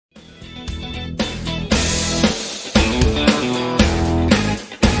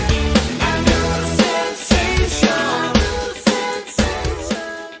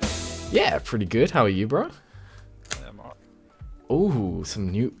Pretty good. How are you, bro? I'm alright. Oh,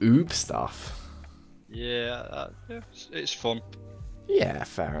 some new oob stuff. Yeah, it's fun. Yeah,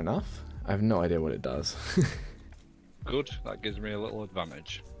 fair enough. I have no idea what it does. Good. That gives me a little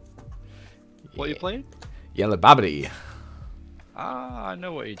advantage. What are you playing? Yellow Babidi. Ah, I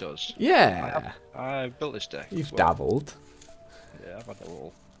know what he does. Yeah. I built this deck. You've well. dabbled. Yeah, I've had a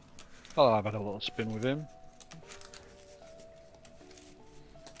little. Oh, I've had a little spin with him.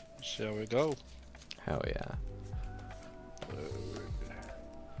 Let's see how we go. Hell yeah.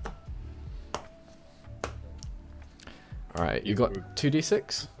 Alright, you got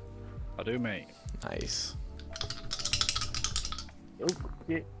 2d6? I do, mate. Nice. Oh,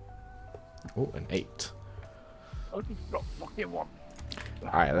 yeah. Oh, an 8. I just got fucking one.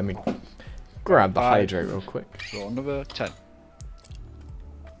 Alright, let me grab the hydrate real quick. So another 10.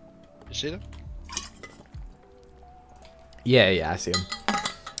 You see them? Yeah, I see him.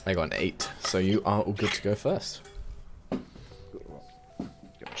 I got an 8, so you are all good to go first. Get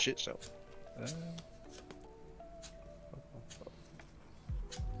my shit self.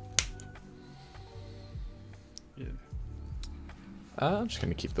 Yeah. I'm just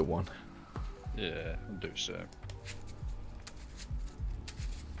gonna keep the 1. Yeah, I'll do so.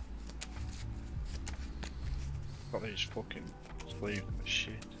 Got these fucking sleeves and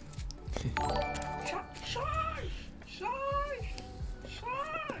shit.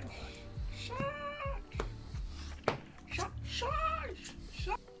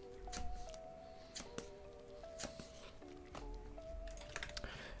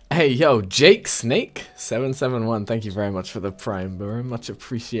 Hey, yo, Jake Snake 771. Thank you very much for the prime, bro. Much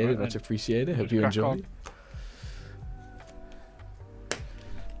appreciated. Much appreciated. Hope you enjoy.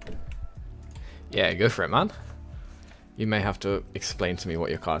 Yeah, go for it, man. You may have to explain to me what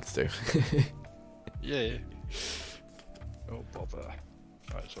your cards do. Yeah. Oh bother.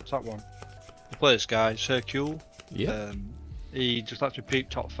 Right, so tap 1. The play this guy, Hercule. Yeah. He just lets me peep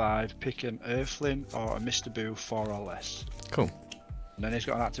top 5, pick an Earthling or a Mr. Boo 4 or less. Cool. And then he's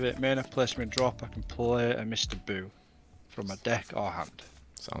got an activate mana, placement drop. I can play a Mr. Boo from a deck or hand.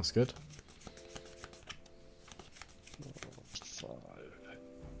 Sounds good. 5.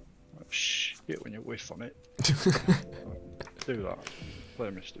 Oh, shit when you whiff on it. Do that. Play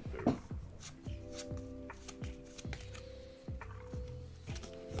Mr. Boo.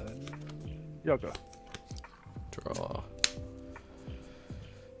 Then Yoga. Draw.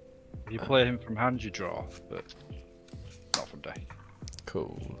 If you play him from hand, you draw, but not from deck.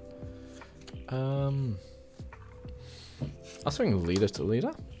 Cool. I'll swing leader to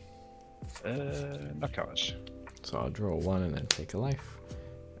leader. No counters. So I'll draw 1 and then take a life.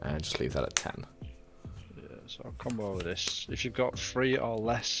 And just leave that at 10. Yeah, so I'll combo with this. If you've got 3 or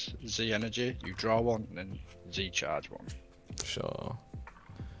less Z energy, you draw 1 and then Z charge 1. Sure.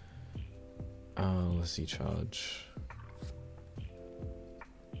 Let's see, charge.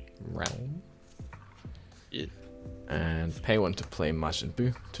 Realm. Yeah. And pay 1 to play Majin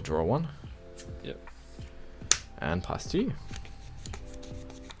Buu to draw 1. Yep. And pass to you.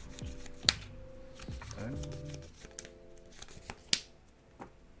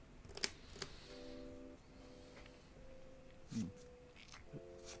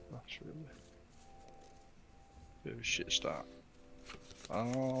 That's really bit of a shit start.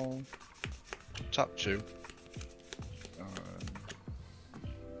 I'll tap 2.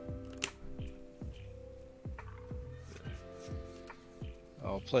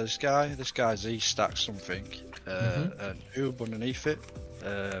 I'll play this guy. This guy Z stacks something, an oob underneath it,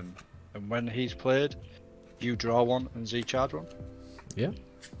 and when he's played, you draw 1 and Z charge 1. Yeah.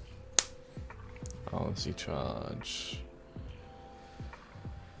 I'll Z charge.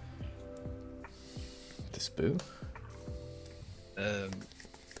 This Buu.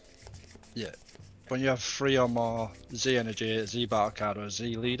 Yeah. When you have 3 or more Z energy, a Z battle card, or a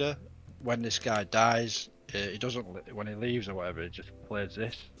Z leader, when this guy dies, he doesn't. When he leaves or whatever, he just plays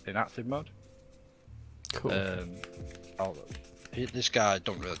this in active mode. Cool. This guy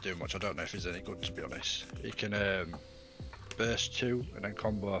don't really do much. I don't know if he's any good, to be honest. He can burst 2 and then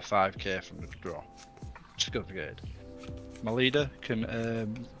combo a 5k from the draw. Just go for good. My leader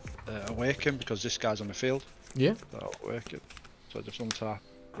can awaken because this guy's on the field. Yeah. That'll awaken. So just untap,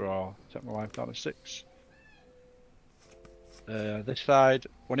 draw, take my life down to 6. This side,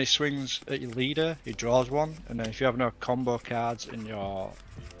 when he swings at your leader, he draws 1, and then if you have no combo cards in your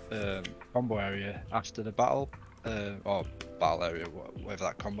combo area after the battle, or battle area, whatever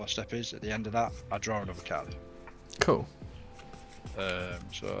that combo step is, at the end of that, I draw another card. Cool.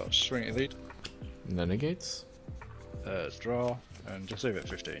 So swing at lead. No negates. Draw, and just leave it at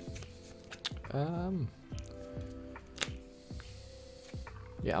 15.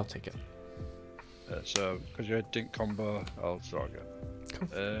 Yeah, I'll take it. So, because you didn't combo, I'll draw again.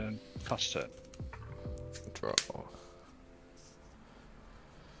 Cool. Pass turn. Draw.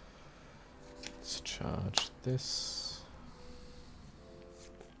 Let's charge this.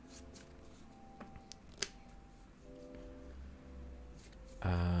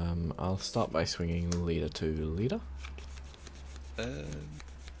 I'll start by swinging leader to leader.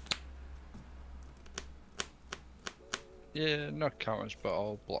 Yeah, no counters, but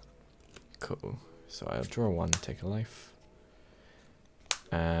I'll block. Cool. So I'll draw one, take a life.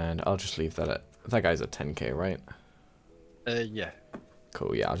 And I'll just leave that at... That guy's at 10k, right? Yeah.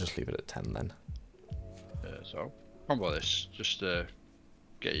 Cool, yeah, I'll just leave it at 10 then. So, combo this, just to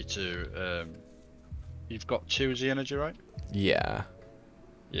get you to... you've got 2 Z energy, right? Yeah.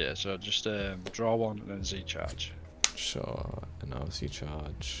 Yeah, so just draw one and then Z charge. Sure, and I'll Z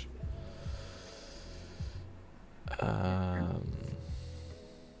charge.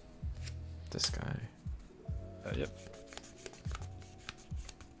 This guy. Yep.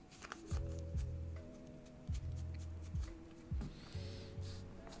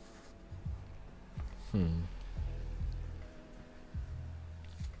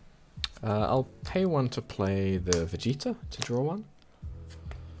 I'll pay one to play the Vegeta to draw one.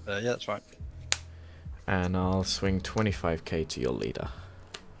 Yeah, that's fine. And I'll swing 25k to your leader.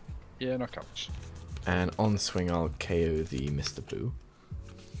 Yeah, no counts. And on swing I'll KO the Mr. Boo.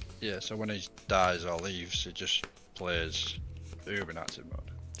 Yeah, so when he dies or leaves, he just plays Oob in active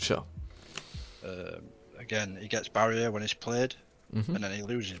mode. Sure. Again, he gets barrier when he's played, and then he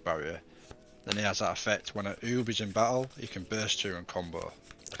loses barrier. Then he has that effect when an Oob is in battle, he can burst 2 and combo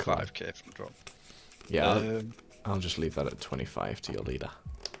Cool. 5k from drop. Yeah, I'll just leave that at 25 to your leader.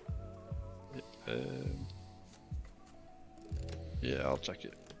 Yeah, I'll take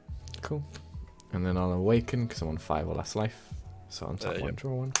it. Cool. And then I'll awaken because I'm on 5 or less life. So on top one, Yep.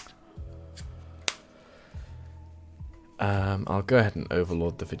 draw one. I'll go ahead and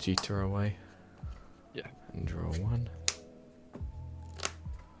overlord the Vegeta away. Yeah. And draw one.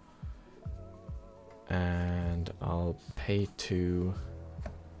 And I'll pay 2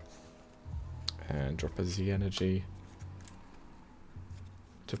 and drop a Z energy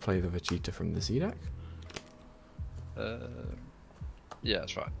to play the Vegeta from the Z deck. Yeah,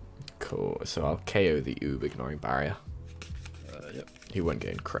 that's fine. Cool, so I'll KO the Oob ignoring barrier. Yep. He won't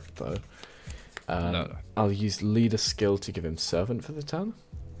gain crit though. No. I'll use leader skill to give him servant for the turn.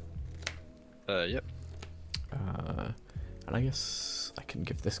 Yep. And I guess I can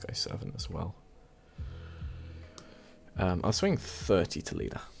give this guy servant as well. I'll swing 30 to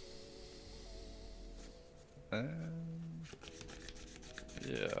leader. Yeah.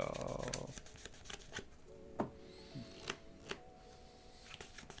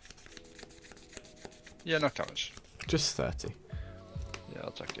 Yeah, no counters. Just 30. Yeah,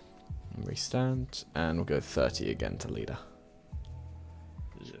 I'll take it. And restand, and we'll go 30 again to leader.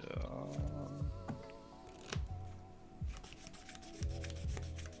 Yeah.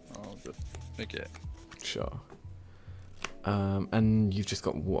 I'll just make it. Sure. And you've just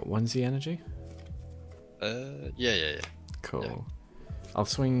got what, 1 Z energy? Yeah. Cool. Yeah. I'll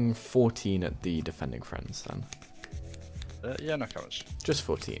swing 14 at the defending friends then. Yeah, no counters. Just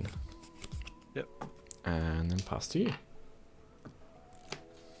 14. Yep. And then pass to you.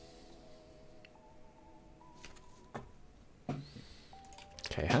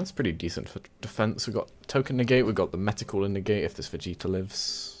 Okay, hand's pretty decent for defense. We've got token negate, we've got the metacooler negate if this Vegeta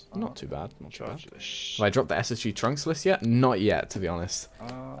lives. Not too bad, not too bad. Have I dropped the SSG Trunks list yet? Not yet, to be honest.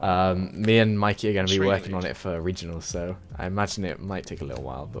 Me and Mikey are going to be working on it for regionals, so I imagine it might take a little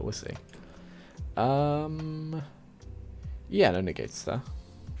while, but we'll see. Yeah, no negates there.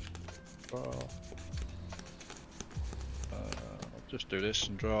 I'll just do this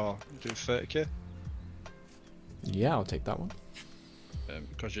and do 30k. Yeah, I'll take that one.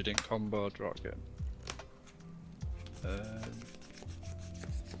 Because you didn't combo, draw again.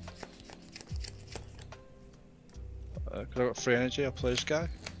 Because I've got 3 energy, I'll play this guy.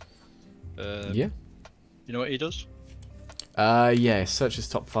 Yeah. You know what he does? Yeah, searches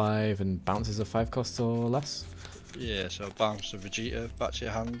top 5 and bounces a 5 cost or less. Yeah, so bounce the Vegeta back to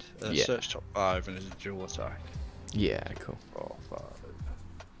your hand, Yeah. search top 5 and it's a dual attack. Yeah, cool. 4,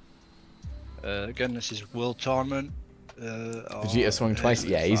 5. Again, this is World Tournament. Vegeta swung twice.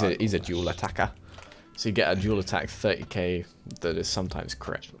 Yeah, he's a dual attacker. So you get a dual attack 30k that is sometimes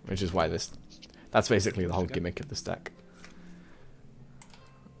crit, which is why that's basically the whole gimmick of this deck.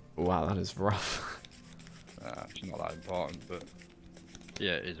 Wow, that is rough. It's not that important, but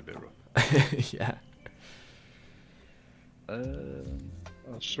yeah, it is a bit rough. Yeah.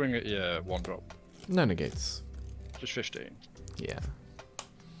 I'll swing it, yeah, 1 drop. No negates. Just 15. Yeah.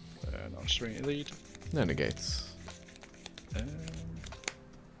 I'll swing your lead. No negates.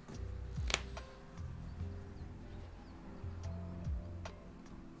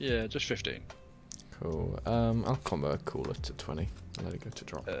 Yeah, just 15. Cool. I'll combo a cooler to 20. I'll let it go to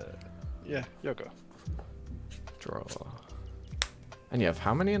draw. Yeah, you'll go. Draw. And you have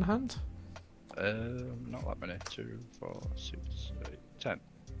how many in hand? Not that many. 2, 4, 6, 8, 10.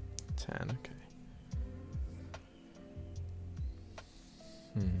 10, okay.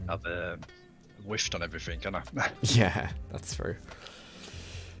 I've whiffed on everything, can I? Yeah, that's true.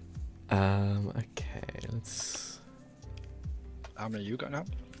 Okay, let's... How many you got now?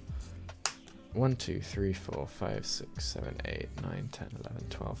 1, 2, 3, 4, 5, 6, 7, 8, 9, 10, 11,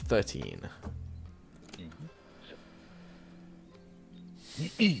 12, 13.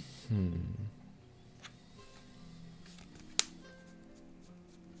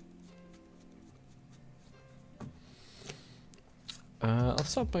 I'll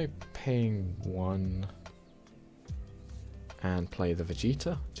start by paying 1 and play the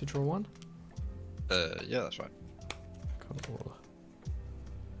Vegeta to draw 1. Yeah, that's right. Cool.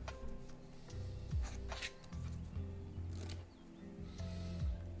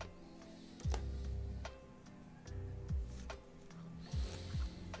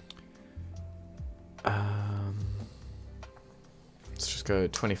 Let's just go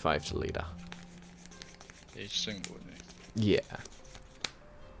 25 to leader. He's single, isn't he? Yeah.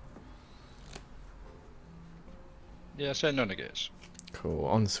 Yeah, say no negates. Cool.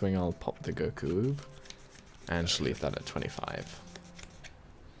 On swing, I'll pop the Goku Oob and just leave that at 25.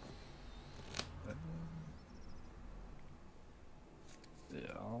 Yeah,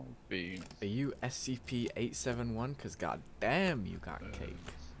 I'll be. Are you SCP-871? Because goddamn, you got cake.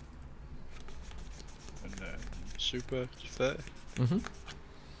 And then Super 30. Mm-hmm.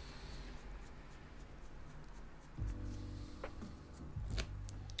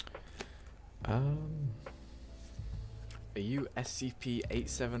 Are you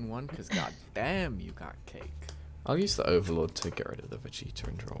SCP-871? Because goddamn, you got cake. I'll use the Overlord to get rid of the Vegeta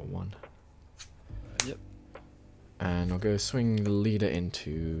and draw 1. Yep. And I'll go swing the leader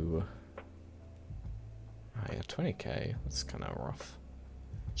into... Oh yeah, 20k. That's kind of rough.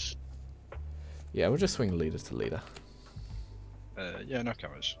 Yeah, we'll just swing leader to leader. Yeah, no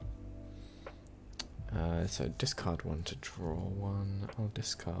cameras. So discard 1 to draw 1. I'll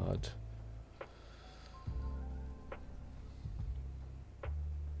discard...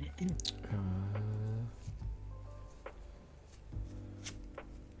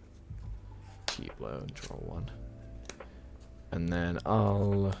 T-blow and draw 1. And then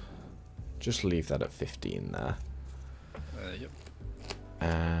I'll just leave that at 15 there. Yep.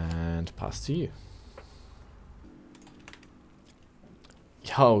 And pass to you.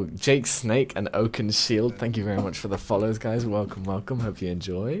 Yo, Jake Snake and Oaken Shield, thank you very much for the follows, guys. Welcome, welcome. Hope you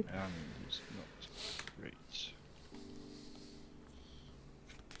enjoy. It's not great.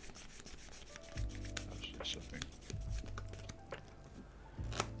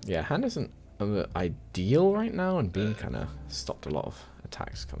 Yeah, hand isn't ideal right now, and Beam kind of stopped a lot of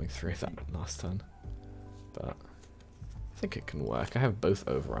attacks coming through that last turn. But I think it can work. I have both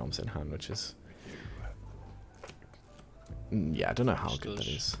overarms in hand, which is... Yeah, I don't know how good that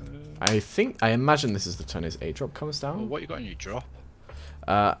is. I imagine this is the turn his A-drop comes down. Well, what you got in your drop?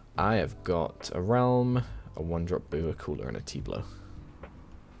 I have got a Realm, a 1-drop Boo, a Cooler, and a T-blow.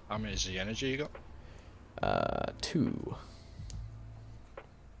 How many is the energy you got? 2.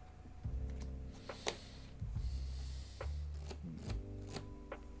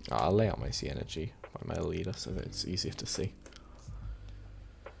 I'll lay out my Z energy by my leader so that it's easier to see.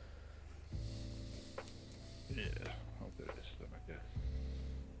 Yeah, I'll do this then, I guess.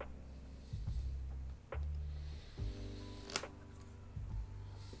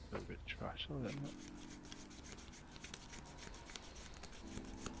 A little bit trash, isn't it?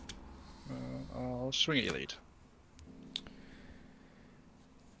 I'll swing at your lead.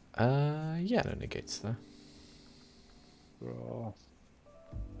 Yeah, no negates there. Draw.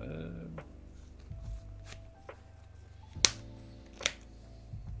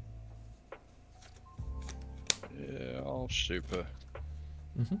 Yeah, I'll super.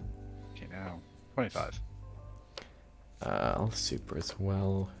 Mm-hmm. Okay, now 25. I'll super as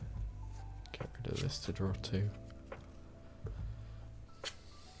well. Get rid of this to draw 2.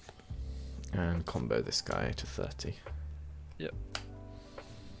 And combo this guy to 30. Yep.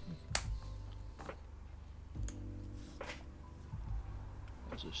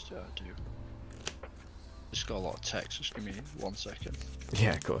 What's this do? It's got a lot of text, just give me 1 second.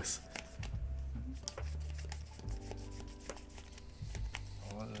 Yeah, of course.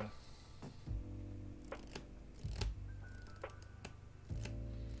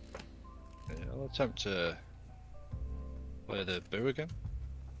 attempt to play the boo again.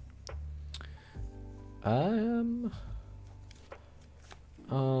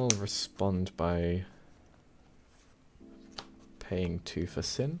 I'll respond by paying 2 for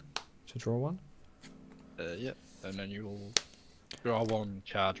Sin to draw 1. Yep, and then you'll draw 1,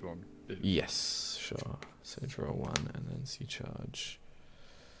 charge 1. Boo. Yes, sure. So draw 1 and then see charge.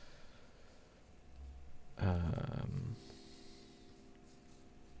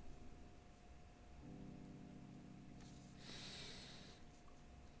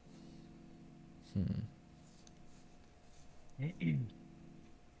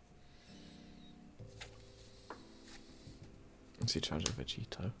 Let's see charge of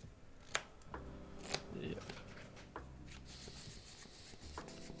Vegito. Yep.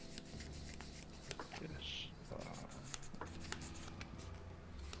 Yes.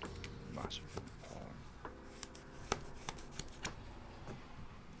 Massive.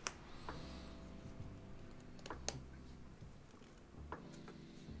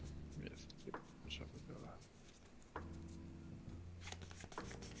 Yes. Let's have a go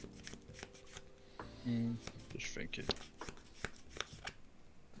there. Just thinking.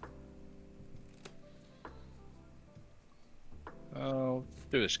 Oh,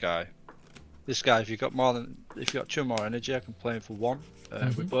 do this guy. This guy, if you got 2 more energy, I can play him for 1.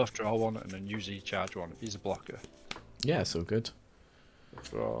 We both draw 1 and then use charge 1. He's a blocker. Yeah, it's all good.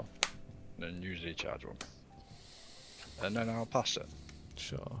 Draw, and then use charge 1. And then I'll pass it.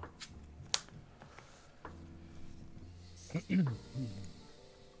 Sure. And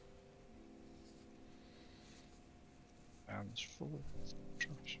it's full of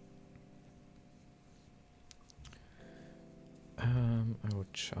trash. I will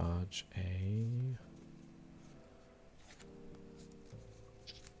charge a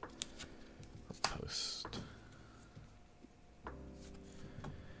post.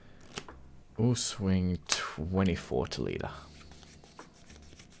 We'll swing 24 to leader.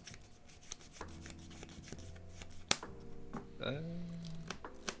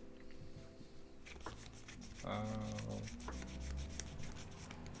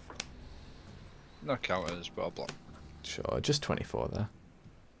 No counters, but I'll block. Sure, just 24 there.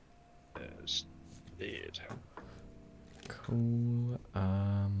 It's dead. Cool.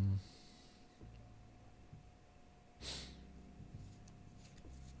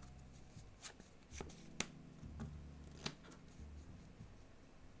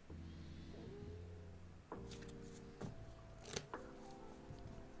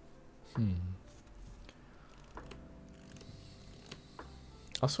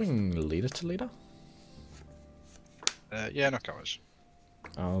 I'll swing leader to leader. Yeah, no counters.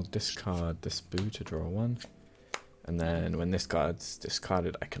 I'll discard this boo to draw 1. And then when this card's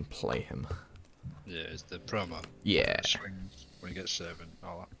discarded, I can play him. Yeah, it's the promo. Yeah. Swings when he gets 7.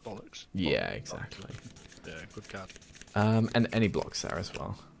 All that bollocks. Yeah, exactly. Yeah, good card. And any blocks there as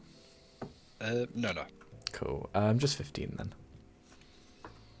well. No. Cool. Just 15 then.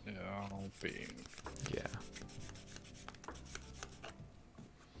 Yeah, I'll be. Yeah.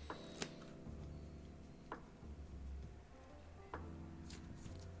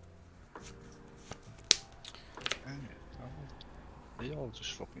 They all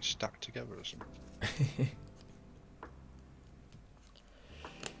just fucking stack together or something.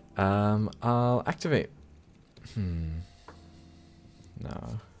 I'll activate. No.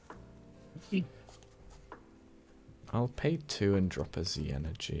 I'll pay 2 and drop a Z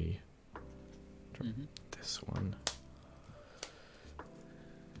energy. Drop this one.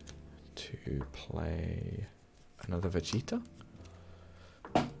 To play another Vegeta?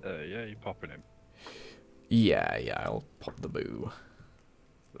 Yeah, you're popping him. Yeah, I'll pop the boo.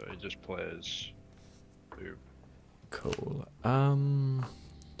 So he just plays boo. Cool. Do I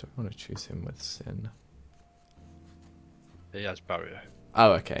want to choose him with Sin? He has barrier.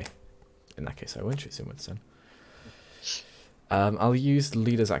 Oh, okay. In that case, I won't choose him with Sin. I'll use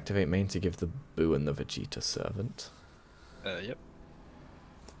leader's activate main to give the boo and the Vegeta servant. Yep.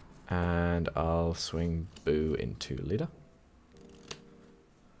 And I'll swing boo into leader.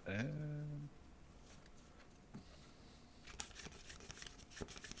 Yeah.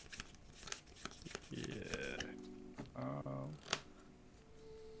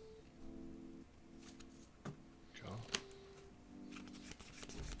 Go.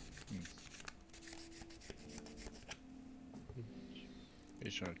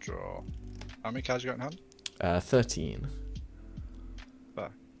 He's gonna draw. How many cards you got in hand? 13.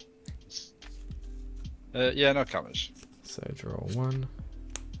 Back. Yeah, no counters. So draw 1.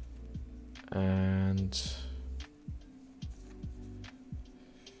 And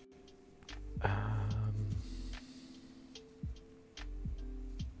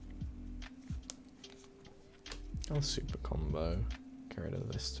I'll super combo. Get rid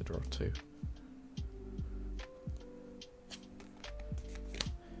of this to draw 2.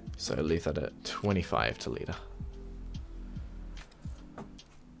 So leave that at 25 to leader.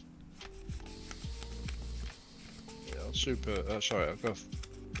 Yeah, I'll super. Sorry, I'll go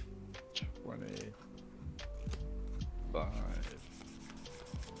 25.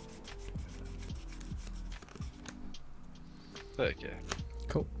 Okay.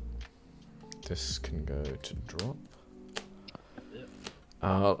 Cool. This can go to drop. Yep.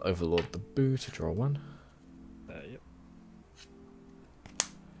 I'll overlord the boo to draw 1. Yep.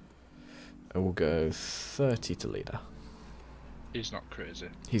 I will go 30 to leader. He's not crazy.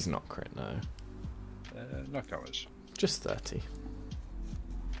 He's not crit, no. No counters. Just 30.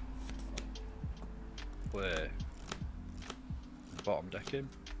 Play bottom deck him.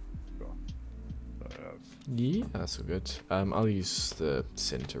 Go on. Yeah, that's all good. I'll use the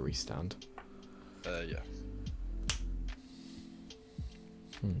Sin to restand. Yeah.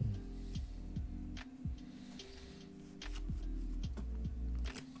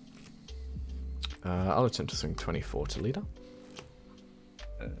 I'll attempt to swing 24 to leader.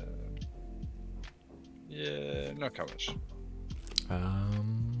 Yeah, no counters.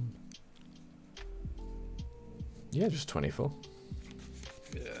 Yeah, just 24.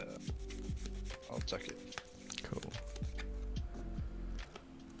 Yeah, I'll take it. Cool.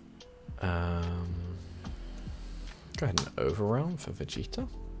 Go ahead and overwhelm for Vegeta.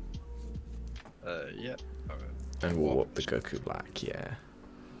 Yeah. And we'll warp the Goku Black, yeah.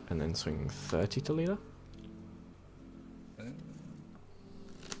 And then swing 30 to leader.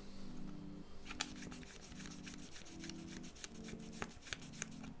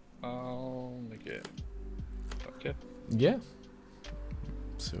 I'll negate. Okay. Yeah.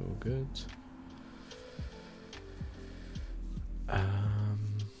 So good.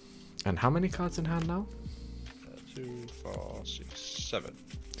 And how many cards in hand now? 2, 4, 6, 7.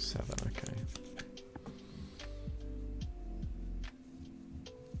 7, okay.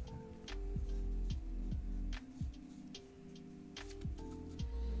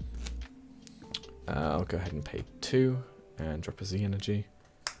 I'll go ahead and pay 2 and drop a Z energy.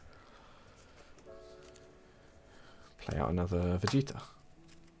 Play out another Vegeta.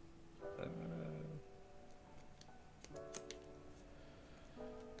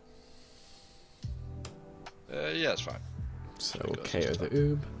 Yeah, it's fine. So we'll KO the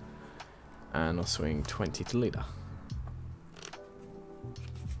Oob. And I'll swing 20 to leader.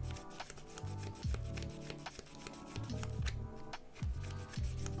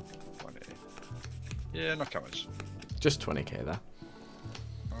 Yeah, no counters. Just 20k there.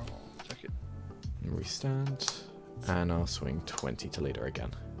 I'll take it. And restand. And I'll swing 20 to leader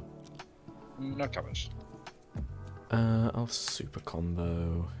again. No counters. I'll super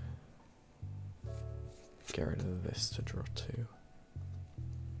combo. Get rid of this to draw 2.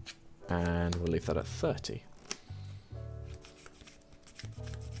 And we'll leave that at 30.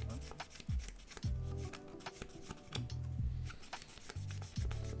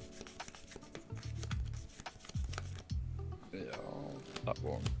 Yeah, that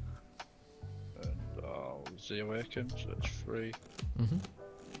one. And I'll Z-Awaken, so it's 3. Mm-hmm.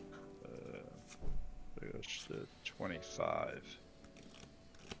 It goes to 25.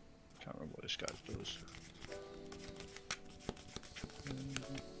 Can't remember what this guy does.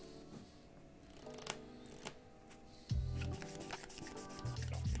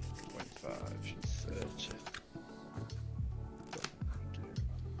 25, 30.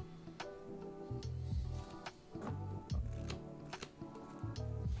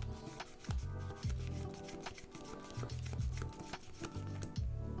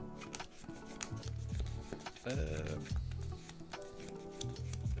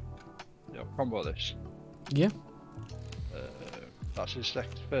 Yeah, combo this. Yeah. That's his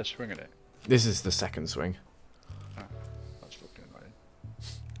first swing in it. This is the second swing. Ah, that's fucking annoying.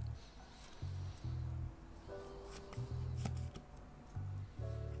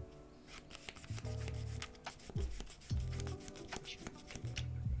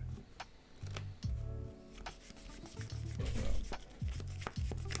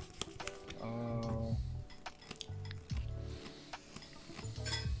 Oh.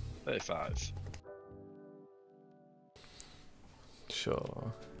 35.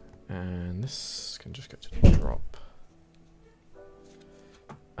 Sure. And this can just go to drop.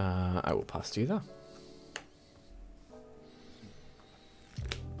 I will pass to you there.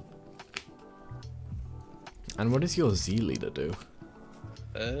 And what does your Z leader do?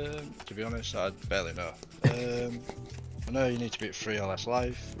 To be honest, I barely know. I know you need to be at 3 or less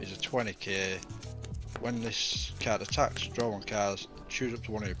life. He's a 20k. When this card attacks, draw 1 card, choose up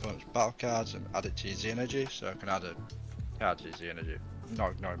to one of your opponent's battle cards and add it to your Z energy. So I can add a card to your Z energy,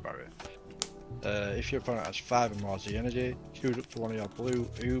 not ignoring barrier. If your opponent has 5 or more Z energy, choose up to one of your blue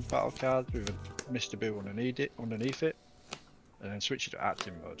OO battle cards with a Mr. Boo underneath it, and then switch it to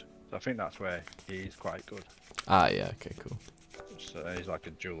active mode. So I think that's where he's quite good. Ah, yeah, okay, cool. So he's like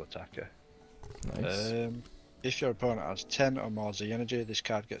a dual attacker. Nice. If your opponent has 10 or more Z energy, this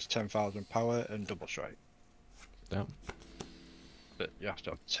card gets 10,000 power and double strike. Damn. But you have to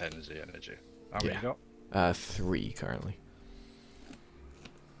have 10 Z energy. How many you got? 3 currently.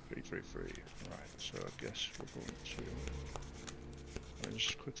 3, 3, 3. Right, so I guess we're going to... Let me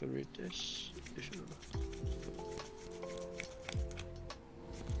just quickly read this.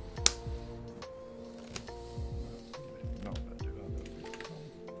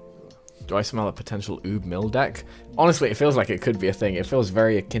 Do I smell a potential Oob Mill deck? Honestly, it feels like it could be a thing. It feels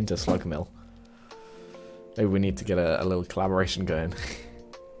very akin to Slug Mill. Maybe we need to get a little collaboration going.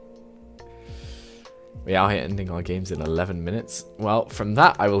 We are ending our games in 11 minutes. Well, from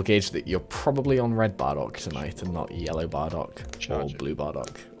that, I will gauge that you're probably on red Bardock tonight and not yellow Bardock or blue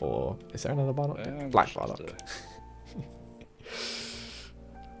Bardock. Or is there another Bardock? Black Bardock.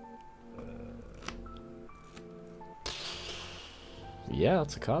 Yeah,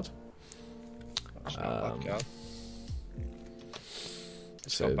 that's a card.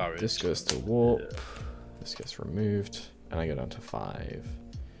 So this goes to warp, this gets removed, and I go down to 5.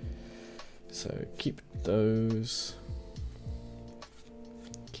 So keep those,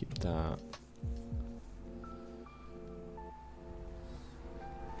 keep that.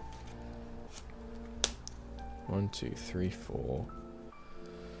 One, 2, 3, 4.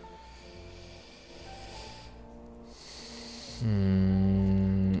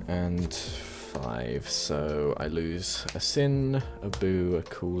 And 5, so I lose a Sin, a Boo, a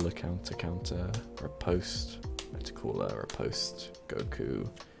Cool, a Counter, a Riposte, Metacooler, a Riposte, Goku,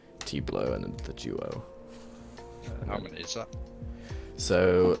 T-Blow, and then the duo. How many is that?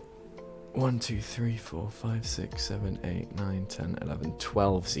 So 1, 2, 3, 4, 5, 6, 7, 8, 9, 10, 11,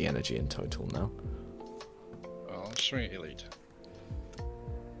 12 Z energy in total now. Well, swing elite.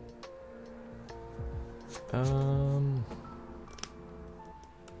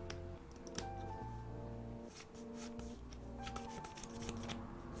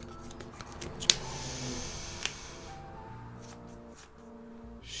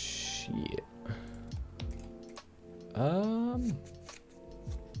 Shit.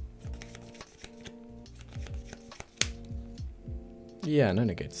 Yeah, no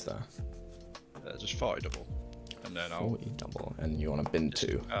negates there. Just 40 double. And then I'll... 40 double. And you want to bin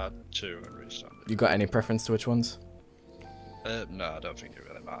 2? Add 2 and restart it. You got any preference to which ones? No, I don't think it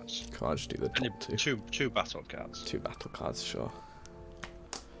really matters. I'll just do the top 2. Two battle cards. 2 battle cards, sure.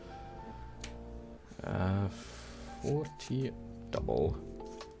 40 double.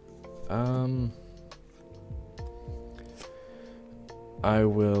 I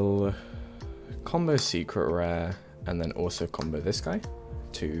will combo secret rare and then also combo this guy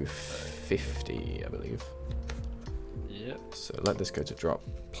to 50, I believe. Yep. So let this go to drop,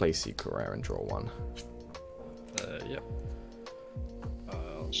 play secret rare and draw 1. Yep.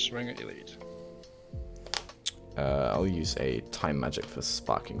 I'll swing at your lead. I'll use a time magic for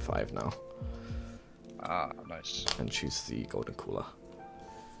sparking 5 now. Ah, nice. And choose the golden cooler.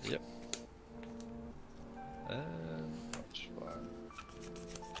 Yep. That's fine.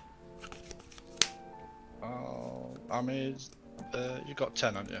 How many? You got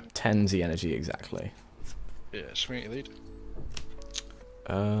 10, haven't you? 10 Z energy exactly. Yeah, swing at your lead.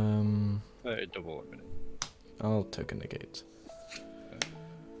 30 double a minute. I'll token negate.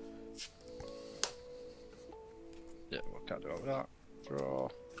 Yeah, what can't do over that. Draw.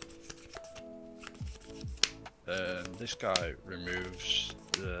 This guy removes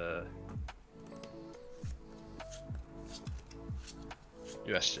the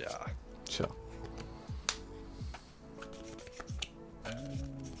USCR. Sure.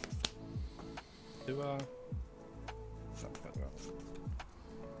 Do I?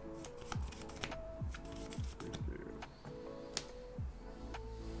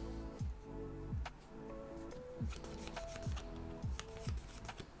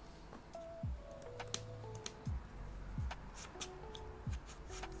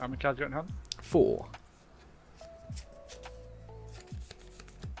 How many cards you got in hand? 4.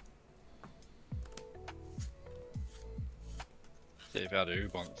 Yeah, if you had a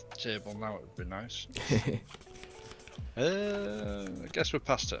Oob on the table now, it would be nice. I guess we're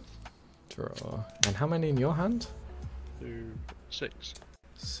past 10. Draw. And how many in your hand? 2, 6.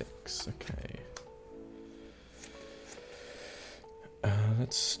 6, okay.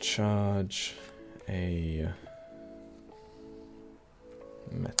 Let's charge a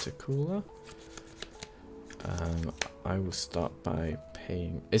Metacooler. I will start by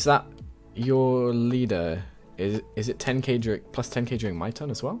paying. Is that your leader? Is it 10k during plus 10k during my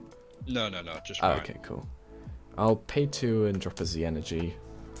turn as well? No, just oh, mine. okay, cool. I'll pay 2 and drop a Z energy.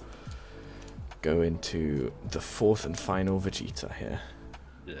 Go into the 4th and final Vegeta here.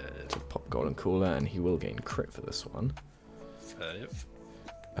 Yeah. To pop Golden Cooler, and he will gain crit for this one. Yep.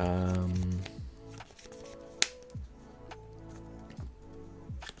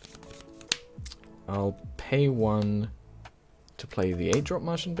 I'll pay 1 to play the 8-drop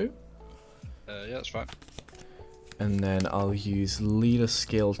Martian Boo. Yeah, that's fine. And then I'll use Leader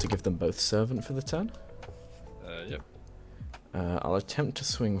Skill to give them both Servant for the turn. Yep. I'll attempt to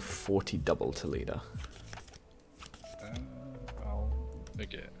swing 40 double to Leader. I'll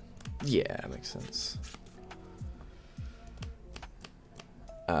make it. Yeah, makes sense.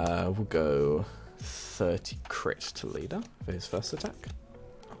 We'll go 30 crit to Leader for his first attack.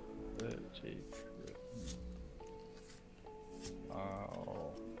 30 crit.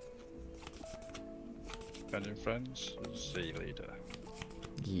 Bending Friends, Z leader.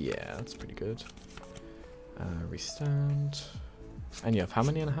 Yeah, that's pretty good. Restand. And you have how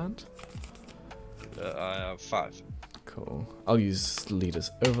many in hand? I have 5. Cool. I'll use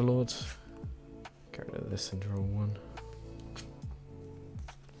Leader's Overlord. Get rid of this and draw 1.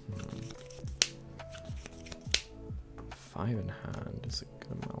 5 in hand is a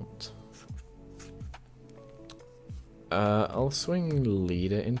good amount. I'll swing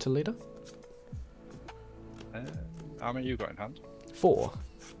Leader into Leader. How many you got in hand? 4.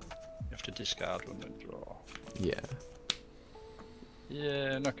 You have to discard one and draw. Yeah.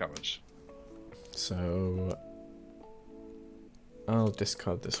 Yeah, no counters. So I'll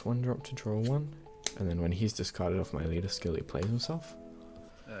discard this 1-drop to draw 1, and then when he's discarded off my Leader skill, he plays himself.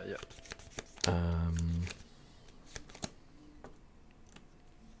 Yeah.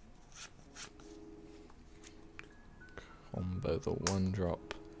 Combo the 1-drop.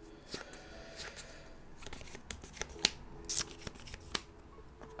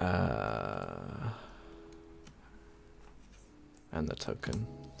 And the token.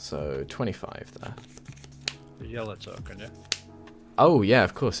 So 25 there. The yellow token, yeah? Oh yeah,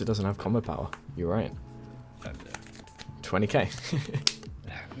 of course, it doesn't have combo power. You're right. And, 20k.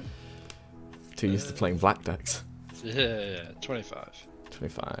 Too used to playing black decks. Yeah, 25.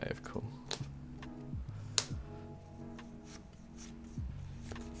 25, cool.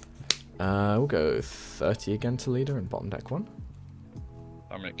 We'll go 30 again to Leader and bottom deck 1.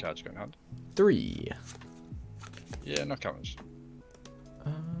 How many cards you got in hand? 3. Yeah, no counters.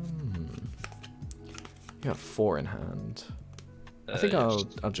 You have 4 in hand. I think I'll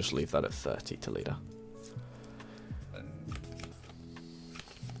just leave that at 30 to Leader.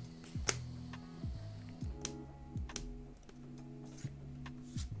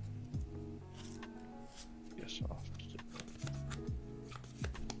 Yes,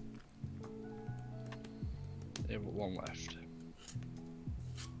 yeah, but 1 left.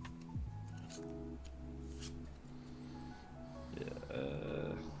 Yeah.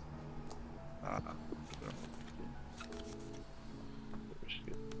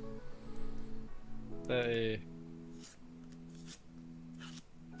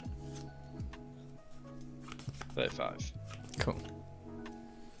 35. Cool.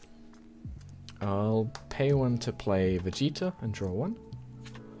 I'll pay 1 to play Vegeta and draw 1.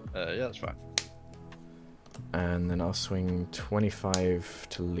 Yeah, that's fine. And then I'll swing 25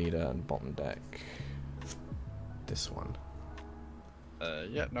 to Leader and bottom deck this one.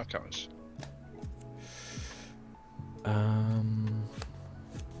 Yeah, no counters.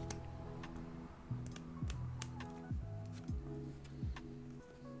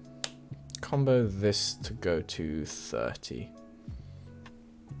 Combo this to go to 30.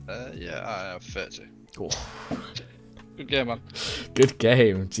 Yeah, I have 30. Oh. Good game, man. Good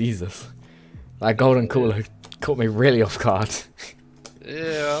game, Jesus. That golden cooler caught me really off guard.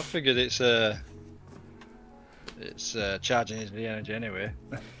 Yeah, I figured it's charging his energy anyway.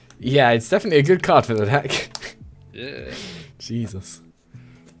 Yeah, it's definitely a good card for the deck. Yeah. Jesus.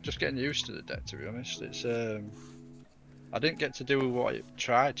 Just getting used to the deck, to be honest. It's I didn't get to do what I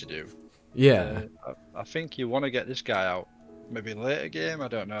tried to do. Yeah. I think you want to get this guy out maybe later game. I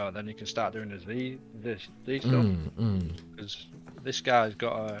don't know. Then you can start doing this stuff. Because this guy's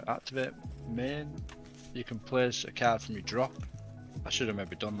got to activate main. You can place a card from your drop. I should have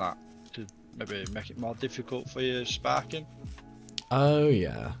maybe done that to maybe make it more difficult for you sparking. Oh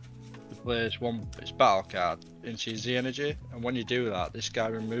yeah. You place its battle card into your Z energy, and when you do that, this guy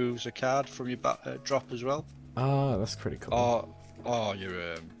removes a card from your drop as well. Ah, that's pretty cool. Or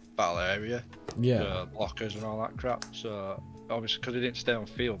your battle area. Yeah. Blockers and all that crap. So obviously because he didn't stay on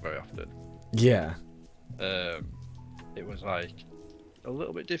field very often. Yeah. It was like a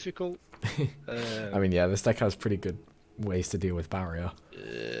little bit difficult. I mean, yeah, this deck has pretty good ways to deal with barrier.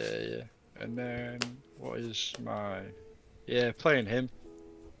 Yeah. And then what is my? Yeah, playing him,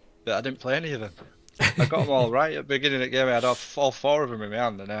 but I didn't play any of them. I got them all right at the beginning of the game. I had all 4 of them in my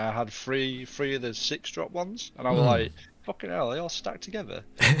hand, and then I had three of the 6-drop ones, and I was like, "Fucking hell, they all stacked together."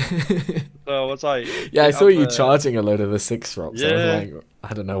 So I was like, yeah, I saw you charging a load of the 6-drops. Yeah. I was like,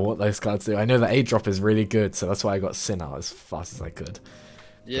 I don't know what those cards do. I know the 8-drop is really good, so that's why I got Sin out as fast as I could.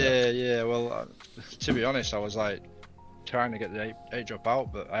 Yeah. Well, to be honest, I was like trying to get the 8-drop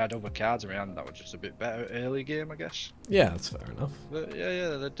out, but I had other cards in my hand that were just a bit better early game, I guess. Yeah, that's fair enough. But yeah,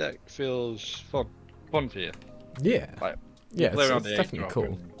 the deck feels fun for you. Yeah. Like, yeah, play around it's the definitely 8-drop cool.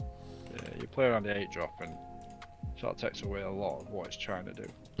 and, yeah, you play around the 8-drop and sort of takes away a lot of what it's trying to do.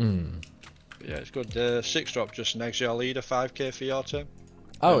 But yeah, it's good. 6-drop just negs your leader 5k for your turn.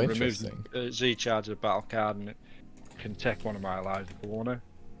 Oh, it interesting. Removes Z-charge of battle card and it can take one of my lives if I want to.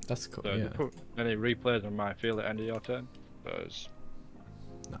 That's cool, So yeah. then it replays on my field at the end of your turn. So it's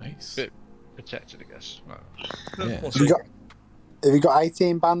Nice. a bit protected, I guess. Yeah. Have you got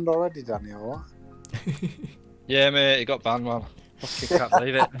 18 banned already, Danny, or what? Yeah, mate, it got banned, man. Fucking can't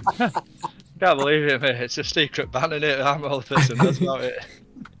believe it. Can't believe it, mate. It's a secret ban, innit? I'm the only person who knows about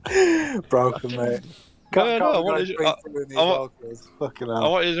it. Broken, mate. I wanted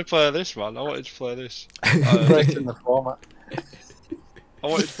to play this, man. I wanted to play this. Breaking the format. I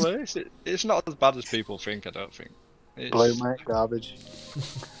wanted to play this. It's not as bad as people think, I don't think. Blue, mate, garbage.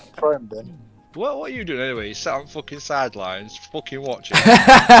 Throw him bin. What are you doing anyway? You sat on fucking sidelines, fucking watching.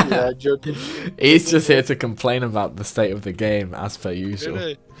 Yeah, joking. He's just here to complain about the state of the game, as per usual.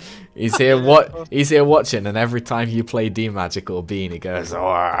 Really? He's here He's here watching, and every time you play D Magical Bean, he goes,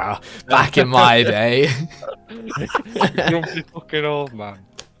 "Oh, back in my day." Grumpy fucking old man.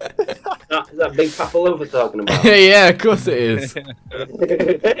 Is that Big Papa Love we're talking about? Yeah, of course it is.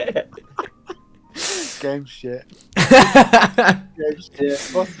 Game shit. Game shit.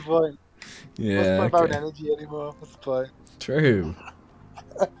 What's the point? Yeah. What's the point about energy anymore? What's the point? True.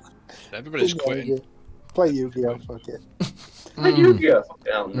 Everybody's quitting. Play Yu-Gi-Oh! Fuck it. Yu-Gi-Oh!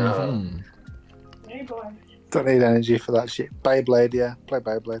 Hell no. Hey boy. Don't need energy for that shit. Beyblade, yeah. Play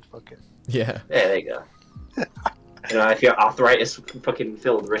Beyblade, fuck it. Yeah. Yeah, there you go. You know, if your arthritis fucking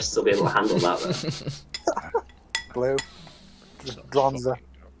filled wrists will be able to handle that. Blue. Dronza.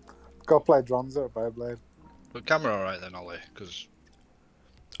 Go play Dronza or Beyblade. But camera alright then, Ollie, because...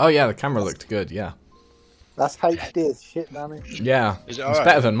 Oh yeah, the camera looked good, yeah. That's HD as shit, Danny. Yeah. Is it It's alright?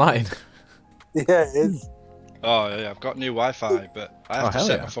 better than mine. Yeah, it is. Oh yeah, I've got new Wi-Fi, but I have to hell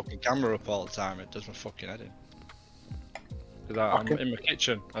set yeah. my fucking camera up all the time. It does my fucking head in. Because I'm in my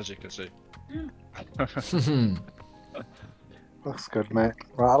kitchen, as you can see. Looks good, mate.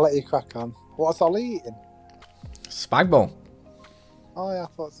 Right, I'll let you crack on. What's Ollie eating? Spag Oh yeah, I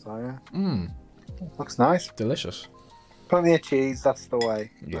thought so, yeah. Mmm. Looks nice. Delicious. Plenty of cheese, that's the way.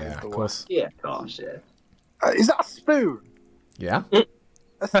 Yeah, That's the of way. course. Yeah, gosh, yeah. Is that a spoon? Yeah.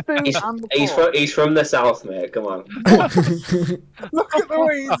 A spoon He's, and a fork? he's from the south, mate. Come on. Look at the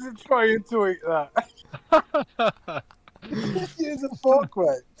way he's trying to eat that. Use a fork,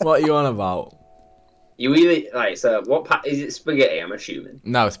 mate. What are you on about? You really like so? What is it? Spaghetti? I'm assuming.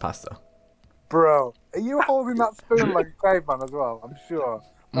 No, it's pasta. Bro, are you holding that spoon like a caveman as well? I'm sure.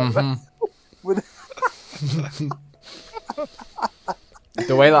 With...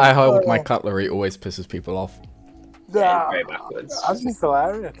 The way that I hold my cutlery always pisses people off. Nah, Very backwards. that's just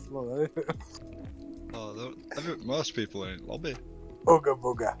hilarious. Look, Oh, most people are in lobby. Ooga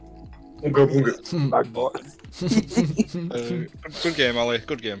booga. Bag boys. Good game, Ollie.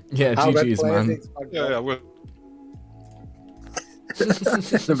 Good game. Yeah, How red GG's, players man. eat spag Yeah, we're...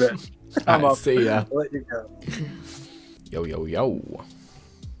 boys. In a bit. I'm Alright, off. see ya. I'll let you go. Yo, yo, yo.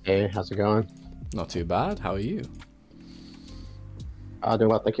 Hey, how's it going? Not too bad. How are you? Doing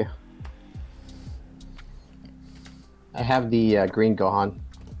well, thank you. I have the green Gohan.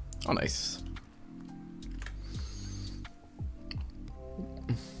 Oh, nice.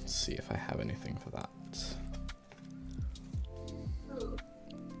 Let's see if I have anything for that.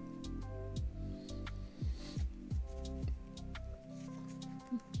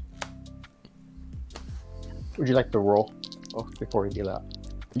 Would you like to roll? Oh, before we do that.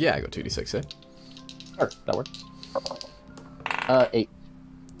 Yeah, I got 2d6 here. Sure, that works. 8.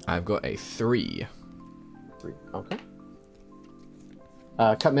 I've got a 3. 3. Okay.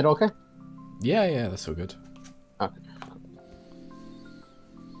 Cut middle, okay? Yeah, that's all good. Okay.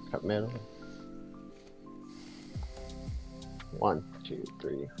 Cut middle. 1, 2,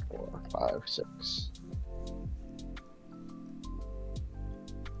 3, 4, 5, 6.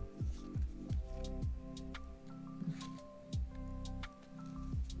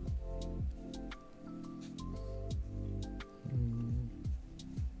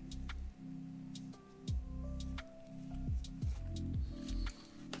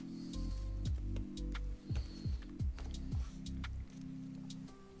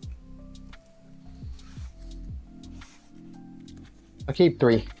 I'll keep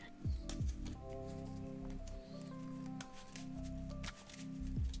 3.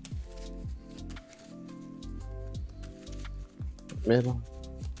 Middle.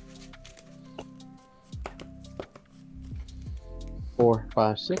 4,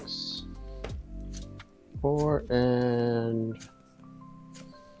 5, 6. 4 and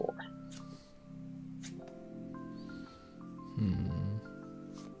 4.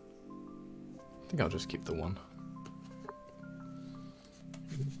 I think I'll just keep the 1.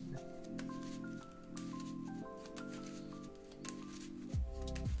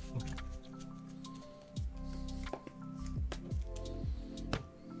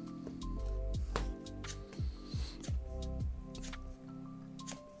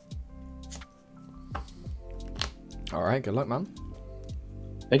 Alright, good luck, man.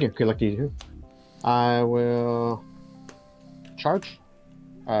 Thank you. Good luck to you too. I will charge.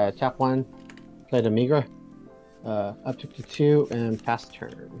 Tap 1, play the Migra. Up to 2 and pass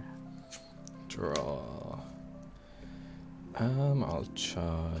turn. Draw. I'll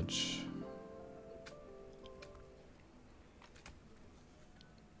charge.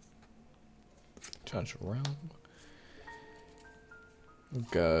 Charge around.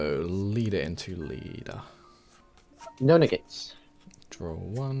 Go leader into leader. No negates. Draw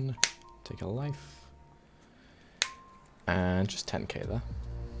 1. Take a life. And just 10k there.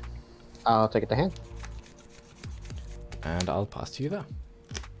 I'll take it to hand. And I'll pass to you there.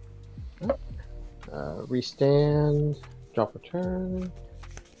 Restand. Drop a turn.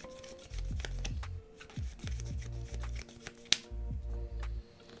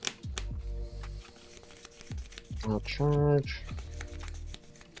 I'll charge.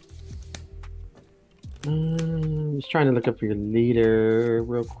 Just trying to look up your leader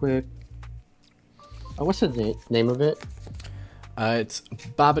real quick. What's the name of it? It's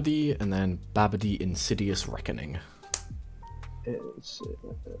Babidi and then Babidi Insidious Reckoning. It's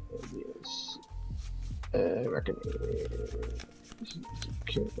Reckoning.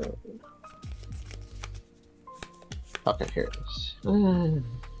 Okay, here it is. I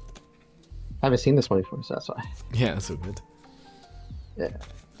haven't seen this one before, so that's why. Yeah, that's all good. Yeah.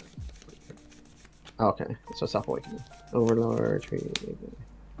 Okay, so self-awakening. Overlord, tree.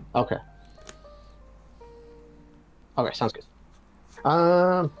 Okay. Okay, sounds good.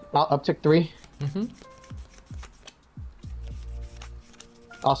 I'll uptick 3.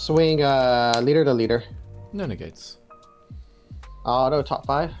 I'll swing leader to leader. No negates. Auto top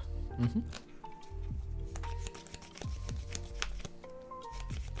 5.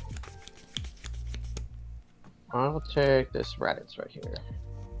 I'll take this Raditz right here.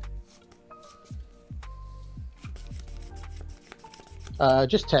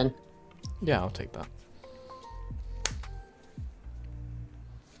 Just 10. Yeah, I'll take that.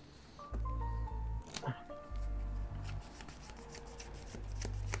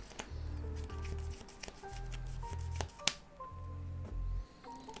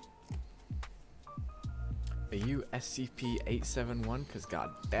 Are you SCP-871? Because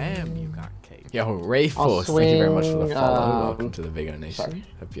goddamn, you got cake. Yo, Rayforce, thank you very much for the follow. Welcome to the Big O Nation. Sorry.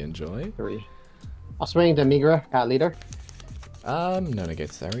 Hope you enjoy. 3. I'll swing the Migra at leader. No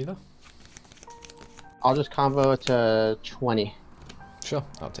negates there either. I'll just combo to 20. Sure,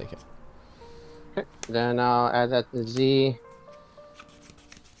 I'll take it. Okay, then I'll add that to Z.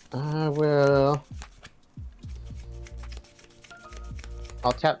 I'll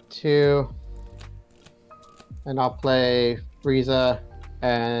tap 2. And I'll play Frieza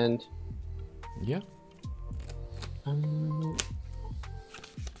and... Yeah.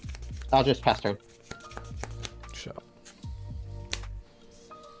 I'll just pass turn. Sure.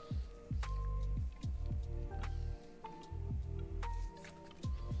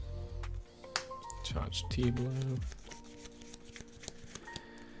 Charge T-Blow.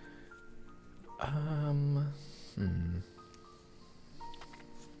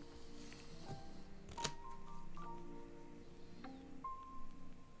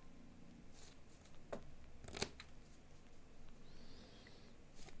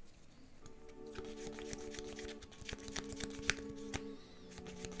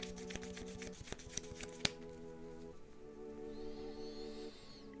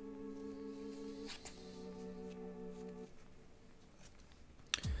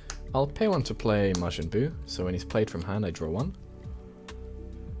 I'll pay 1 to play Majin Buu, so when he's played from hand, I draw 1.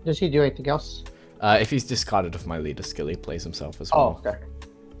 Does he do anything else? If he's discarded of my leader skill, he plays himself as well. Oh, okay.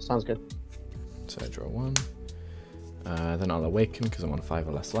 Sounds good. So I draw 1. Then I'll awaken because I'm on 5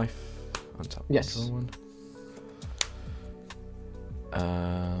 or less life. Untap, yes. Draw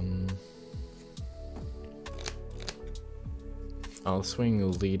 1. I'll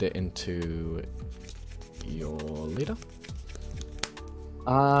swing leader into your leader.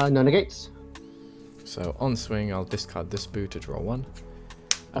 No negates. So on swing, I'll discard this boo to draw 1.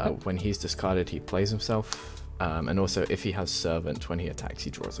 Okay. When he's discarded, he plays himself. And also, if he has Servant, when he attacks, he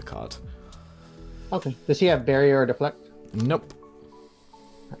draws a card. Okay. Does he have barrier or deflect? Nope.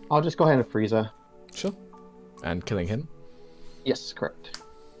 I'll just go ahead and Frieza. Sure. And killing him. Yes, correct.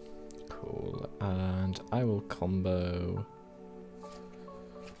 Cool. And I will combo...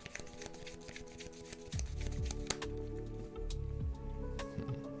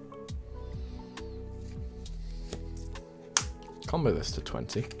 Combo this to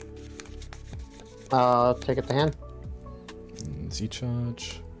 20. Take it to hand. Z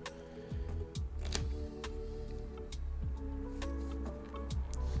charge.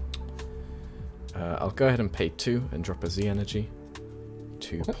 I'll go ahead and pay 2 and drop a Z energy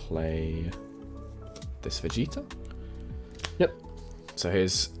to play this Vegeta. Yep. So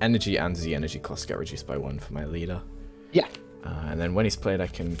his energy and Z energy costs get reduced by 1 for my leader. Yeah. And then when he's played, I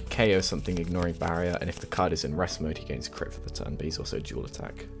can KO something ignoring barrier, and if the card is in rest mode, he gains crit for the turn, but he's also dual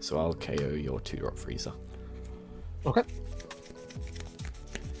attack. So I'll KO your 2-drop Frieza. Okay.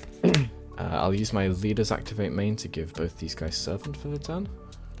 I'll use my leader's activate main to give both these guys Servant for the turn.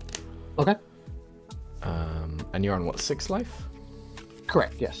 Okay. And you're on what, 6 life?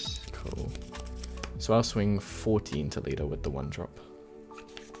 Correct, yes. Cool. So I'll swing 14 to leader with the 1-drop.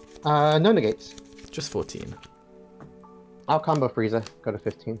 No negates. Just 14. I'll combo Frieza. Go to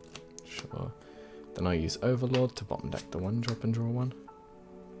 15. Sure. Then I'll use Overlord to bottom deck the 1-drop and draw 1.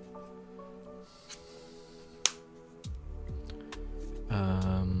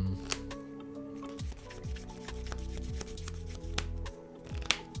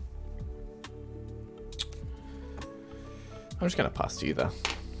 I'm just gonna pass to you there.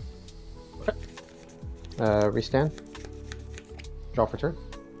 Restand. Draw for turn.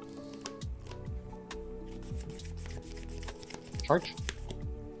 Charge.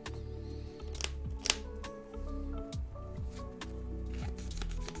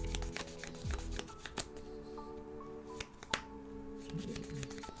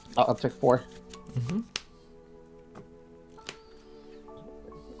 I'll uptick 4. Mm-hmm.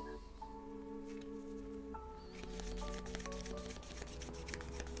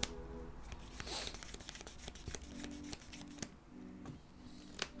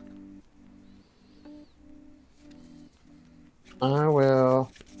 I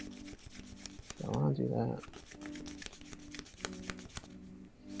will. I want to do that.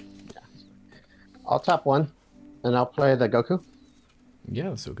 Yeah. I'll tap 1, and I'll play the Goku. Yeah,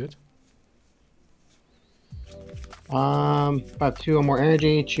 that's all good. About 2 or more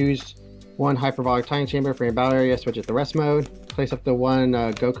energy. Choose 1 hyperbolic time chamber for your battle area. Switch it to rest mode. Place up to 1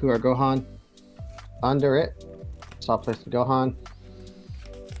 Goku or Gohan under it. So I'll place the Gohan.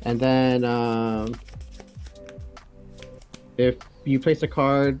 And then if you place a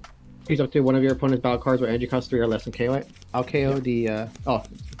card, choose up to 1 of your opponent's battle cards where energy costs 3 or less and KO it. I'll KO the oh,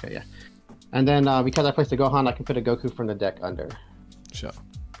 okay, yeah. And then because I placed the Gohan, I can put a Goku from the deck under. Sure.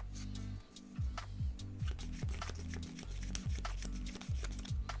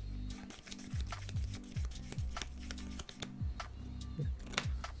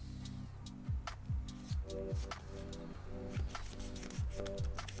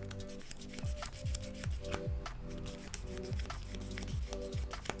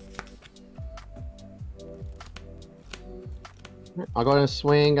 I'll go ahead and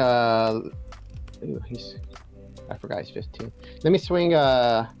swing. Ooh, I forgot he's 15. Let me swing.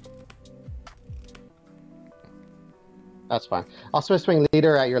 That's fine. I'll swing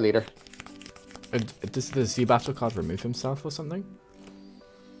leader at your leader. Does the Z battle card remove himself or something?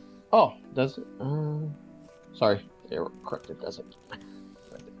 Oh, does it? Sorry, you're correct. It doesn't.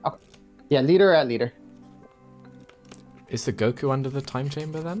 Okay. Yeah, leader at leader. Is the Goku under the time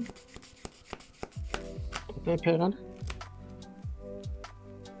chamber then? Can I put it under?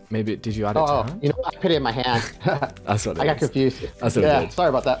 Maybe did you add it to hand? You know, I put it in my hand. That's what it I got is. confused. That's what yeah, it is. sorry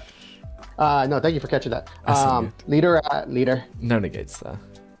about that. No, thank you for catching that. That's all good. Leader at leader. No negates there.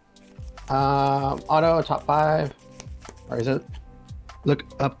 Auto top 5, or is it? Look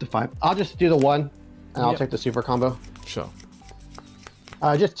up to 5. I'll just do the 1, and I'll Yep. take the super combo. Sure.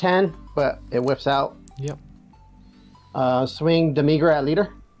 Just 10, but it whips out. Yep. Swing Demigra at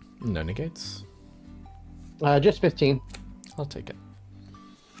leader. No negates. Just 15. I'll take it.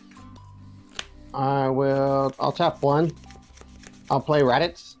 I'll tap 1. I'll play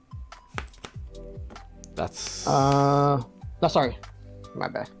Raditz. That's. No, sorry. My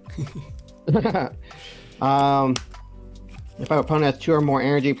bad. If my opponent has 2 or more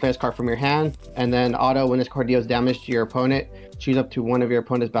energy, play this card from your hand, and then auto, when this card deals damage to your opponent, choose up to 1 of your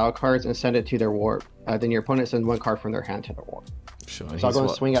opponent's battle cards and send it to their warp. Then your opponent sends 1 card from their hand to the warp. Sure. So I'll go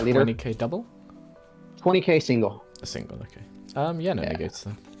and swing at leader. 20k double? 20k single. A single, okay. Yeah, no negates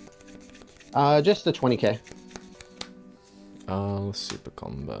then. Just the 20k. I'll super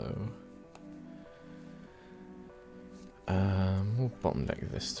combo. We'll bottom deck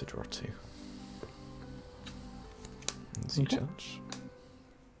this to draw 2. And Z charge.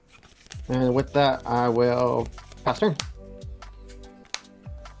 And with that, I will pass turn.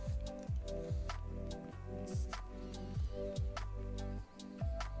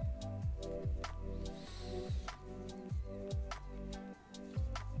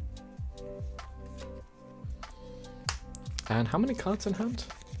 And how many cards in hand?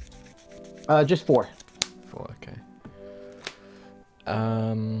 Just 4. 4, okay.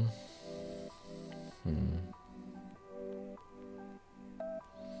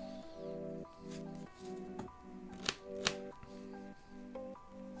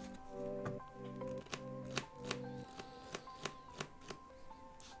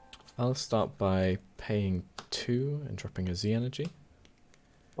 I'll start by paying 2 and dropping a Z energy.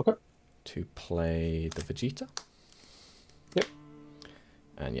 Okay. To play the Vegeta. Yep.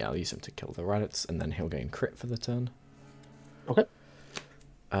 And yeah, I'll use him to kill the rabbits, and then he'll gain crit for the turn. Okay.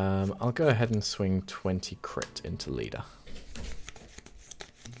 I'll go ahead and swing 20 crit into leader.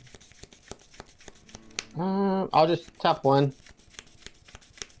 I'll just tap 1.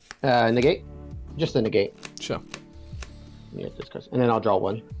 Negate. Just a negate. Sure. Yeah, discuss. And then I'll draw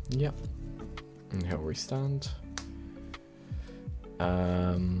 1. Yep. And he'll restand.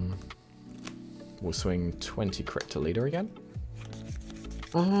 We'll swing 20 crit to leader again.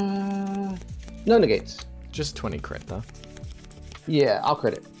 No negates. Just 20 crit though. Yeah, I'll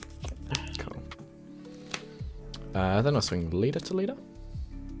crit it. Cool. Then I'll swing leader to leader.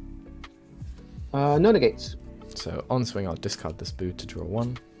 No negates. So on swing, I'll discard this boo to draw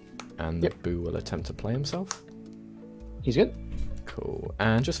 1, and the boo will attempt to play himself. He's good. Cool.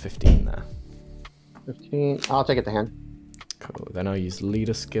 And just 15 there. 15. I'll take it to hand. Cool. Then I'll use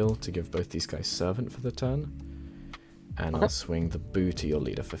leader skill to give both these guys servant for the turn. And I'll swing the boo to your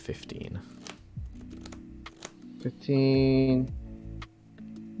leader for 15. 15.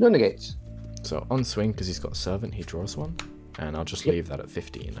 No negates. So on swing, because he's got servant, he draws 1. And I'll just leave that at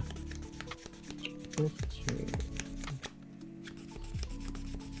 15. 15.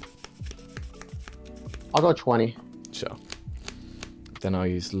 I'll go 20. Sure. Then I'll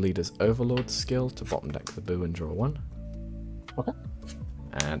use leader's overlord skill to bottom deck the boo and draw 1. Okay.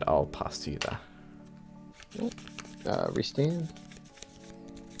 And I'll pass to you there. Restand.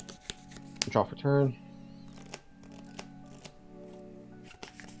 Draw for turn.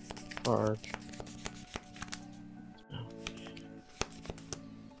 Charge.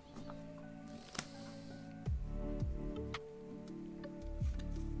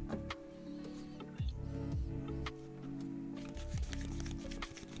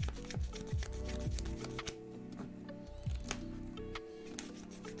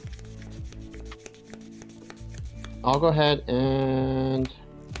 I'll go ahead and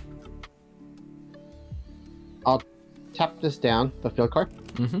I'll tap this down, the field card.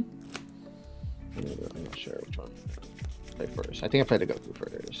 Mm-hmm. I'm not sure which one to play first. I think I played the Goku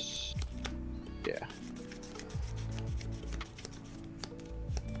first. Yeah.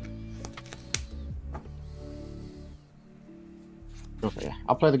 Okay, yeah.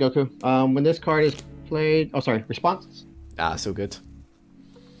 I'll play the Goku. When this card is played... Oh, sorry. Response? Ah, so good.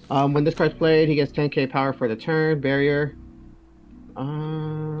 When this card's played, he gets 10k power for the turn. Barrier.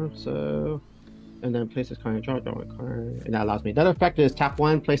 And then place this card in your draw one card. And that allows me. The other effect is tap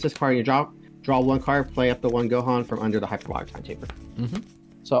 1, place this card in your draw 1 card, play up to 1 Gohan from under the hyperbolic timetable. Mm-hmm.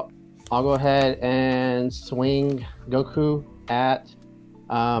 So I'll go ahead and swing Goku at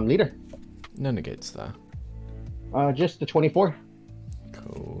leader. No negates there. Just the 24.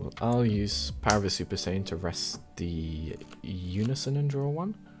 Cool. I'll use Power of a Super Saiyan to rest the Unison and draw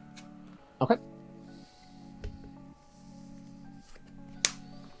 1. Okay.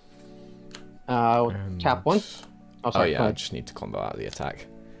 Tap 1. Oh yeah, I just need to combo out the attack.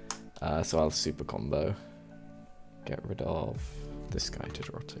 So I'll super combo. Get rid of this guy to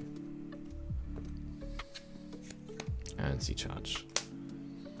draw 2. And Z charge.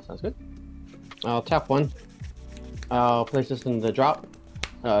 Sounds good. I'll tap 1. I'll place this in the drop.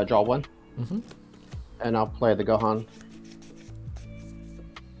 Draw 1. Mm-hmm. And I'll play the Gohan.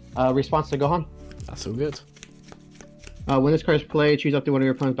 Response to Gohan. That's all good. When this card is played, choose up to one of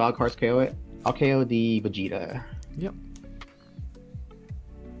your opponent's dog cards, KO it. I'll KO the Vegeta. Yep.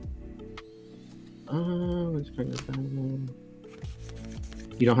 This card is down.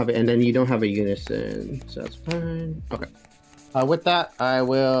 You don't have it, and then you don't have a Unison, so that's fine. Okay. With that, I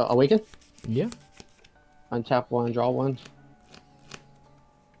will awaken. Yeah. Untap 1, draw 1.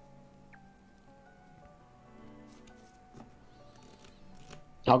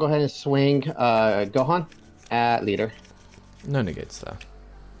 I'll go ahead and swing Gohan at leader. No negates there.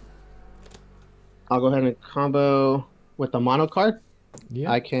 I'll go ahead and combo with the mono card.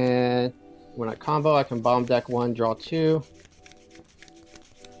 Yeah. I can, when I combo, I can bomb deck 1, draw 2.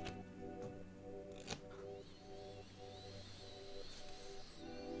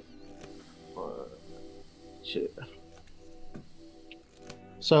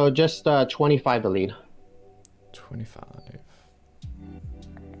 So just 25 to lead. 25.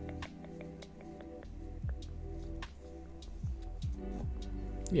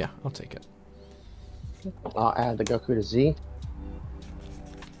 Yeah, I'll take it. I'll add the Goku to Z.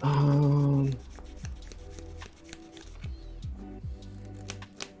 I'll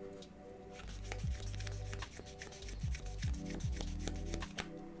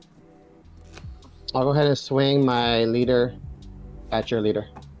go ahead and swing my leader at your leader.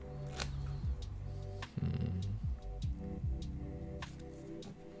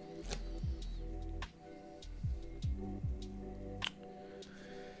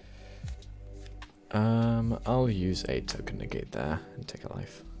 I'll use a token negate there and take a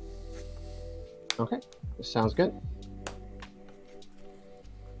life. Okay, sounds good.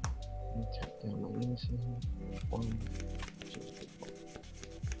 Tap down my unison. 1, 2, 3,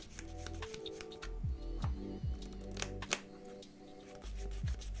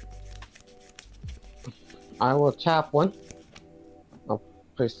 4. I will tap 1. I'll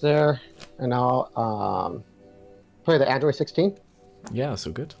place there, and I'll play the Android 16, Yeah,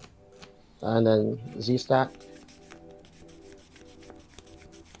 so good. and then Z stack.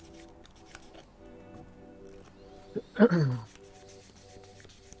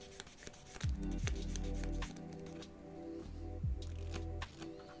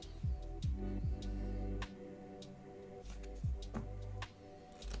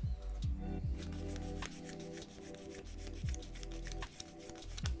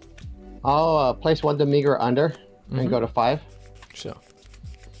 I'll place 1 Demigra under and go to 5. Sure.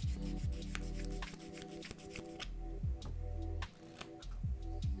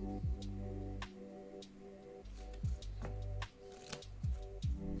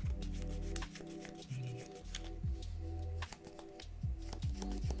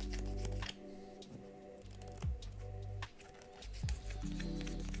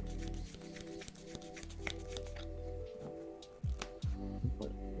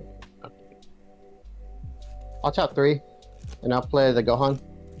 I'll tap 3, and I'll play the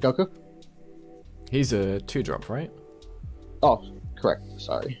Goku. He's a 2-drop, right? Oh, correct.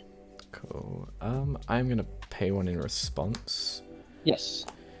 Sorry. Cool. I'm gonna pay 1 in response Yes.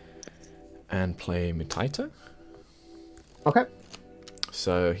 and play Mutaito. Okay.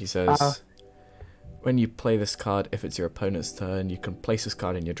 So he says, when you play this card, if it's your opponent's turn, you can place this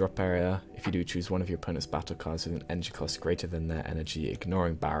card in your drop area. If you do, choose one of your opponent's battle cards with an energy cost greater than their energy,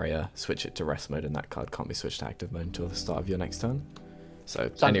 ignoring barrier, switch it to rest mode, and that card can't be switched to active mode until the start of your next turn. So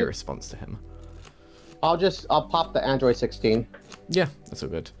Sounds any good. response to him. I'll pop the Android 16. Yeah, that's all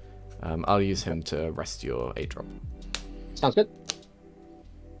good. I'll use him to rest your 8-drop. Sounds good.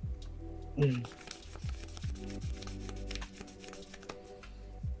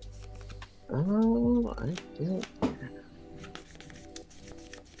 Oh, I didn't.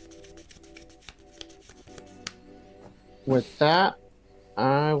 With that,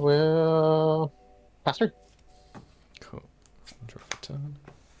 I will pass turn. Cool. Draw for turn.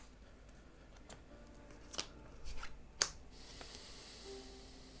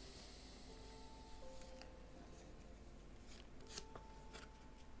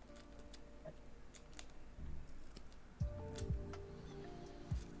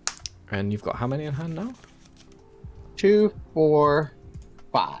 And you've got how many in hand now? 2, 4,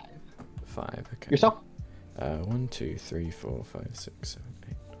 5. 5, okay. Yourself? 1, 2, 3, 4, 5, 6, 7,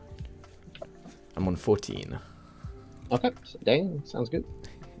 8, 9. I'm on 14. Okay, so, dang, sounds good.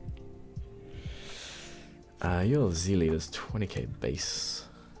 Your Z leader's 20k base.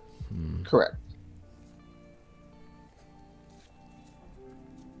 Correct.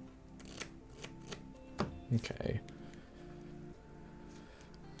 Okay.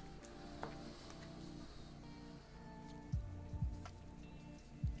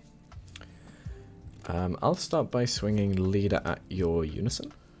 I'll start by swinging leader at your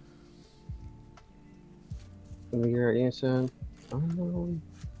unison. Your unison.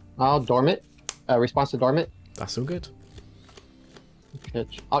 I'll dormant. Response to dormant. That's all good.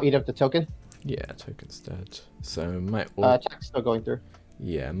 I'll eat up the token. Yeah, token's dead. So my Attack's still going through.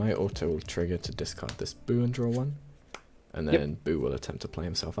 yeah, my auto will trigger to discard this Boo and draw 1. And then Boo will attempt to play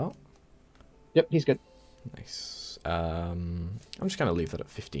himself out. Yep, he's good. Nice. I'm just gonna leave that at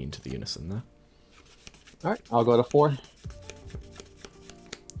 15 to the unison there. Alright, I'll go to 4.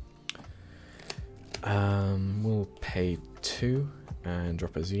 We'll pay 2 and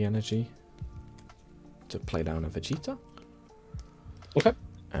drop a Z energy to play down a Vegeta. Okay.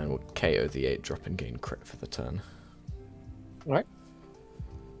 And we'll KO the 8 drop and gain crit for the turn. Alright.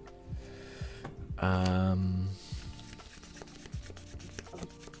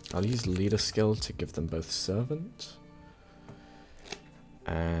 I'll use leader skill to give them both servant.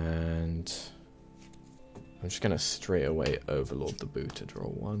 And I'm just gonna straight away overlord the Boo to draw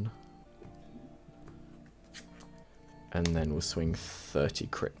 1. And then we'll swing 30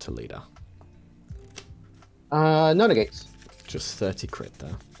 crit to leader. No negates. Just 30 crit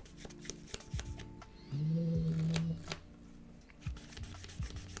there.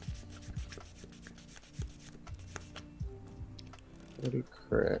 Pretty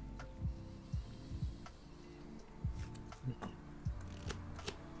crit.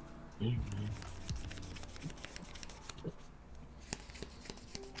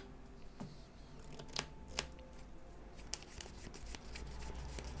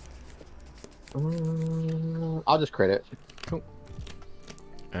 I'll just crit it. Cool.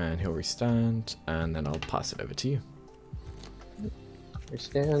 And he'll restand, and then I'll pass it over to you.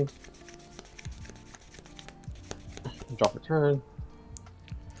 Restand. Drop a turn.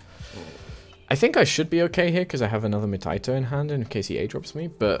 I think I should be okay here because I have another Mitaito in hand in case he A-drops me,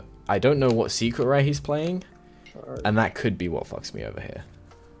 but I don't know what secret rare he's playing, and that could be what fucks me over here.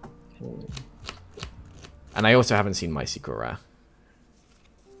 And I also haven't seen my secret rare.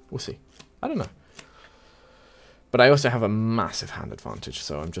 We'll see. I don't know. But I also have a massive hand advantage,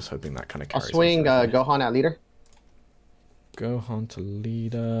 so I'm just hoping that kind of carries. I'll swing Gohan at leader. Gohan to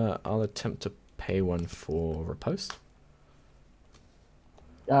leader. I'll attempt to pay 1 for riposte.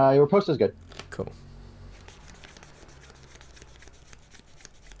 Your post is good. Cool.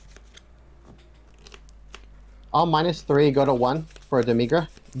 I'll -3, go to 1 for Demigra.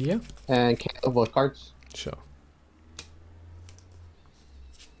 Yeah. And cancel both cards. Sure.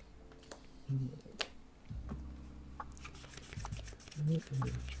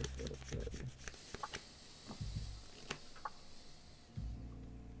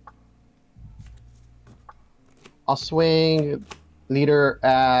 I'll swing leader,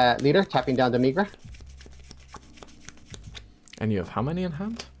 tapping down Demigra. And you have how many in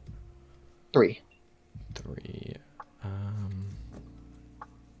hand? 3. 3.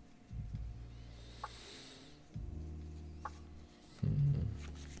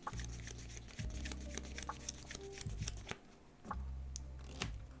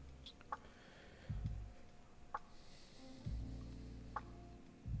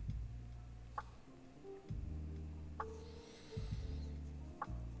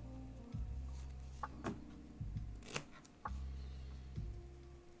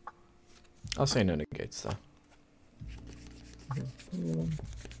 I'll say no negates though.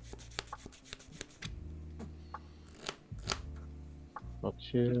 Not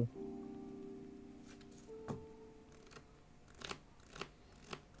 2.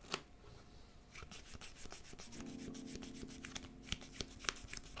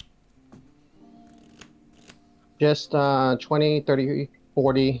 Just 20, 30,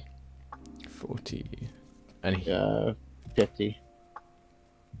 40. 40. And he, 50.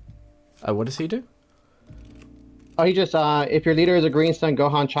 what does he do? Oh, he just, if your leader is a Green Sun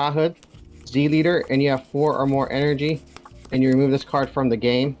Gohan Childhood Z leader and you have 4 or more energy and you remove this card from the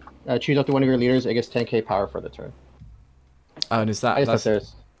game, choose up to one of your leaders, it gets 10k power for the turn. Oh, and is that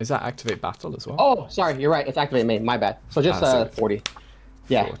is that activate battle as well? Oh, sorry, you're right. It's activate main. My bad. So just 40.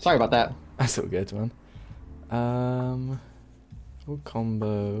 Yeah, 40. Sorry about that. That's all good, man. We'll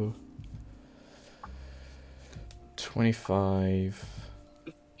combo 25.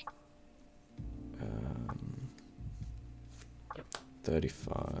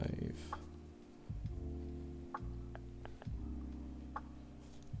 35.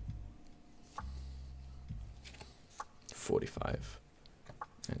 45.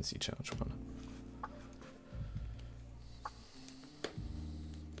 And Z charge 1.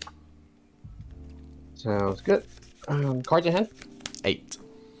 Sounds good. Cards in hand? 8.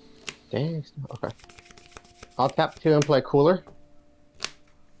 Dang. Okay. I'll tap 2 and play Cooler.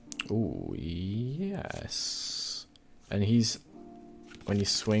 Ooh, yes. And he's... When you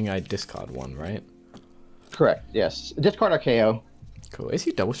swing, I discard 1, right? Correct, yes. Discard or KO. Cool. Is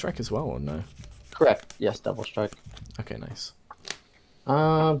he double strike as well, or no? Correct, yes, double strike. Okay, nice.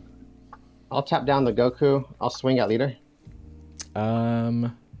 I'll tap down the Goku. I'll swing at leader. Yeah,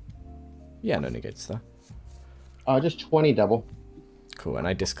 no negates there. Just 20 double. Cool, and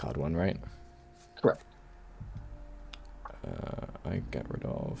I discard 1, right? Correct. I get rid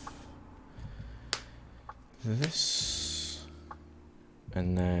of this.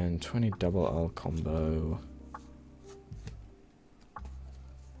 And then 20 double L combo.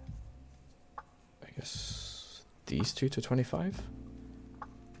 I guess these two to 25.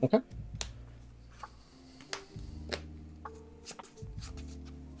 Okay.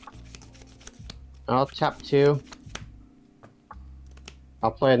 I'll tap 2.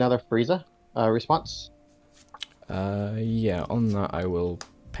 I'll play another Frieza response. Yeah, on that I will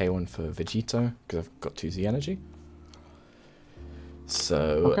pay 1 for Vegito, because I've got 2 Z energy.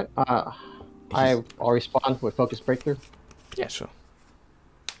 So... Okay. I'll respond with Focus Breakthrough. Yeah, sure.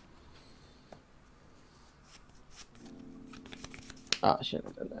 Oh, shit,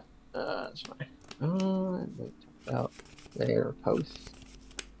 I did that. That's fine. Out there, post.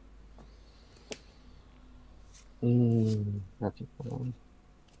 That's fine.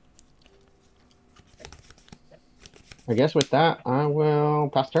 I guess with that, I will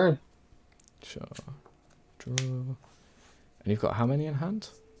pass turn. Sure. Draw. And you've got how many in hand?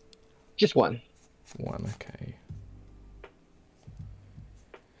 Just 1. 1, okay.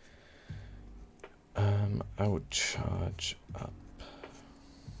 I would charge up.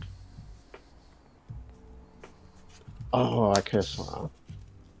 Oh, I could have sworn.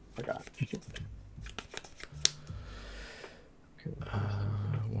 Forgot. Okay.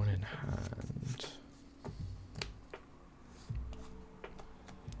 1 in hand.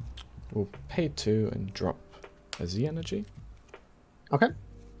 We'll pay 2 and drop a Z energy. Okay.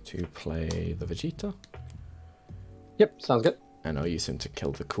 To play the Vegeta. Yep, sounds good. And I'll use him to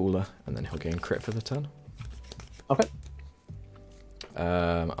kill the cooler, and then he'll gain crit for the turn. Okay.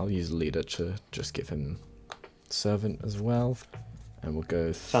 I'll use leader to just give him servant as well, and we'll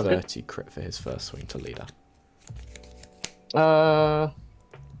go 30 crit for his first swing to leader. No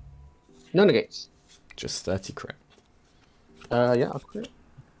negates. Just 30 crit. Yeah, I'll crit.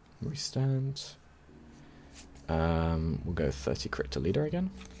 Restand. We'll go 30 crit to leader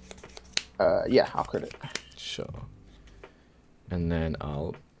again. Yeah, I'll crit it. Sure. And then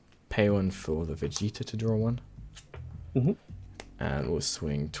I'll pay 1 for the Vegeta to draw 1. And we'll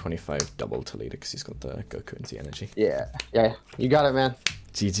swing 25 double to leader because he's got the Goku and Z energy. Yeah, you got it, man.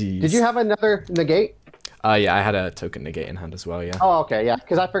 GG's. Did you have another negate? Yeah, I had a token negate in hand as well, yeah. Oh, okay, yeah,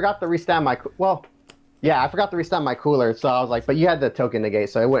 because I forgot to restand my... Well, yeah, I forgot to restand my cooler, so I was like, but you had the token negate,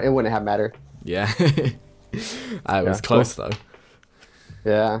 so it wouldn't have mattered. Yeah. I was close, though.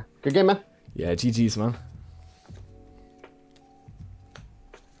 Yeah. Good game, man. Yeah, GG's, man.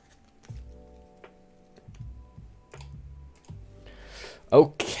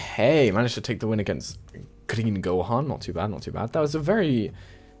 Okay, managed to take the win against Green Gohan. Not too bad, not too bad. That was a very...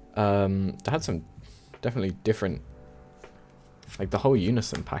 they had some definitely different... Like, the whole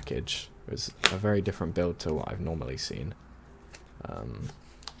Unison package was a very different build to what I've normally seen. But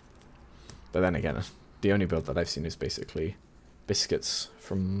then again, the only build that I've seen is basically biscuits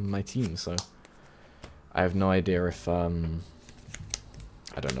from my team, so... I have no idea if... I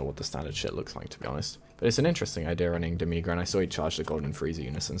don't know what the standard shit looks like, to be honest. But it's an interesting idea running Demigra, and I saw he charged the Golden Frieza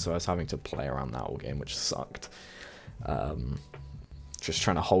Unison, so I was having to play around that all game, which sucked. Just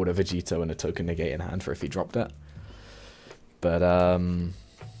trying to hold a Vegito and a token negate in hand for if he dropped it. But,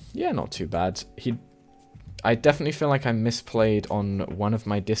 yeah, not too bad. I definitely feel like I misplayed on one of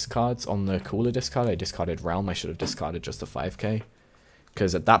my discards. On the cooler discard, I discarded Realm. I should have discarded just a 5k.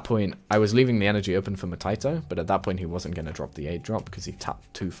 Because at that point, I was leaving the energy open for Mataito, but at that point he wasn't going to drop the 8 drop because he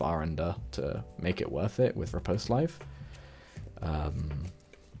tapped too far under to make it worth it with Riposte Live.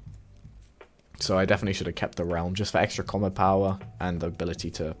 So I definitely should have kept the Realm just for extra combo power and the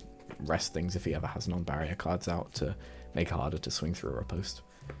ability to rest things if he ever has non-barrier cards out to make it harder to swing through a Riposte.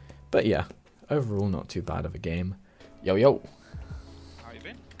 But yeah, overall not too bad of a game. Yo, yo. How you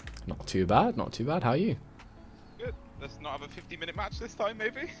been? Not too bad, not too bad. How are you? Good. Let's not have a 50-minute match this time,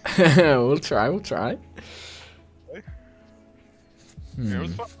 maybe? We'll try, we'll try. Okay. Yeah, it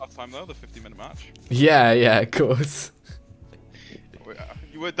was fun last time, though, the 50-minute match. Yeah, yeah, of course.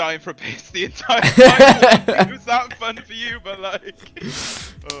 You were dying for a piss the entire time. It was that fun for you, but like...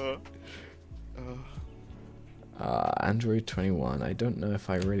 Android 21. I don't know if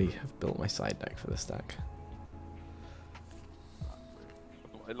I really have built my side deck for this deck.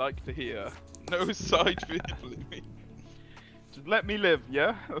 I like to hear. No side people in me. Just let me live,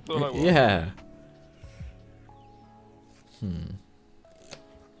 yeah? That's all I want. Yeah.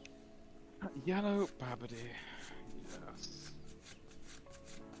 Yellow Babidi. Yes.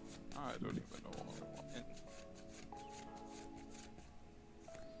 I don't even know what I want in.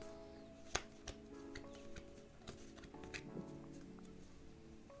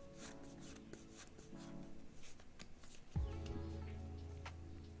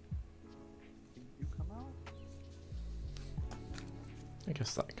 I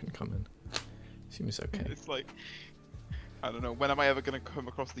guess that can come in. Seems okay. It's like, I don't know, when am I ever going to come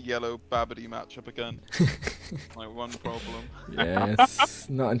across the yellow Babidi matchup again? My one problem. Yeah, it's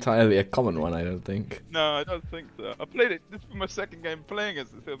not entirely a common one, I don't think. No, I don't think so. I played it, this is my second game playing it,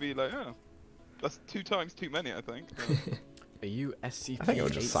 so it'll be like, oh, that's 2 times too many, I think. So. Are you SCP? I think it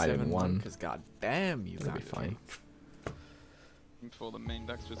would just side in one. Because goddamn, you That'd got be fine. For the main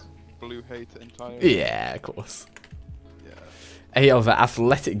deck's just blue hate entirely. Yeah, of course. Yeah. Hey, the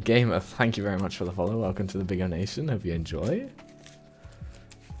Athletic Gamer, thank you very much for the follow. Welcome to the Bigger Nation. Hope you enjoy.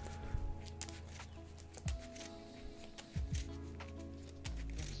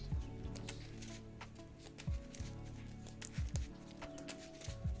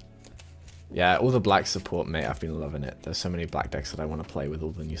 Yeah, all the black support, mate, I've been loving it. There's so many black decks that I want to play with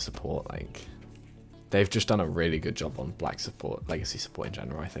all the new support. Like, they've just done a really good job on black support, legacy support in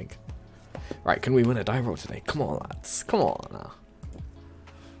general, I think. Right, can we win a die roll today? Come on, lads. Come on now.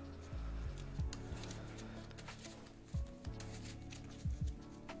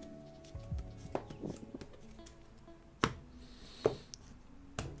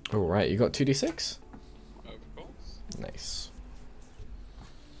 Alright, you got 2d6? Of course. Nice.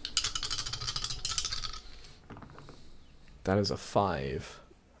 That is a 5.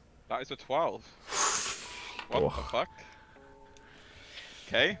 That is a 12. What Oh. the fuck?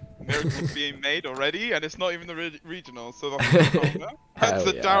 Okay, miracles being made already, and it's not even the regional, so that's a downer. That's Hell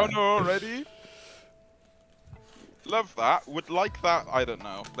a yeah. downer already. Love that. Would like that, I don't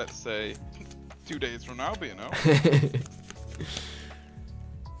know, let's say 2 days from now, but you know.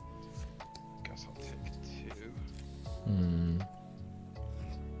 Guess I'll take 2.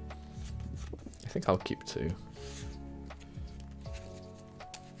 I think I'll keep 2.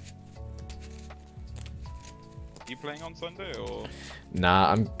 You playing on Sunday, or?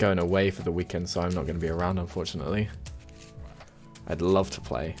 Nah, I'm going away for the weekend, so I'm not going to be around, unfortunately. I'd love to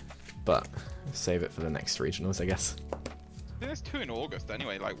play, but save it for the next regionals, I guess. There's 2 in August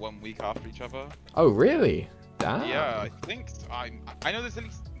anyway, like 1 week after each other. Oh, really? Damn. Yeah, I think I know there's at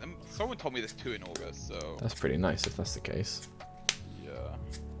least someone told me there's 2 in August, so That's pretty nice if that's the case. yeah.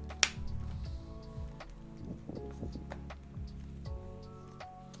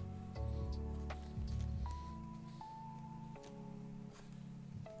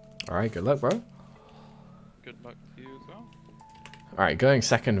 Alright, good luck, bro. Good luck to you as well. Alright, going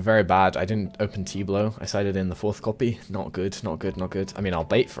second, very bad. I didn't open T-Blow. I sided in the 4th copy. Not good, not good, not good. I mean, I'll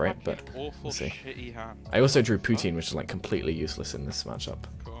bait for it, but Awful we'll see. shitty hand. I also drew Poutine, which is like completely useless in this matchup.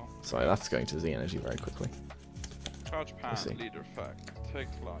 Cool. So that's going to Z energy very quickly. Charge pan, see. leader effect, take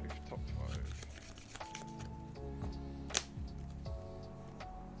life, top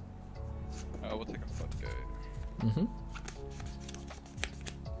 5. We'll take a floodgate. Mm-hmm.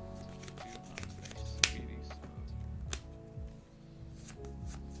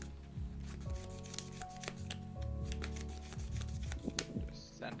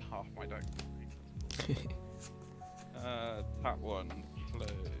 Just send half my deck. Tap 1, play.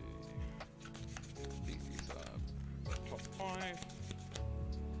 These top 5.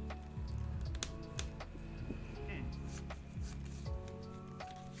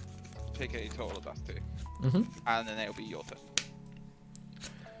 Take a total of that's 2. Mm-hmm. And then it'll be your turn.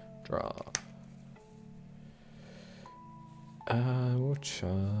 Draw. We'll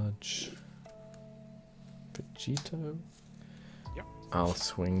charge Vegito. Yep. I'll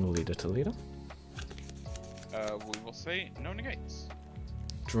swing leader to leader. We will say no negates.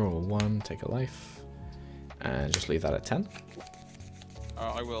 Draw 1, take a life. And just leave that at 10.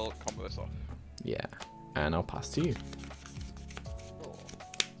 I will combo this off. Yeah. And I'll pass to you. Cool.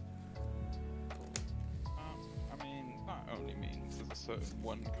 I mean, that only means there's a certain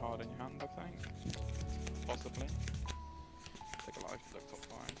 1 card in your hand, I think. Possibly. Take a life, look top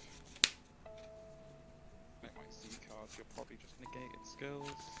 5. Make my C cards, you'll probably just negate its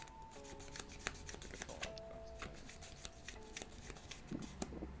skills. Take a card, that's good.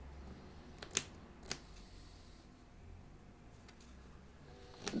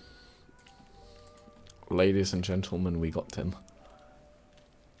 Ladies and gentlemen, we got him.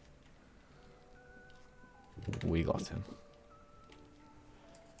 We got him.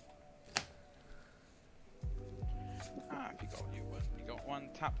 If you got one,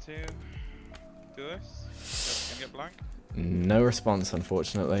 tap 2. Do this. Just gonna get blank. No response,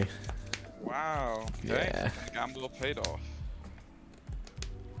 unfortunately. Wow. Okay. Yeah. Gamble paid off.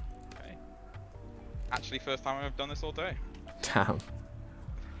 Okay. Actually, first time I've done this all day. Damn.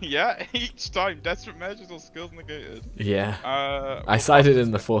 Yeah, each time. Desperate measures or skills negated. Yeah. I Well, sided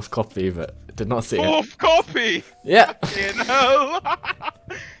in the 4th copy, but did not see it. 4th copy! Yeah. Fucking hell!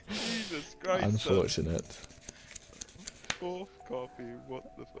 Jesus Christ. Unfortunate. Fourth copy, what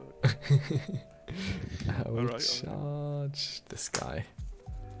the fuck? I will Alright, charge this guy.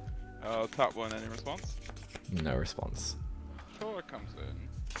 Tap one, any response? No response. Sure, it comes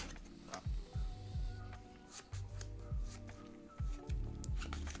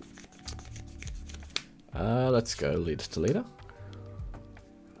in. Let's go leader to leader.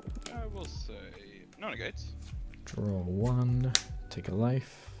 I will say no negates. Draw one, take a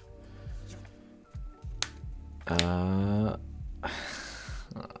life.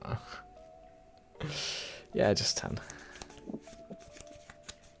 Yeah, just 10.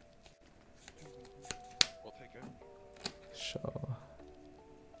 We'll take it. Sure.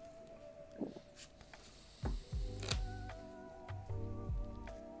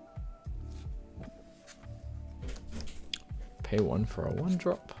 Pay 1 for a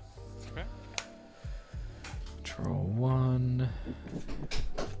 1-drop. Okay. Draw 1.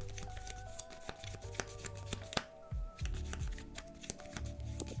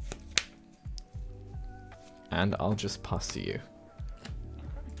 And I'll just pass to you.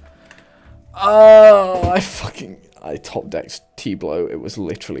 Oh, I top decked T-Blow. It was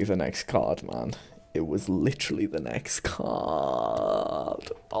literally the next card, man. It was literally the next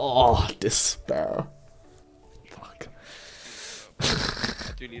card. Oh, despair. Fuck.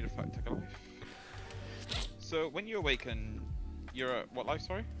 I do need a fight to life. So when you awaken, you're at what life,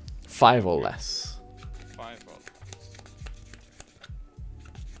 sorry? 5 or less. 5 or less.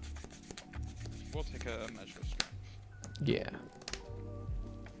 We'll take a measure of strength. Yeah.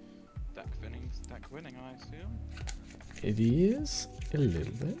 Deck winning, I assume. It is a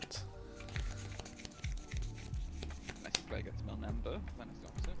little bit. Unless you play against Milnember, then it's the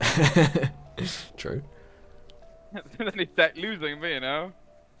opposite. True. Then he's deck losing me, you know?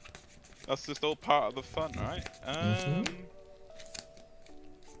 That's just all part of the fun, right? I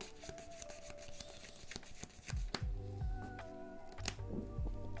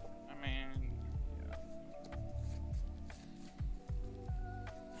mean, yeah.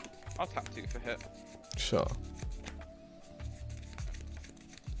 I'll tap 2 for hit. Sure.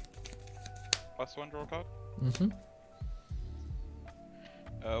 +1, draw a card. Mm-hmm.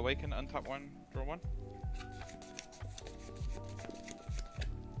 Awaken, untap 1, draw 1.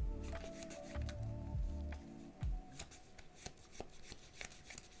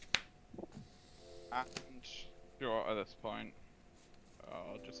 And draw at this point.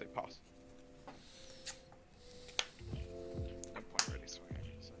 I'll just say pass. No point really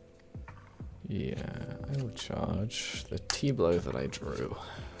swinging. So. Yeah, I will charge the T-Blow that I drew.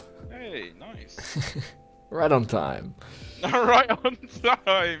 Hey, nice. Right on time. Right on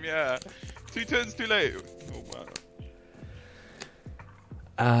time, yeah. 2 turns too late. Oh wow.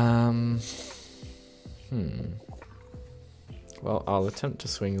 Well, I'll attempt to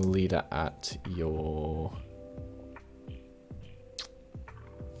swing leader at your...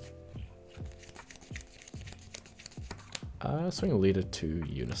 swing leader to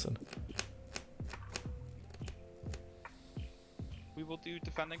Unison. We will do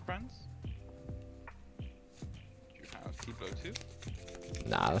defending friends. Do you have T-Blow 2?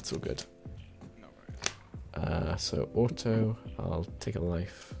 Nah, that's all good. No worries. So auto, I'll take a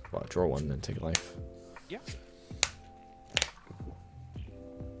life. Well, draw 1, then take a life. Yeah.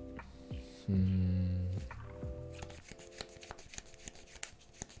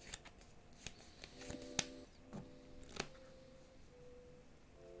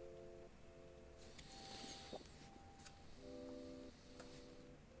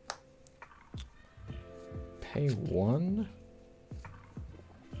 Pay 1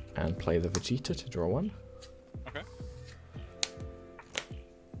 and play the Vegeta to draw 1. Okay.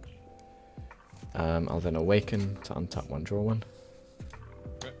 I'll then awaken to untap 1, draw 1.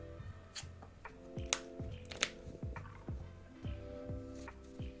 Okay.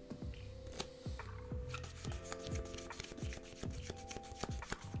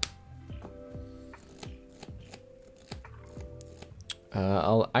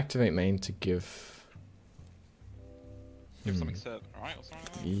 I'll activate main to give... Give something set, right? Or something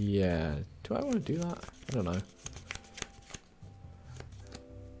like that? Yeah. Do I want to do that? I don't know.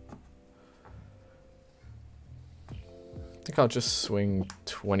 I think I'll just swing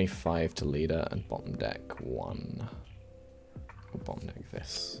 25 to leader and bottom deck 1. Or bottom deck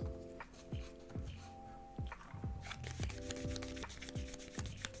this.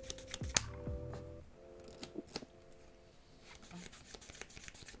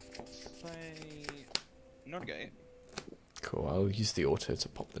 Say not gate. Cool, I'll use the auto to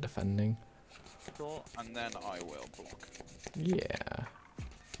pop the defending. Draw, and then I will block. Yeah.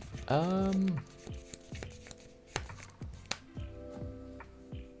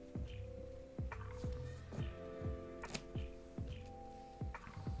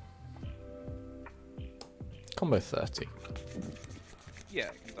 Combo 30. Yeah,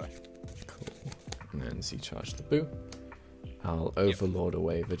 it can die. Cool. And then Z-charge the boo. I'll Overlord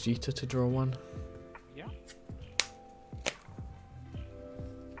away Vegeta to draw 1. Yeah.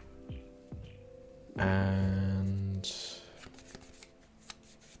 And...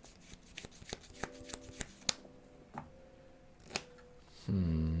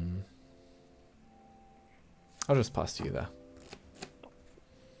 I'll just pass to you there.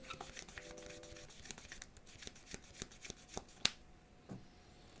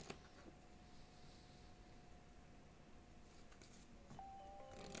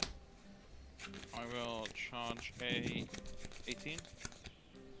 I will charge a 18.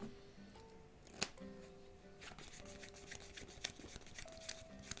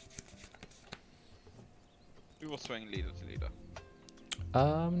 We will swing leader to leader.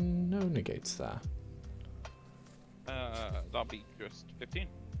 No negates there. That'll be just 15.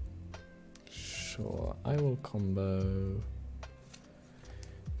 Sure, I will combo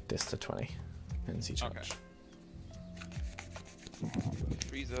this to 20 and Z-charge. Okay.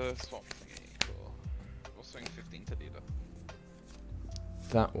 Freezer swap thingy. Cool. We'll swing 15 to leader.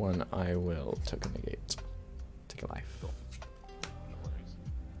 That one I will token negate. Take a life. Cool. No worries.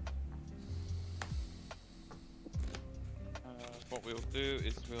 What we'll do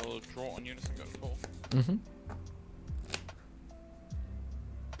is we'll draw on unison and go to 4. Mm-hmm.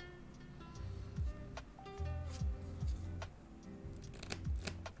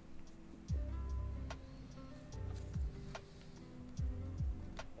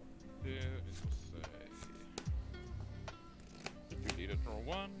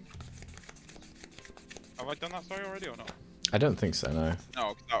 Have I done that story already or not? I don't think so, no.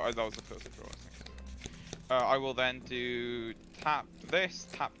 No, that was the first draw I was thinking. I will then do tap this,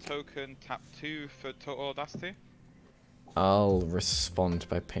 tap token, tap 2 for total audacity. I'll respond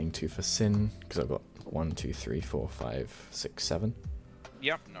by paying 2 for sin, because I've got 1, 2, 3, 4, 5, 6, 7.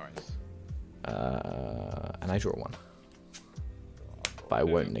 Yep, no worries. And I draw 1. But I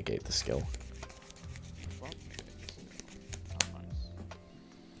won't negate the skill. Well, negate the skill. Oh, nice.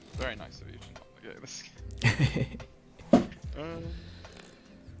 Very nice of you to not negate the skill.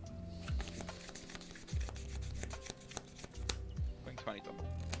 Going 20 double.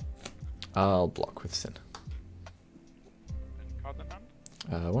 I'll block with sin. And card in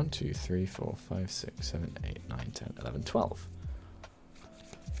hand? 1, 2, 3, 4, 5, 6, 7, 8, 9, 10, 11, 12.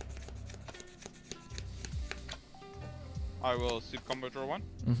 I will super combo draw 1.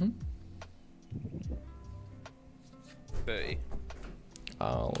 Mm-hmm. 30.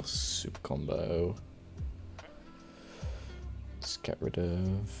 I'll super combo. Let's get rid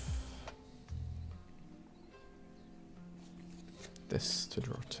of this to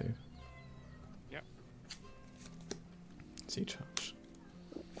draw 2. Yep. Z-charge.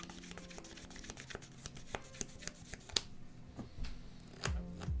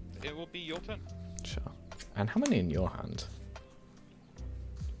 It will be your turn. Sure. And how many in your hand?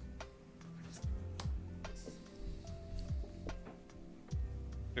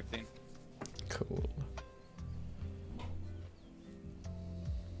 Cool.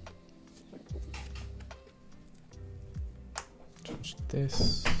 Change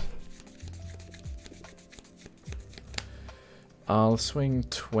this. I'll swing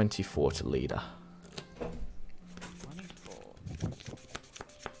 24 to leader. 24.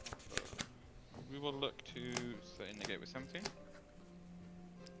 We will look to say negate with 17.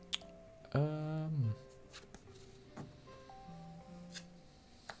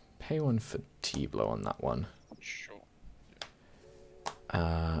 Pay 1 for T-blow on that one. Sure.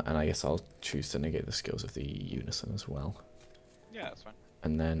 And I guess I'll choose to negate the skills of the unison as well. Yeah, that's fine.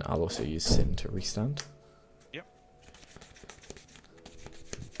 And then I'll also use sin to restand. Yep.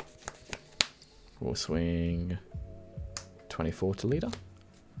 We'll swing 24 to leader.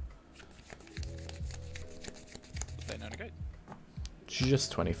 They no negate.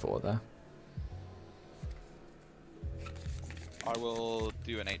 Just 24 there. I will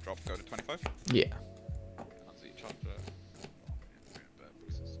do an 8 drop, go to 25. Yeah. That's each charger. Because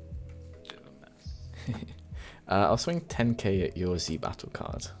it's a bit of a mess. I'll swing 10k at your Z battle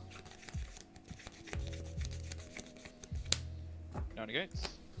card. No negates.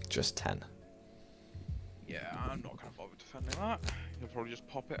 Just 10. Yeah, I'm not gonna bother defending that. You'll probably just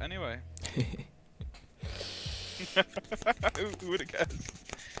pop it anyway. Who would have guessed?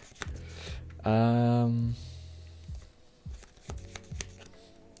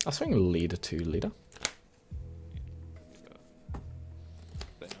 I'll swing leader to leader.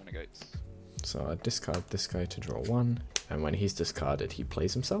 They no negates. So I discard this guy to draw 1, and when he's discarded, he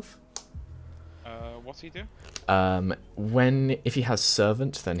plays himself. What's he do? If he has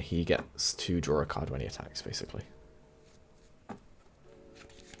servant, then he gets to draw a card when he attacks, basically.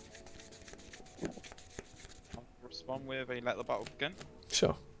 I'll respond with a let the battle begin.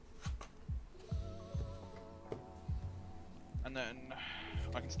 Sure. And then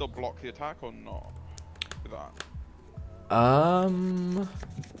I can still block the attack or not with that.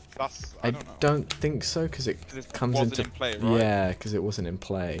 That's I don't know. think so, because it comes wasn't into in play, right? Yeah, because it wasn't in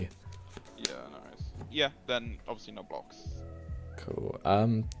play. Yeah, nice. Yeah, then obviously no blocks. Cool.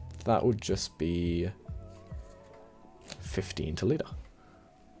 That would just be 15 to leader.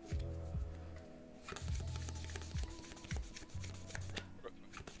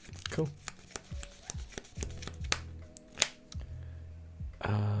 Cool.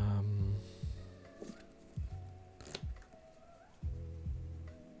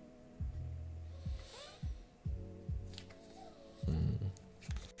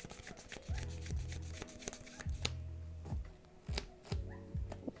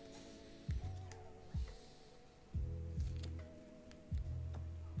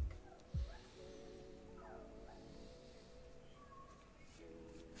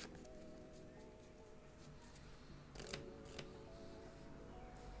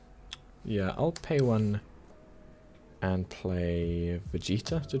 Yeah, I'll pay 1 and play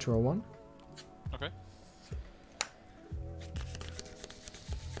Vegeta to draw 1. Okay.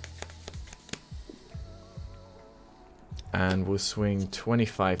 And we'll swing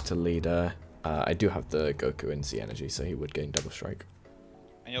 25 to leader. I do have the Goku in Z energy, so he would gain double strike.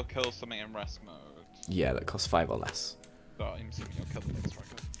 And you'll kill something in rest mode. Yeah, that costs 5 or less. So I'm assuming you'll kill the next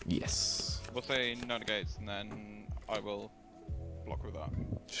striker. Yes. We'll say no negates, and then I will block with that.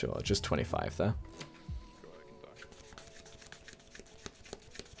 Sure, just 25 there. Sure,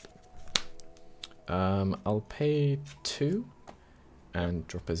 I can die. I'll pay 2 and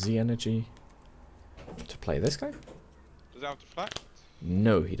drop a Z energy to play this guy. Does it have deflect?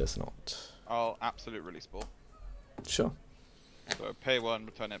 No, he does not. I'll absolute release ball. Sure. So pay 1,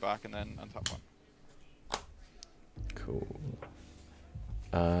 return it back, and then untap 1. Cool.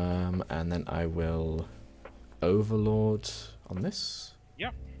 And then I will Overlord on this.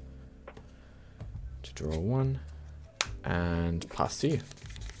 Yep. To draw 1 and pass to you.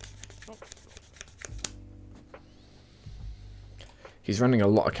 Oh. He's running a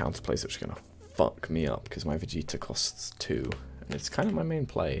lot of counterplays, which are gonna fuck me up because my Vegeta costs 2, and it's kind of my main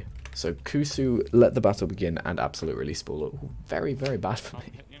play. So Kusu, let the battle begin, and absolute release ball are very, very bad for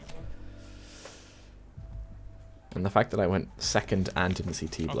me. And the fact that I went second and didn't see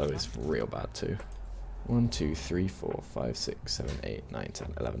T-Blow is real bad too. 1, 2, 3, 4, 5, 6, 7, 8, 9,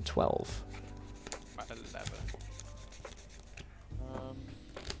 10, 11, 12. At 11.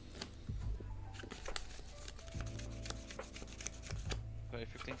 So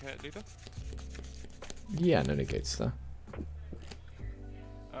 15k at leader? Yeah, no negates there.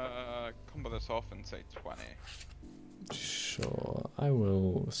 Combo this off and say 20. Sure, I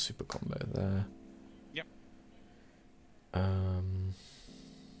will super combo there. Yep.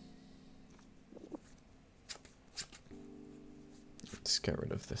 Let's get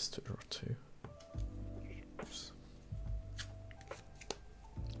rid of this to draw 2. Oops.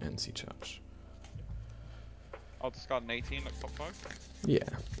 NC charge. I'll discard an 18 like top 5. Yeah.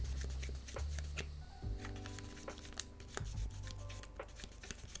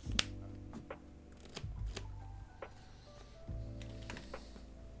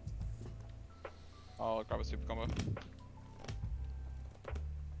 I'll grab a super combo.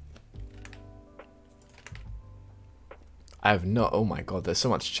 I have not. Oh my god, there's so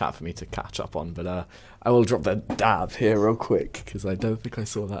much chat for me to catch up on, but I will drop the dab here real quick because I don't think I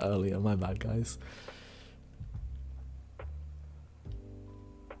saw that earlier. My bad, guys.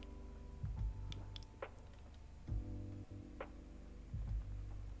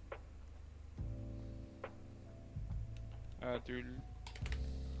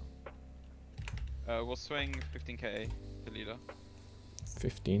 We'll swing 15k to leader.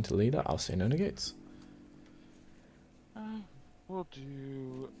 15 to leader. I'll say no negates. We'll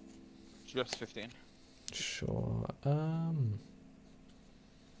do just 15. Sure.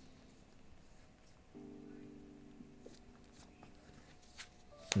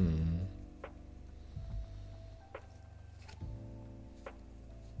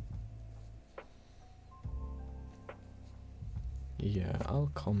 Yeah,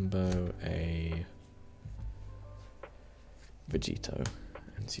 I'll combo a Vegito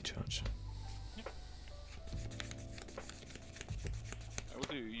NC charge. Yep. We'll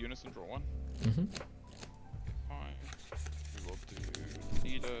do unison draw 1. Mm-hmm. Fine. We will do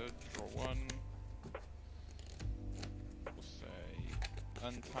leader draw 1. We'll say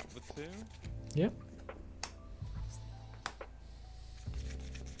untap the 2. Yep.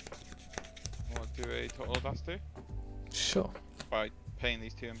 a total audacity Sure. by paying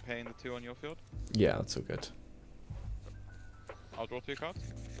these 2 and paying the 2 on your field. Yeah, that's all good. I'll draw 2 cards.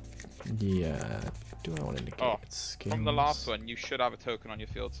 Yeah. Do I want to negate Oh, skills? From the last one, you should have a token on your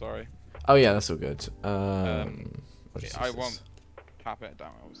field. Sorry. Oh yeah, that's all good. What is I this? won't tap it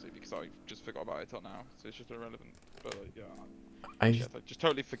down obviously because I just forgot about it till now, so it's just irrelevant. But like, yeah, I just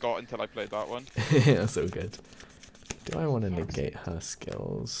totally forgot until I played that one. that's all good. Do I want to negate her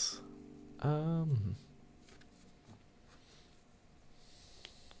skills?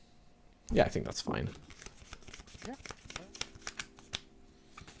 Yeah, I think that's fine. Yeah.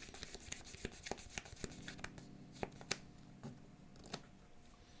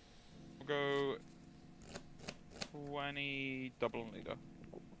 We'll go 20 double on leader.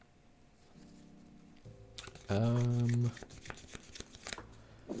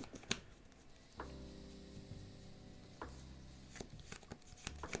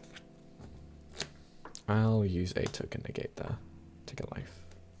 I'll use a token negate there. Take a life.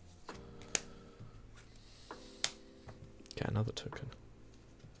 Get another token.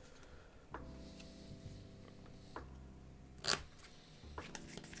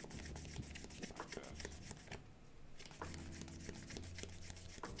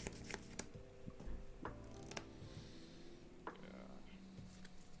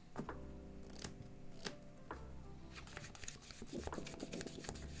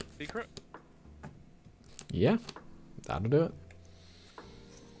 Secret? Yeah, that'll do it.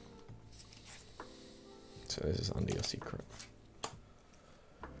 So this is under your secret.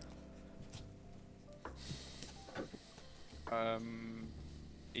 Are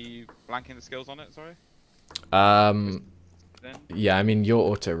you blanking the skills on it? Sorry. Then? Yeah, I mean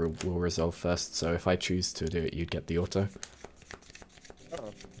your auto will resolve first. So if I choose to do it, you'd get the auto.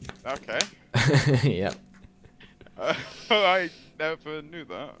 Oh. Okay. Yep. I never knew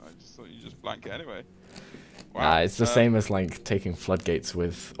that. I just thought you just blank it anyway. Wow. Nah, it's the same as like taking floodgates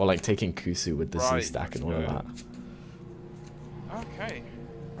with, or like taking Kusu with the Right, Z stack and all of that. Okay.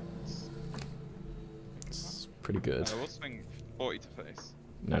 It's pretty good. We'll swing 40 to face.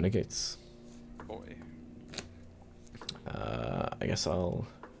 No negates. 40. I guess I'll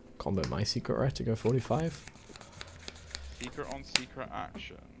combo my secret right to go 45. Secret on secret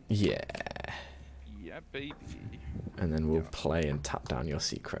action. Yeah. Yeah, baby. And then we'll play and tap down your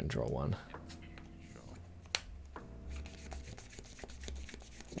secret and draw one. Sure.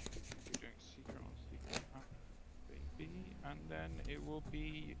 We're doing secret on secret, baby, and then it will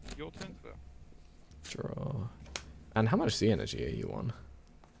be your turn to go. Draw. And how much Z energy are you on?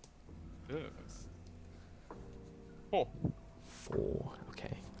 4. 4.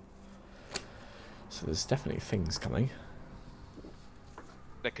 Okay. So there's definitely things coming.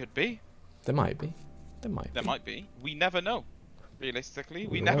 There could be. There might be. There might There be. might be. We never know. Realistically,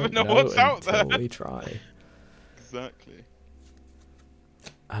 we We never won't know what's out there. until we try. Exactly.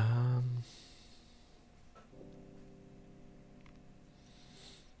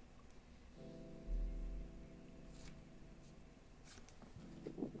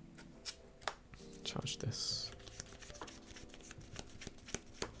 Charge this.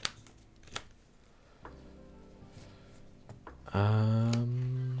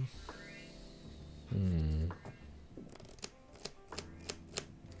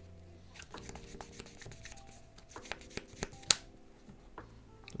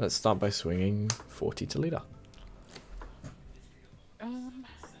 Let's start by swinging 40 to leader.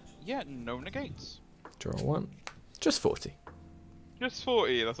 Yeah, no negates. Draw 1. Just 40. Just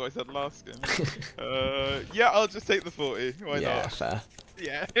 40, that's what I said last game. Yeah, I'll just take the 40. Why Yeah, not? fair.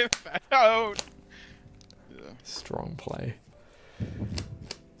 Yeah, oh. Yeah. Strong play.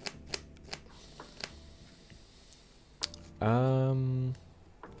 I'll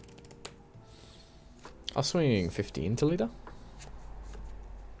swing 15 to leader.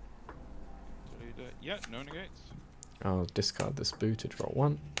 Yeah, no negates. I'll discard this Boo to draw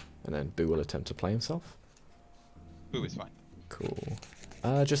 1, and then Boo will attempt to play himself. Ooh, it's fine. Cool.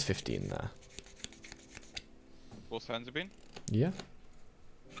 Just 15 there. All turns have been. Yeah.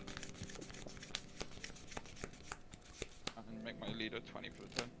 And make my leader 20 for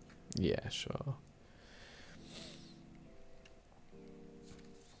the turn. Yeah, sure.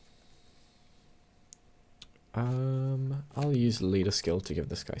 I'll use leader skill to give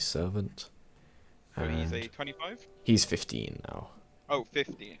this guy servant. So he's a And 25? he's 15 now. Oh,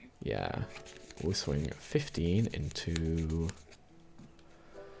 15. Yeah. We'll swing 15 into...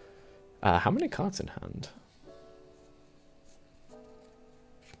 how many cards in hand?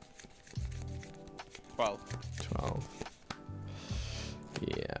 12. 12.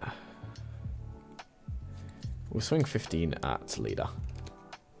 Yeah. We'll swing 15 at leader.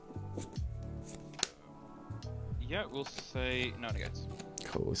 we'll say no negates.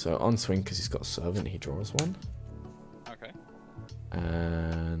 Cool. So on swing, because he's got servant, he draws one. Okay.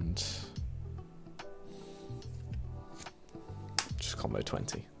 And just combo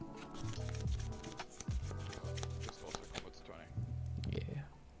 20. Just also combo to 20. Yeah.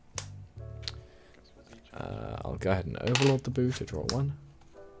 Guess we'll each I'll go ahead and overlord the boo to draw one.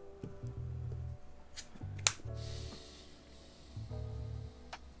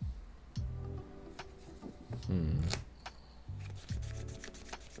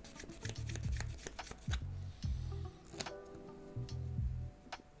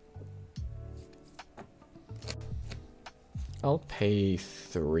 I'll pay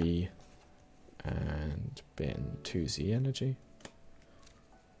 3 and bin 2 Z energy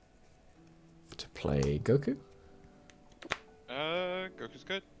to play Goku. Goku's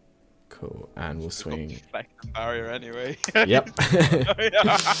good. Cool, and we'll swing. Deflect and barrier anyway. Yep.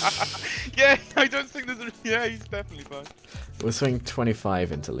 Yeah, I don't think there's a. Yeah, he's definitely fine. We'll swing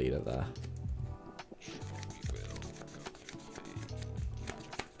 25 into leader there.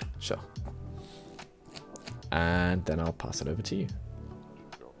 Sure. And then I'll pass it over to you.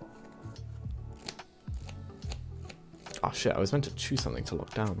 Oh shit, I was meant to choose something to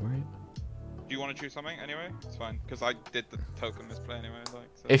lock down, right? Do you want to choose something anyway? It's fine, because I did the token misplay anyway. Like,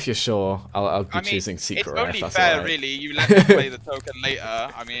 so. If you're sure, I'll be choosing secret it's rare. only If that's fair, alright. really. You let me play the token later.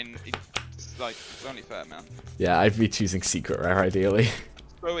 I mean, it's like it's only fair, man. Yeah, I'd be choosing secret rare ideally.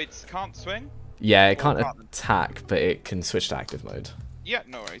 So it can't swing. Yeah, it can't Or attack, but it can switch to active mode. Yeah,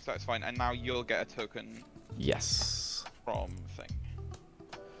 no worries, that's fine. And now you'll get a token Yes. from thing.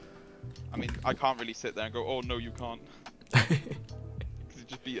 I mean, I can't really sit there and go, oh no, you can't. Because it'd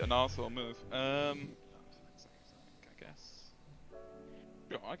just be an arsehole move. I guess.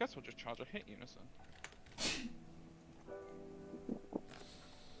 Sure, I guess we'll just charge a hit unison.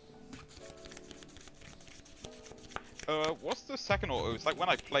 What's the second auto? It's like when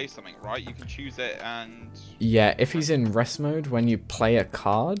I play something, right? You can choose it and... Yeah, if he's in rest mode, when you play a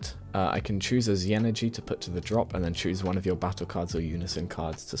card, I can choose a Z energy to put to the drop, and then choose one of your battle cards or unison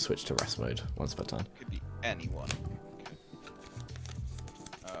cards to switch to rest mode once per turn. Could be anyone. Okay.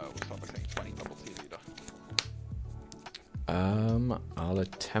 We'll start by saying 20 double T leader. I'll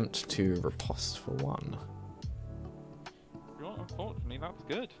attempt to riposte for 1. Well, unfortunately, that's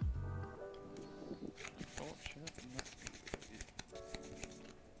good.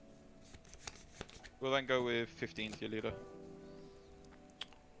 We'll then go with 15 to your leader.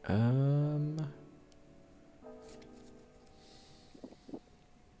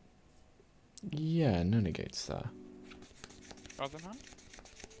 Yeah, no negates there. Rather than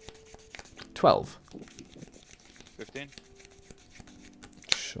 12. 15.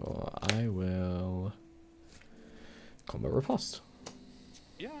 Sure, I will combo riposte.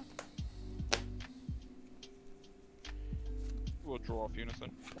 Yeah. We'll draw off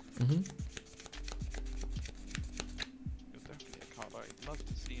unison. Mm-hmm. You're definitely a card I'd love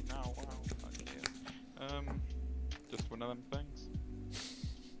to see now. Wow. Okay. Just one of them things.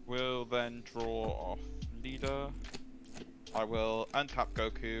 We'll then draw off leader. I will untap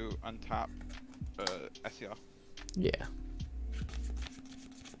Goku, untap SCR. Yeah.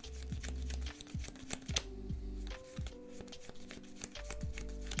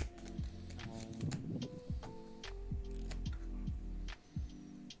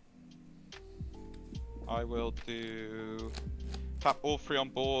 I will do tap all 3 on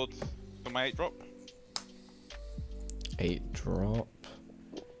board for my 8 drop. 8 drop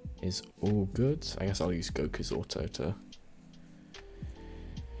is all good. I guess I'll use Goku's auto to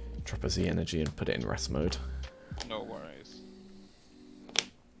drop a Z energy and put it in rest mode. No worries.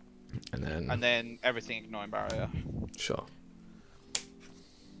 And then everything ignoring barrier. Sure.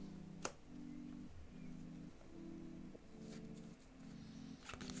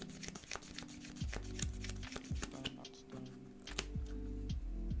 That's done.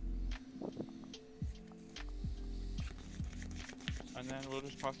 And then we'll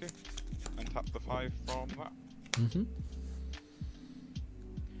just pass you and tap the 5 from that. Mm-hmm.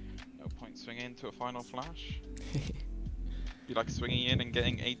 No point swinging to a final flash. Be like swinging in and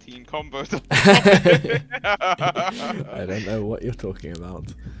getting 18 combos. I don't know what you're talking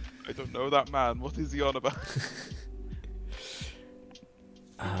about. I don't know that man. What is he on about?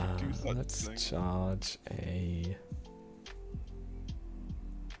 Do such Let's thing. charge a...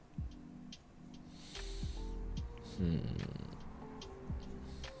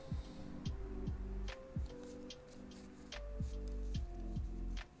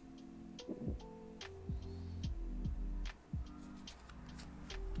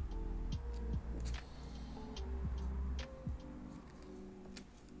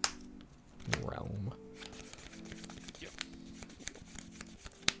 Realm.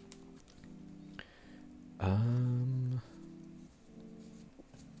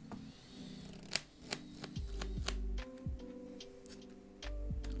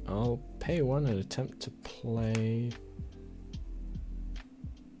 pay 1 and attempt to play.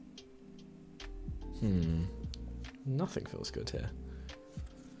 Nothing feels good here.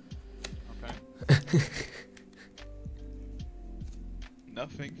 Okay.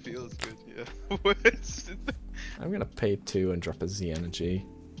 Nothing feels good here. I'm gonna pay 2 and drop a Z energy.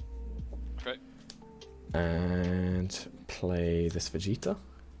 Okay. And play this Vegeta.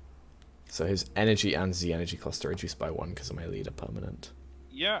 So his energy and Z energy cost are reduced by 1 because of my leader permanent.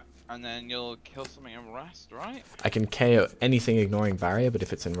 Yeah, and then you'll kill something in rest, right? I can KO anything ignoring barrier, but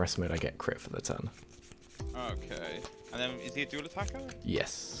if it's in rest mode, I get crit for the turn. Okay. And then is he a dual attacker?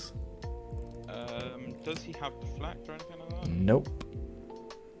 Yes. Does he have deflect or anything like that? Nope.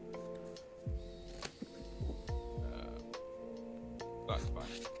 That's fine.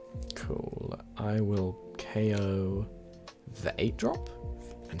 Cool. I will KO the 8-drop,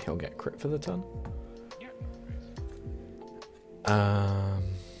 and he'll get crit for the turn. Yeah.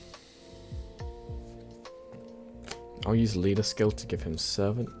 I'll use leader skill to give him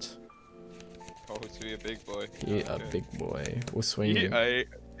servant. Oh, it's gonna be a big boy. Yeah, Okay. big boy. We'll swing Yeah,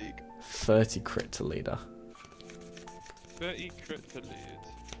 big. 30 crit to leader. 30 crit to lead.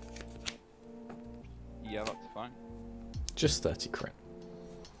 Yeah, that's fine. Just 30 crit.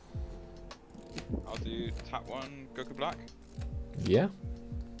 I'll do tap 1, Goku Black. Yeah.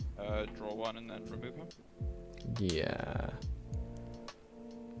 Draw 1 and then remove him. Yeah.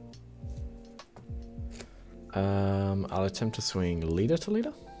 I'll attempt to swing leader to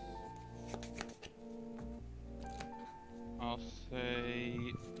leader. I'll say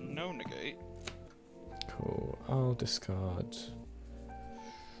no negate. Cool. I'll discard.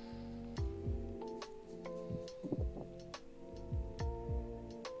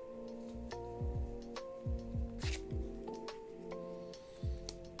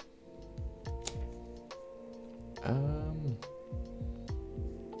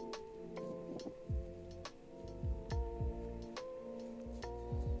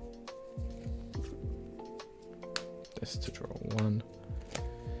 This to draw 1.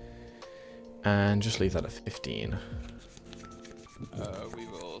 And just leave that at 15. We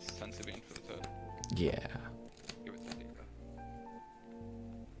will Sense Beam for the turn. Yeah. Give it to Leader.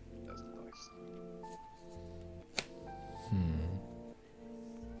 That's the dice.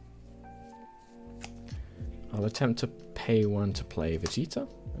 I'll attempt to pay 1 to play Vegeta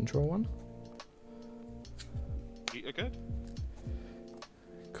and draw 1. You're good?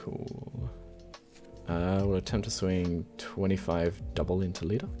 Cool. We'll attempt to swing 25 double into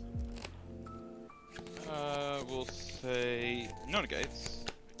leader. We'll say no negates.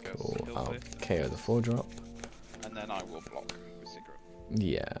 Because Cool. he'll I'll say- KO the 4-drop. And then I will block with Secret.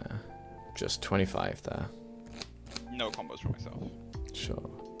 Yeah. Just 25 there. No combos for myself. Sure.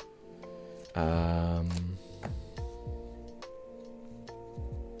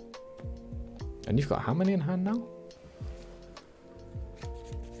 And you've got how many in hand now?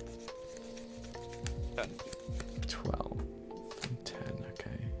 10. 12 and 10,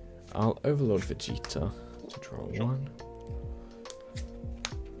 okay. I'll overload Vegeta to draw 1.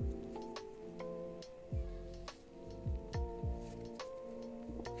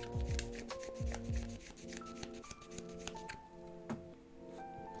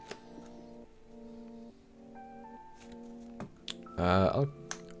 I'll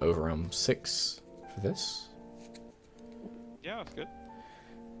overwhelm 6 for this. Yeah, that's good.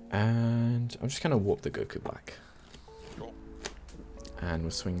 And I'm just gonna warp the Goku Black. Cool. And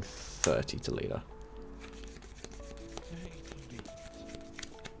we'll swing 30 to leader.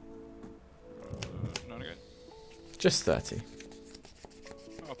 No negate. Just 30.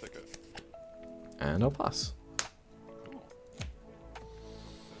 I'll take it. And I'll pass. Cool.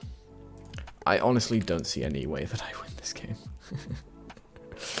 I honestly don't see any way that I win this game.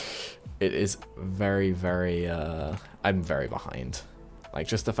 It is very, very, I'm very behind. Like,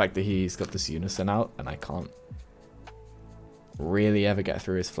 just the fact that he's got this unison out and I can't really ever get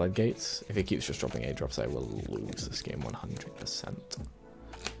through his floodgates. If he keeps just dropping A-drops, I will lose this game 100%.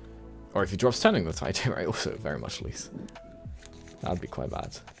 Or if he drops turning the tide, I also very much lose. That would be quite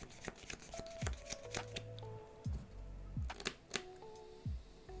bad.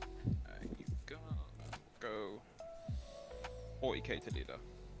 You go 40k to leader.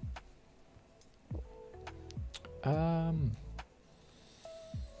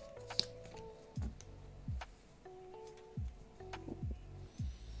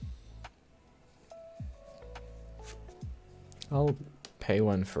 I'll pay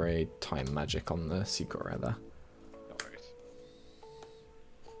 1 for a time magic on the secret rare there. No worries.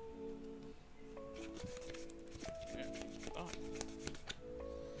 Yeah, oh.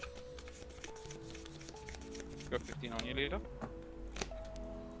 Go 15 on your leader.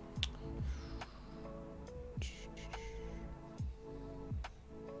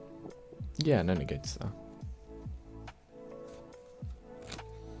 Yeah, no negates though.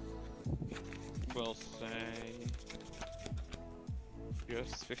 We'll say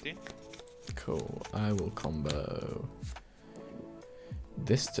US 15. Cool. I will combo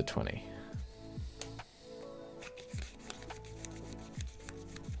this to 20.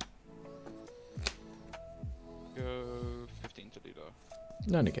 Go 15 to leader.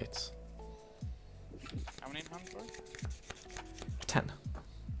 No negates. How many in hand, sorry? 10.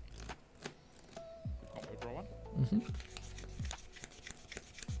 Combo draw one. Mm-hmm.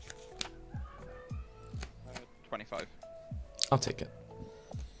 25. I'll take it.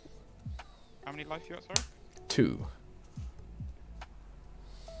 How many life you got, sorry? 2.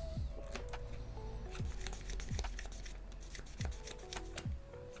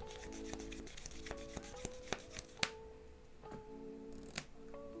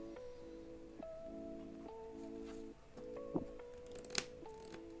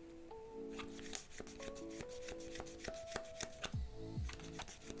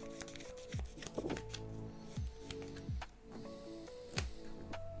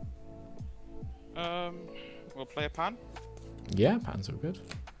 We'll play a pan. Yeah, pans are good.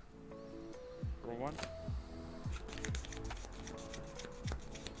 Draw one.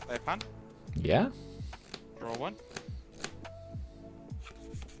 Play a pan. Yeah. Draw one.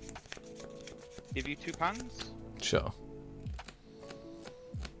 Give you 2 pans. Sure.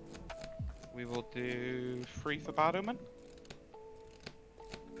 We will do 3 for Bad Omen.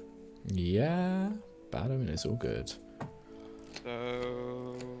 Yeah. Bad Omen is all good.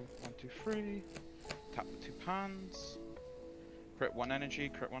 So 1, 2, 3. Tap the 2 pans. Crit 1 energy,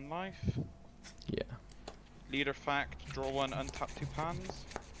 crit 1 life. Yeah. Leader fact, draw 1, untap 2 pans.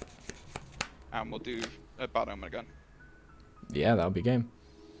 And we'll do a Bad Omen again. Yeah, that'll be game.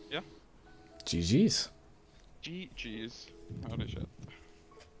 Yeah. GG's. GG's. Holy shit.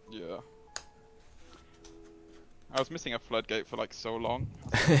 Yeah. I was missing a floodgate for like so long.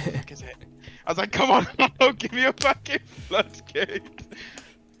 I was like, what the fuck is it? I was like, come on, give me a fucking floodgate.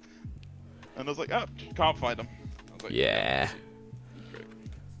 And I was like, oh, can't find them. I was like, Yeah. Great.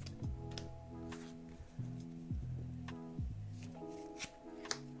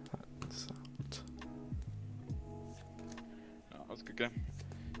 No, that was a good game.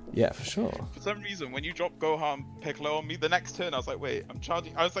 Yeah, for sure. For some reason, when you drop Gohan Piccolo on me, the next turn I was like, wait, I'm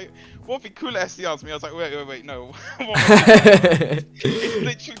charging. I was like, what if he cool SDRs me? I was like, wait, no. It's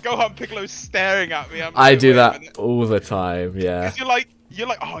literally Gohan Piccolo staring at me. I do that all the time, yeah. Because you're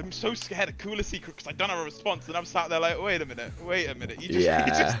like, oh, I'm so scared of Cooler Secret because I don't have a response, and I'm sat there like, wait a minute. You just,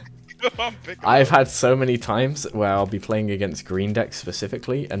 Yeah. Gohan Piccolo. I've had so many times where I'll be playing against green decks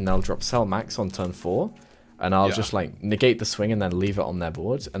specifically, and they'll drop Cell Max on turn 4. And I'll just like negate the swing and then leave it on their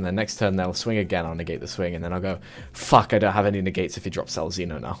board. And then next turn they'll swing again, I'll negate the swing. And then I'll go, fuck, I don't have any negates if you drop Cell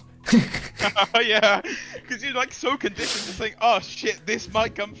Xeno now. Yeah, because you're like so conditioned to think, oh shit, this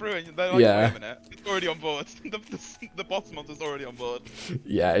might come through. And they're like, Yeah. wait a minute, it's already on board. the boss monster's already on board.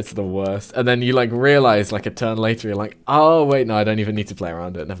 Yeah, it's the worst. And then you like realize like a turn later, you're like, oh wait, no, I don't even need to play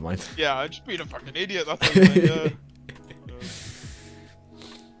around it. Never mind. Yeah, I'm just being a fucking idiot. That's what I'm saying, yeah.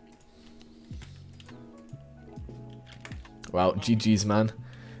 Well, GG's, man.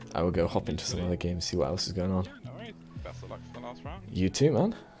 I will go hop into some other games, see what else is going on. Yeah, no worries. Best of luck for the last round. You too,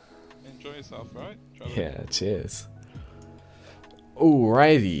 man. Enjoy yourself, right? Yeah, cheers.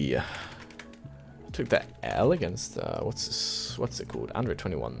 Alrighty. Took that L against, what's it called? Android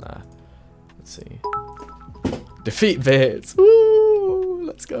 21 there. Let's see. Defeat bits! Woo!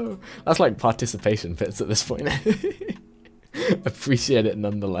 Let's go. That's like participation bits at this point. Appreciate it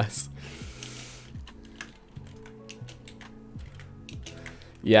nonetheless.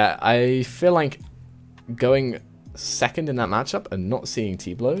 Yeah, I feel like going second in that matchup and not seeing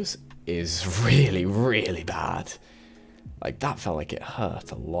T-blows is really, really bad. Like, that felt like it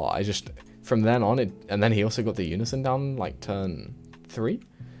hurt a lot. I just, from then on, and then he also got the Unison down, like, turn 3.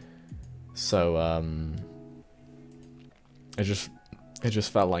 So, it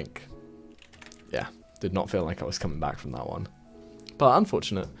just felt like, yeah, did not feel like I was coming back from that one. But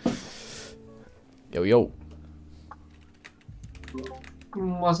unfortunate. Yo, yo.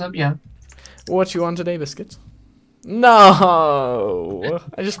 What's up, yeah? What you on today, Biscuit? No!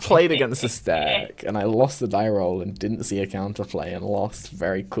 I just played against this deck, and I lost the die roll and didn't see a counterplay and lost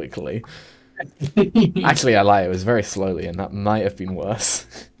very quickly. Actually, I lie, it was very slowly, and that might have been worse.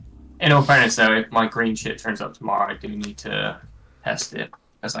 In all fairness, though, if my green shit turns up tomorrow, I do need to test it,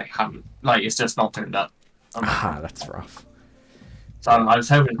 as I haven't, like, it's just not turned up. Ah, that's rough. So I was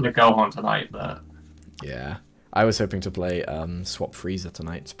hoping to go on tonight, but... Yeah. I was hoping to play Swap Freezer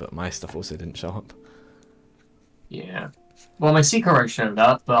tonight, but my stuff also didn't show up. Yeah. Well, my secret rare showed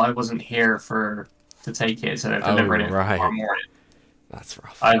up, but I wasn't here to take it, so they're delivering it right. tomorrow morning. That's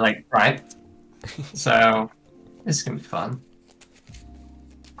rough. I like, right? So, this is gonna be fun.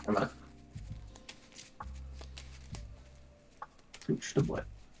 I'm gonna push the boy.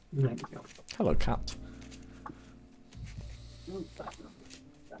 There we go. Hello, cat.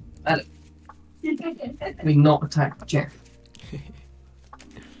 Let me not attack Jeff.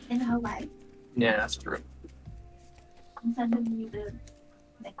 In Hawaii. Yeah, that's true. I'm sending you the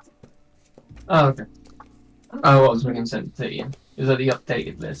next. Oh, okay. Oh, what was I going to send it to you? Is that the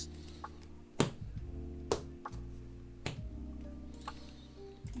updated list?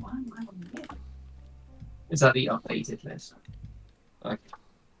 Why am I on here? Is that the updated list? Okay.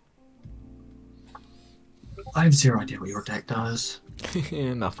 I have zero idea what your deck does.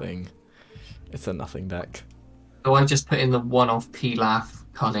 Nothing. It's a nothing deck. So I just put in the one-off Pilaf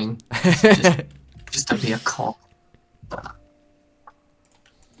cunning. Just to be a cop.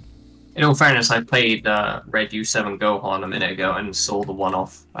 In all fairness, I played Red U7 Gohan a minute ago and saw the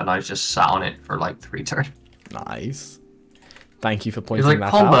one-off, and I just sat on it for like 3 turns. Nice. Thank you for pointing like,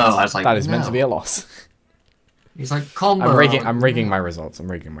 that combo. out. I was like, that is meant no. to be a loss. He's like, combo. I'm rigging my results.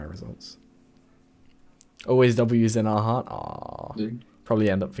 Always W's in our heart. Aww. Probably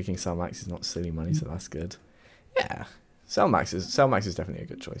end up picking Cellmax. He's not silly money, so that's good. Yeah. Cellmax is definitely a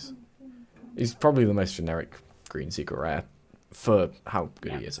good choice. He's probably the most generic green secret rare for how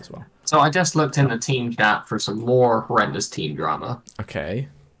good he is as well. So I just looked in the team chat for some more horrendous team drama. Okay.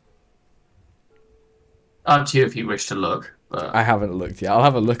 Up to you if you wish to look. But I haven't looked yet. I'll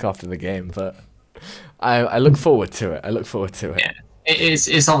have a look after the game, but I look forward to it. Yeah.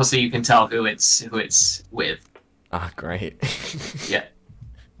 It's obviously you can tell who it's with. Ah, great. Yeah.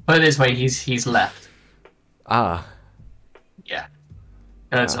 Put it this way, he's left. Ah. Yeah.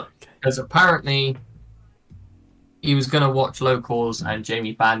 Because apparently he was gonna watch locals and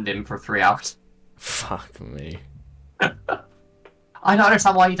Jamie banned him for 3 hours. Fuck me. I don't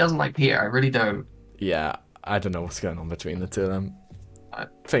understand why he doesn't like Peter. I really don't. Yeah, I don't know what's going on between the two of them.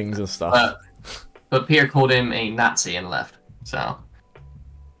 Things and stuff. But Peter called him a Nazi and left. So,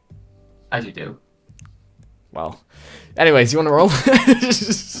 as you do. Well, anyways, you want to roll?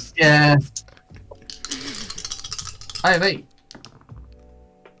 Yeah. I have 8.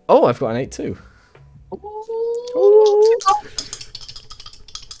 Oh, I've got an 8 too. Ooh.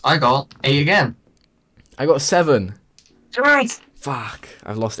 I got 8 again. I got 7. Right. Fuck.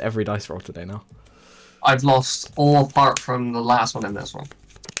 I've lost every dice roll today now. I've lost all apart from the last one and this one.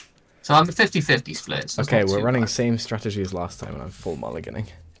 So I'm a 50-50 split. So okay, we're running same strategy as last time and I'm full mulliganing.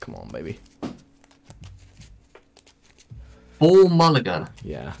 Come on, baby. Full mulligan.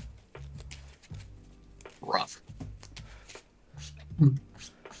 Yeah. Rough.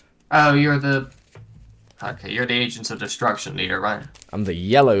 Oh, you're the... Okay, you're the Agents of Destruction leader, right? I'm the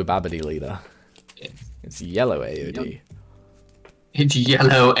yellow Babidi leader. Yeah. It's yellow AoD. It's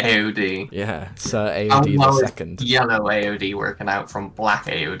yellow AoD. Yeah, Sir AoD the second. Yellow AoD working out from black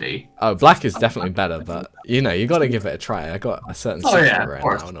AoD. Oh, black is definitely better, but you know, you gotta give it a try. I got a certain secret rare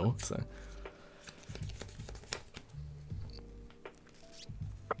now and all, so.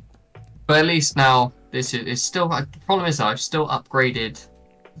 But at least now, this is still... The problem is, though, I've still upgraded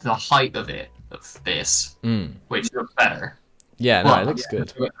the height of this, which looks better. Yeah, no, it looks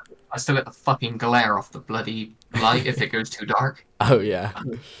good. I still get the fucking glare off the bloody light if it goes too dark. Oh, yeah.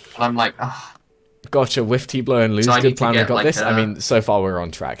 And I'm like, ah. Gotcha, whiff T-blow and lose. So Good plan, we got like this. I mean, so far we're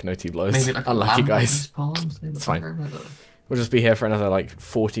on track. No T-blows. Maybe like unlucky guys. Palms, it's fine. We'll just be here for another, like,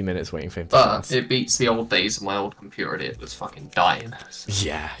 40 minutes waiting for him to pass. It beats the old days of my old computer. It was fucking dying. So.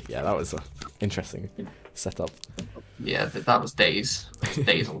 Yeah, that was an interesting setup. Yeah, that was days.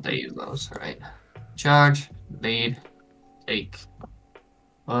 Days on days, those, right? Charge, lead, take,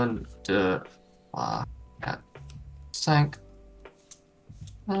 1, 2, 3, sank.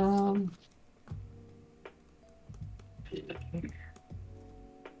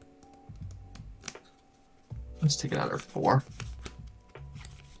 Let's take another 4.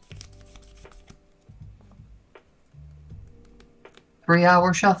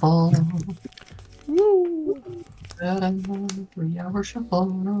 Three-hour shuffle. Woo! 3-hour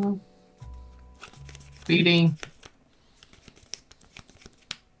shuffle. Beating.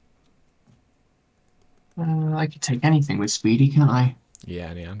 I could take anything with Speedy, can't I? Yeah,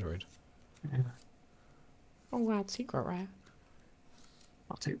 any android. Yeah. Oh wow, secret rare.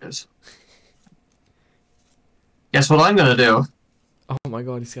 I'll take this. Guess what I'm gonna do? Oh my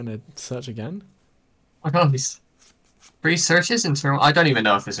god, he's gonna search again? I got these 3 searches in turn. I don't even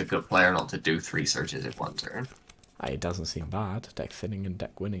know if it's a good play or not to do 3 searches in 1 turn. It doesn't seem bad. Deck thinning and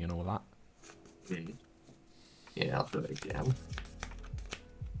deck winning and all that. Yeah, I'll do it again.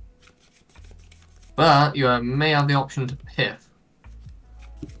 But you may have the option to piff.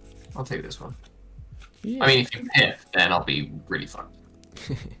 I'll take this one. Yeah. I mean, if you piff, then I'll be really fucked.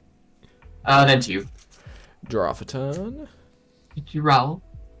 Then to you. Draw for turn. Did you roll?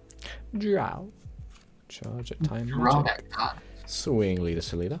 Draw. Charge at time. Roll magic. that card. Swing leader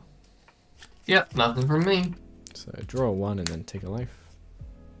to leader. Yep, nothing from me. So draw 1 and then take a life.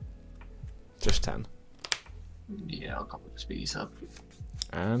 Just 10. Yeah, I'll come with the speedy sub.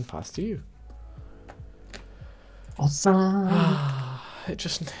 And pass to you. Awesome. It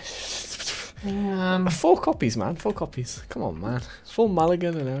just... 4 copies, man. 4 copies. Come on, man. Full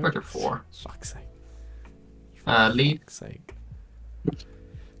mulligan and everything. Where's 4? Fuck's sake. Lead. Fuck's sake.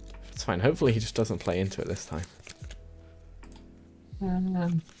 It's fine. Hopefully he just doesn't play into it this time.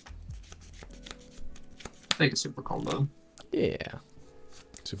 Take a super combo. Yeah.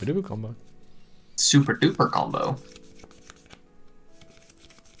 Super duper combo. Super duper combo.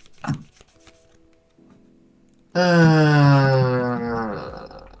 Do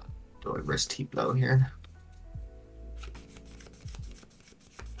I risk T-blow here?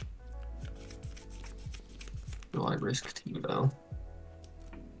 Do I risk T-blow?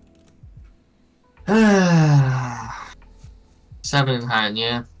 7 in hand,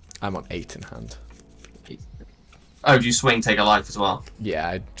 yeah. I'm on 8 in hand. Oh, do you swing, take a life as well? Yeah,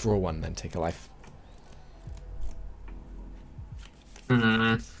 I draw 1 and then take a life.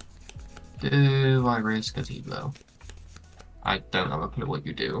 Do I risk a T-blow? I don't have a clue what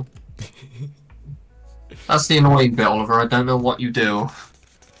you do. That's the annoying bit, Oliver. I don't know what you do.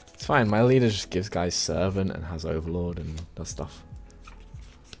 It's fine. My leader just gives guys servant and has overlord and does stuff.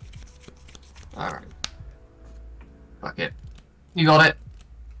 Alright. Fuck it. You got it.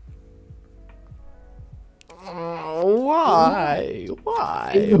 Oh, why?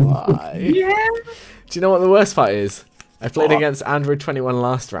 Why? Yeah. Do you know what the worst part is? I played against Android 21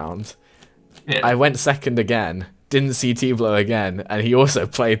 last round. Yeah. I went second again. Didn't see T-blow again, and he also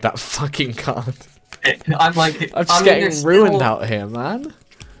played that fucking card. I'm like, I'm just getting ruined out here, man.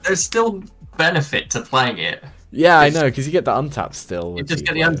 There's still benefit to playing it. Yeah, I know, because you get the untap still. You just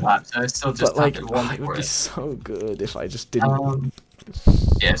get the untap, so it's still just but like, it one it for would be it. so good if I just didn't.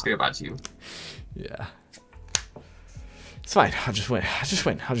 Yeah, let's go back to you. Yeah. It's fine. I'll just win. I'll just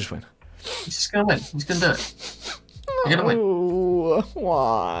win. He's just gonna win. He's gonna do it. You're gonna win. Oh,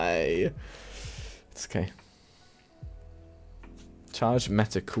 why? It's okay. Charge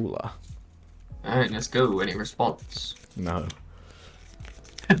meta cooler. Alright, let's go. Any response? No.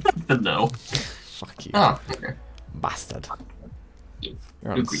 No. Fuck you. Oh, okay. Bastard. Yeah.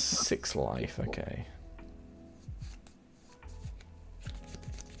 You're on Agreed. 6 life, okay.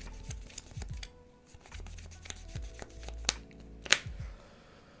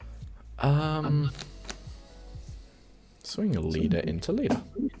 Swing a leader into leader.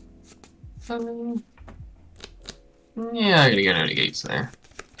 Yeah, I'm gonna get no negates there.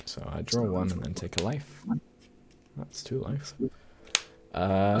 So I draw 1 and then take a life. That's 2 lives.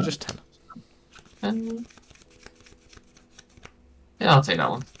 Just 10. Yeah, I'll take that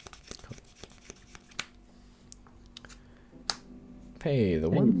one. Pay the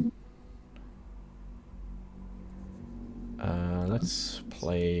 1. Let's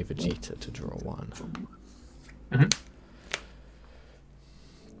play Vegeta to draw 1.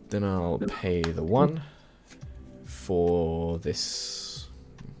 Then I'll pay the 1 for this.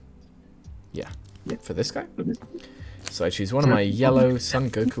 Yeah, for this guy. So I choose one of my yellow Son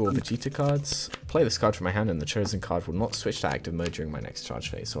Goku or Vegeta cards, play this card from my hand, and the chosen card will not switch to active mode during my next charge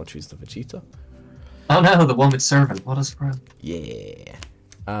phase, so I'll choose the Vegeta. Oh no, the one with servant. What a surprise. Yeah.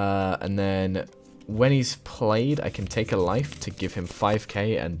 And then when he's played, I can take a life to give him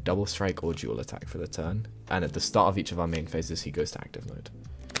 5k and double strike or dual attack for the turn. And at the start of each of our main phases, he goes to active mode.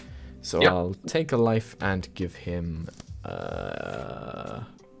 So Yep. I'll take a life and give him, I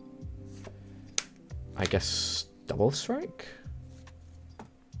guess, double strike?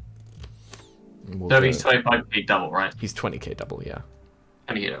 So he's 25k double, right? He's 20k double, yeah.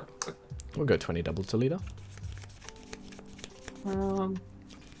 And you know. We'll go 20 double to leader.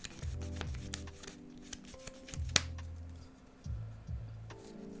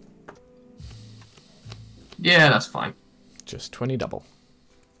 Yeah, that's fine. Just 20 double.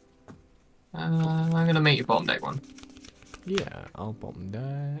 I'm gonna make you bottom deck one. Yeah, I'll bottom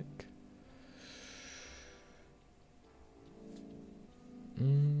deck.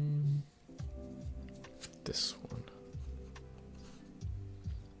 This one.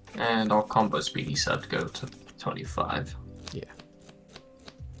 And our combo speedy sub go to 25. Yeah.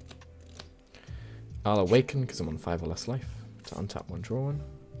 I'll awaken because I'm on 5 or less life. To untap 1, draw 1.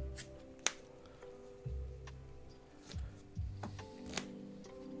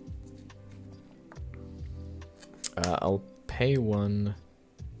 I'll pay 1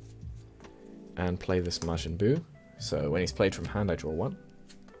 and play this Majin Buu. So when he's played from hand, I draw 1.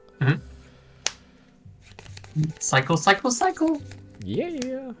 Cycle, cycle, cycle.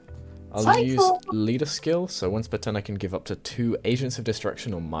 Yeah. I'll Cycle. use leader skill. So once per turn, I can give up to 2 Agents of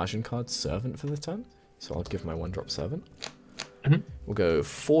Destruction or Margin cards servant for the turn. So I'll give my 1-drop servant. We'll go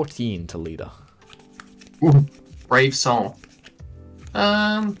 14 to leader. Ooh, brave soul.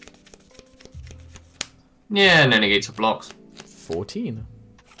 Yeah, no negates or blocks. 14.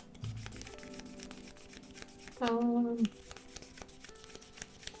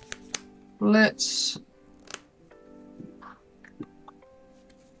 Let's.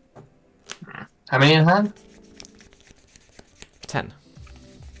 How many in hand? 10.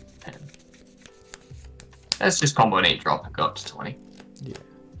 10. Let's just combo an 8-drop and go up to 20. Yeah.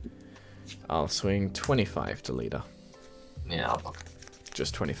 I'll swing 25 to leader. Yeah, I'll block.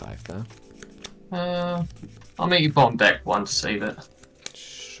 Just 25 there. I'll make you bomb deck 1 to save it.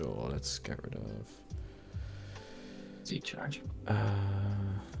 Sure, let's get rid of... Z-charge. I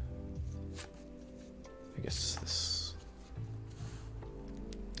guess this...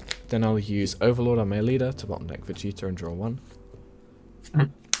 Then I'll use Overlord on my leader to bottom deck Vegeta and draw 1.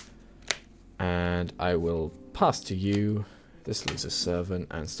 And I will pass to you. This loses servant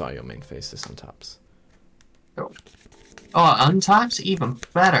and start your main phase. This untaps. Cool. Oh, untaps? Even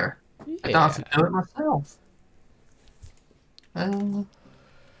better. Yeah. I don't have to do it myself. What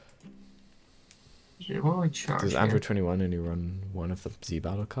do I charge? Does here? Android 21 only run 1 of the Z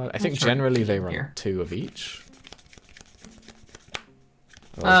battle card? I think sure. generally they run Here. 2 of each.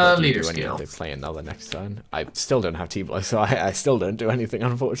 Otherwise, what do you leader do when skill. They play another next turn. I still don't have T-Blow, so I still don't do anything,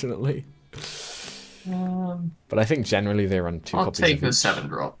 unfortunately. But I think generally they run 2 I'll copies take of the each.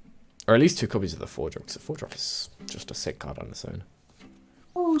 7-drop. Or at least 2 copies of the 4-drop, because the 4-drop is just a sick card on its own.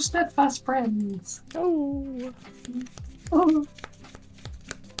 Oh, steadfast friends. Oh. Oh.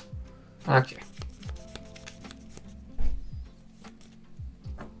 Okay.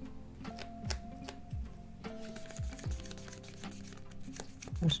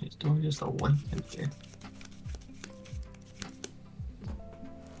 Actually, it's doing just a 1 in here.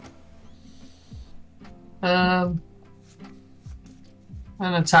 I'm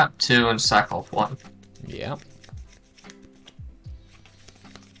gonna tap 2 and sack off 1. Yeah.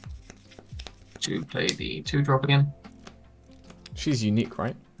 To play the 2-drop again. She's unique,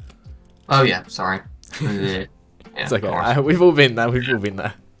 right? Oh yeah, sorry. Yeah, It's of okay. course. We've all been there. We've all been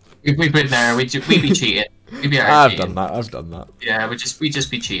there. We've been there. We be cheating. We be I've cheating. done that. I've done that. Yeah, we just be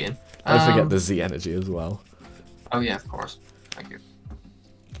cheating. Don't forget the Z energy as well. Oh yeah, of course. Thank you.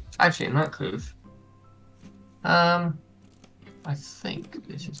 Actually, in that case, I think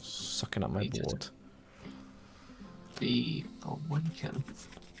this is Sucking up my board. the awaken.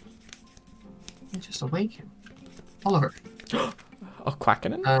 Just awaken. Oliver. Oh,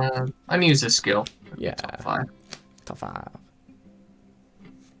 Quackening? I'm gonna use this skill. Yeah. Top 5. Top 5.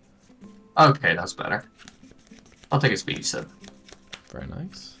 Okay, that's better. I'll take a speed 7. Very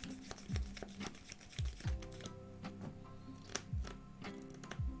nice.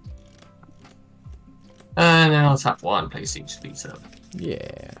 And then I'll tap 1, place each speed 7.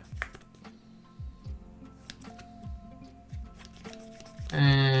 Yeah.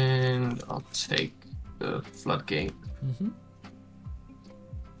 And I'll take the floodgate.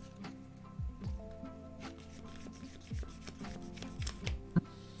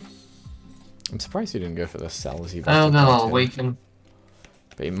 I'm surprised he didn't go for the cells. And then I'll awaken.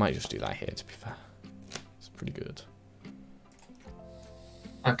 But he might just do that here, to be fair. It's pretty good.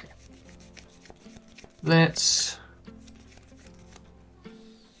 Okay. Let's...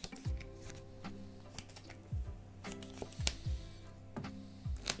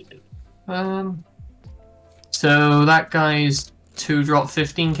 So that guy's 2-drop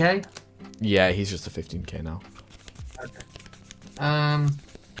 15k? Yeah, he's just a 15k now. And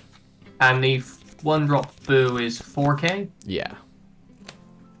the 1-drop Boo is 4k? Yeah.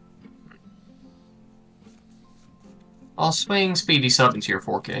 I'll swing Speedy Sub into your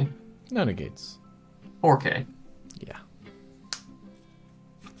 4k. No negates. 4k. Yeah.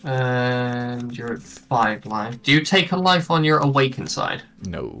 And you're at 5 life. Do you take a life on your awakened side?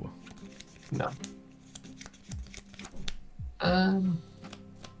 No. No. I'll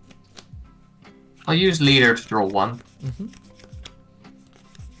use leader to draw 1.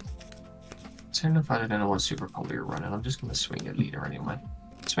 Turn if I don't know what super combo you're running. I'm just gonna swing your leader anyway.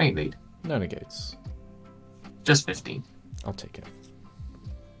 Swing lead. No negates. Just 15. I'll take it.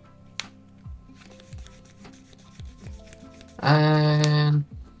 And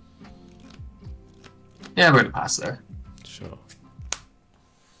yeah, we're gonna pass there. Sure.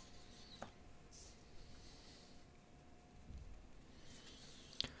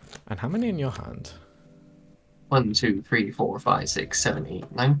 And how many in your hand? 1, 2, 3, 4, 5, 6, 7,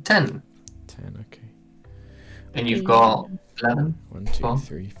 8, 9, 10. 10, okay. And you've got 11. 1, 2, Well.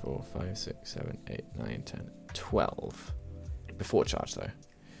 3, 4, 5, 6, 7, 8, 9, 10, 12. Before charge, though.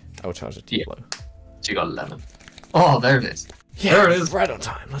 I will charge a Yeah. T-blow. So you got 11. Oh, there it is. Yeah, There it is. right on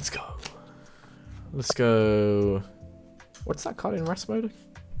time. Let's go. Let's go. What's that card in rest mode?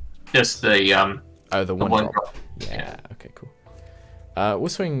 Just the Oh, the one, one drop. drop. Yeah. Okay. Cool. We'll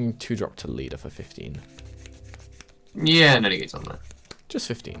swing 2 drop to leader for 15. Yeah, no negates on that. Just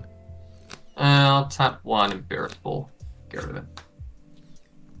 15. I'll tap 1 and Beerus Ball. Get rid of it.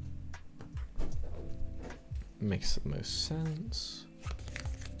 Makes the most sense.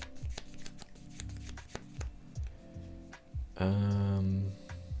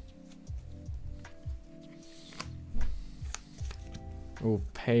 We'll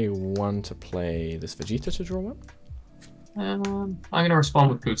pay 1 to play this Vegeta to draw 1. I'm gonna respond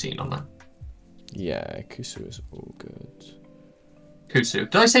with Poutine on that. Yeah, Kusu is all good. Kusu.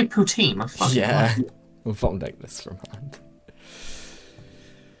 Did I say Poutine? I fucking Yeah. lied. We'll bottom deck this from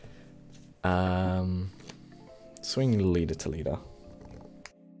hand. Swing leader to leader.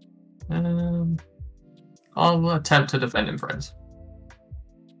 I'll attempt to defend him, friends.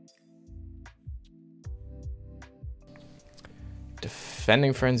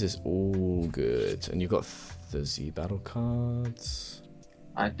 Defending friends is all good. And you've got the Z battle cards.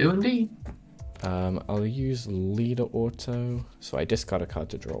 I do indeed. I'll use leader auto. So I discard a card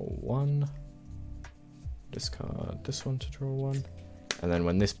to draw 1. Discard this one to draw 1. And then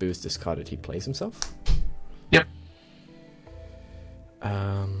when this boo is discarded, he plays himself. Yep.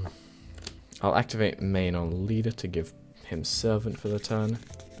 I'll activate main on leader to give him servant for the turn.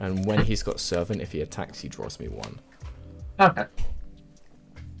 And when he's got servant, if he attacks, he draws me 1. Okay.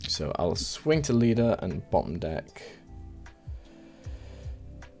 So I'll swing to leader and bottom deck.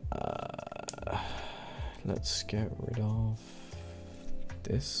 Let's get rid of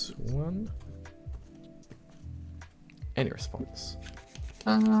this one. Any response?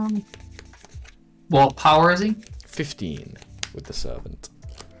 What power is he? 15 with the servant.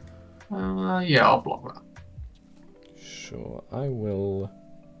 Yeah, I'll block that. Sure, I will.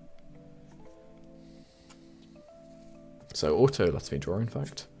 So auto lets me draw, in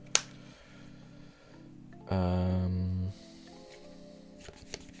fact.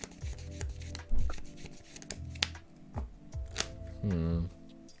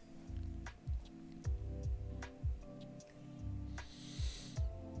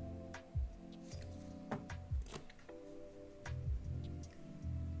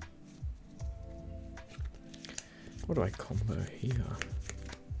 What do I combo here?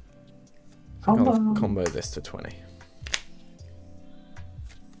 I'll combo this to 20.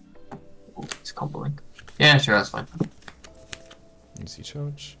 Oh, it's comboing. Yeah, sure, that's fine. Easy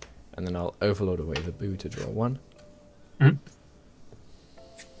charge. And then I'll overload away the boo to draw 1.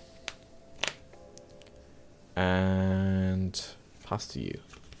 And pass to you.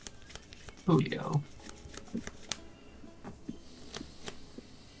 Julio.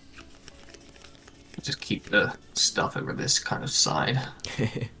 Just keep the stuff over this kind of side.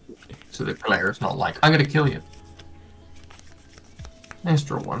 So the player's not like, I'm gonna kill you. Nice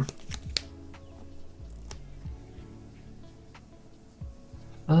draw 1.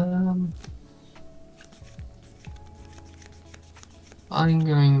 I'm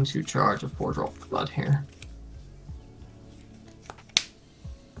going to charge a 4-drop flood here.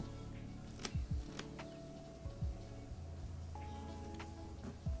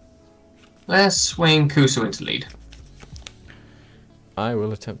 Let's swing Kusu into lead. I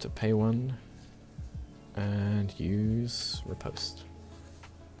will attempt to pay 1 and use riposte.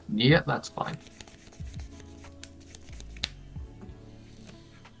 Yeah, that's fine.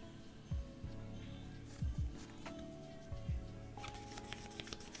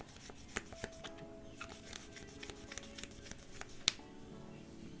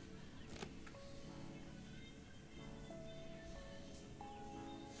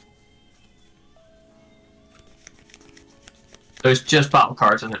 So it's just battle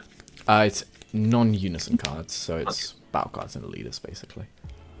cards, isn't it? It's non-unison cards, so it's battle cards and leaders, basically.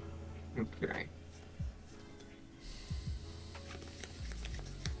 Okay.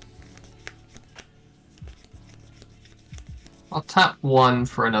 I'll tap 1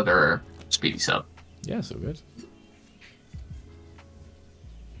 for another speedy sub. Yeah, so good.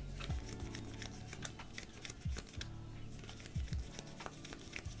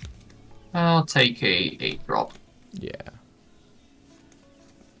 I'll take a 8-drop. Yeah.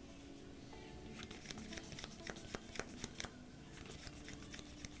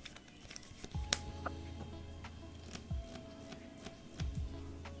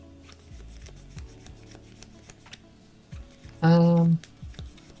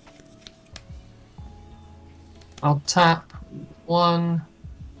 I'll tap 1.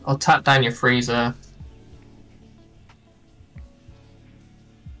 I'll tap down your freezer.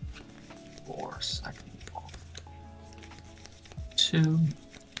 4 second off. 2.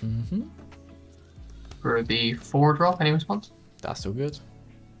 Mm-hmm. For the 4 drop, any response? That's all good.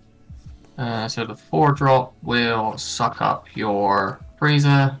 So the 4 drop will suck up your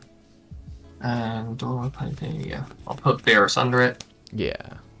freezer. And I'll put Beerus under it.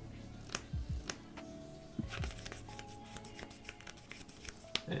 Yeah.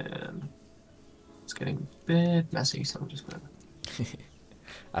 It's getting a bit messy, so I'm just gonna.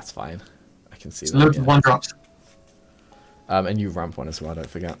 That's fine. I can see It's that. loads of 1 drops. And you ramp one as well, don't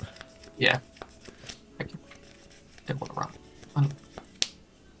forget. Yeah. Thank you. Didn't want to ramp.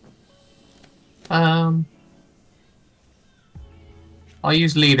 I'll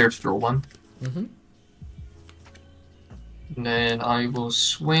use leader to draw 1. Mm-hmm. And then I will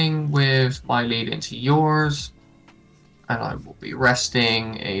swing with my lead into yours. And I will be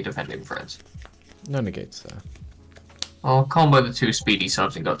resting a defending friend. No negates there. I'll combo the 2 speedy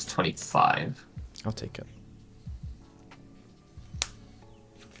subs and go up to 25. I'll take it.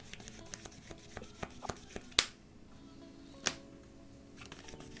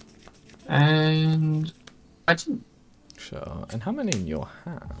 And I do. Sure. And how many in your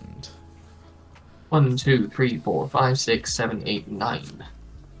hand? 1, 2, 3, 4, 5, 6, 7, 8, 9.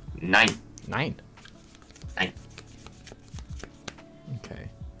 9. 9. 9. Okay.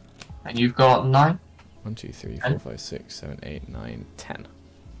 And you've got 9? 1, 2, 3, 4, 5, 6, 7, 8, 9, 10.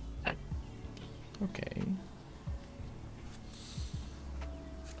 10. Okay.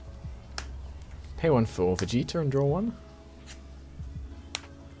 Pay 1 for Vegeta and draw 1.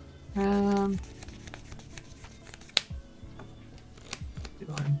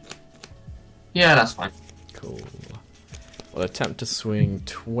 Yeah, that's fine. Cool. We'll attempt to swing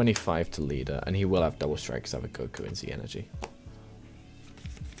 25 to leader, and he will have double strikes. I have a Goku and Z energy.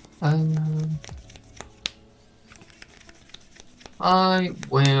 I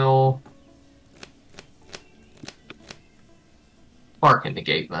will spark and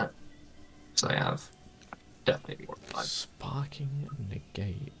negate that. So I have definitely more than 5. Sparking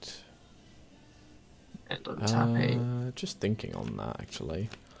negate. And untap a. Just thinking on that, actually.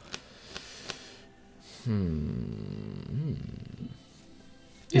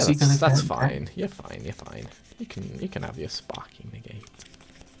 Is he gonna that's count? fine. You're fine. You're fine. You can have your sparking negate.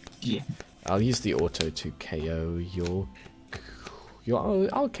 Yeah. I'll use the auto to KO your.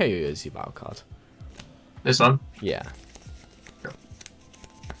 I'll KO your Z battle card. This one? Yeah. Sure.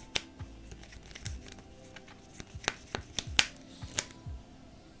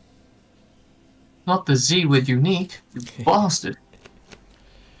 Not the Z with unique, you bastard.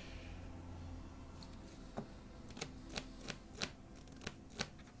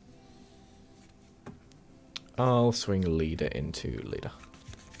 I'll swing leader into leader.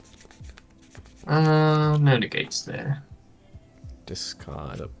 No negates there.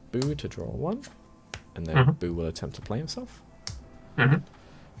 Discard a Boo to draw 1. And then Boo will attempt to play himself. And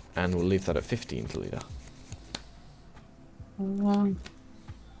we'll leave that at 15 to leader.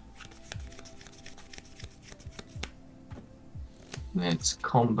 Let's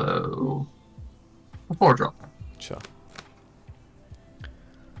combo a 4 drop. Sure.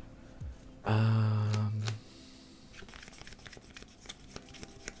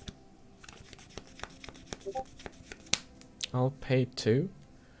 I'll pay 2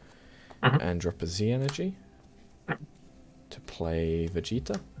 and drop a Z energy to play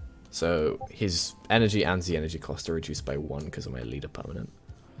Vegeta. So his energy and Z energy cost are reduced by 1 because of my leader permanent.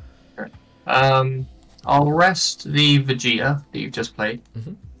 I'll rest the Vegeta that you've just played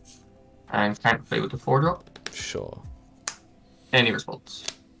and can't play with the 4 drop. Sure. Any response?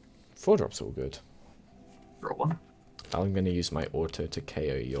 4 drops all good. Draw 1. I'm going to use my auto to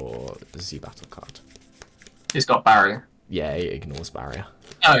KO your Z battle card. It's got barrier. Yeah, it ignores barrier.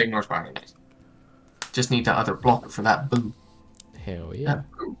 Oh, it ignores barrier. Nice. Just need that other blocker for that Boo. Hell yeah.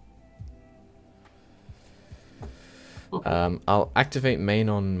 I'll activate main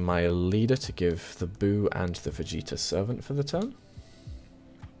on my leader to give the Boo and the Vegeta servant for the turn.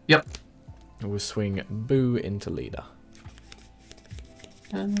 Yep. We'll swing Boo into leader.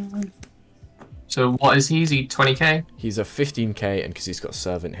 So what is he? Is he 20k? He's a 15k, and because he's got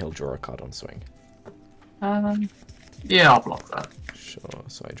servant, he'll draw a card on swing. Yeah, I'll block that. Sure,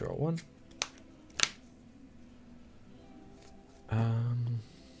 so I draw 1.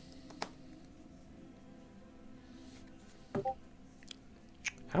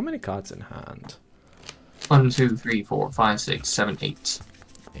 How many cards in hand? 1, 2, 3, 4, 5, 6, 7, 8.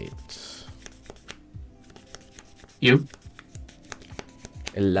 8. You?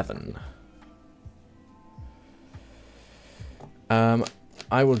 11.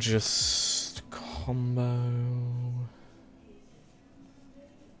 I will just combo.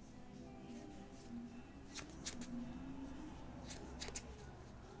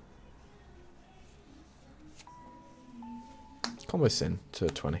 Combo Sin to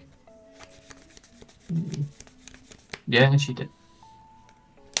 20. Yeah, she did.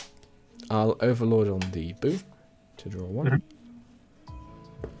 I'll Overlord on the Boo to draw 1.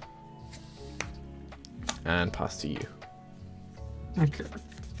 And pass to you. Okay.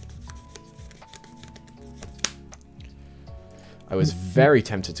 I was very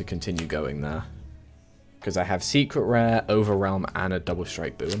tempted to continue going there. Because I have Secret Rare, Overrealm, and a Double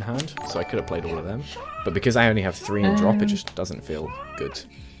Strike Boo in hand. So I could have played all of them. But because I only have 3 in drop, it just doesn't feel good.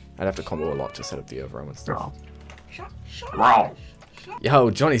 I'd have to combo a lot to set up the Overrealm and stuff. Draw.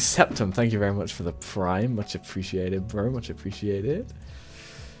 Yo, Johnny Septum, thank you very much for the Prime. Much appreciated, bro. Much appreciated.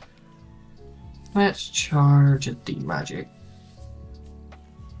 Let's charge a D-Magic.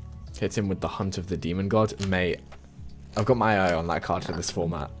 Hits him with the Hunt of the Demon God. Mate, I've got my eye on that card for this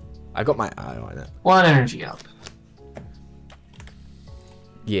format. I got my eye on it. 1 energy up.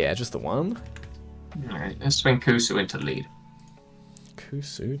 Yeah, just the 1. Alright, let's swing Kusu into lead.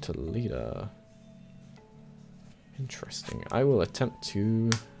 Kusu to leader. Interesting. I will attempt to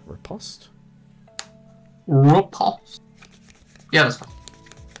riposte. Riposte? Yeah, that's fine.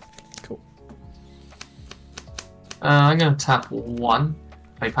 Cool. I'm gonna tap 1.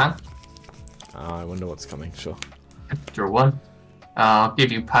 Play Pan. I wonder what's coming. Sure. Draw 1. I'll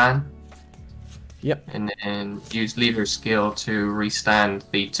give you Pan. Yep. And then use leader skill to restand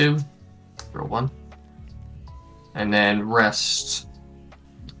the 2. Draw 1. And then rest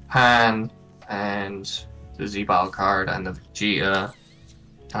Pan and the Z-Bile card and the Vegeta.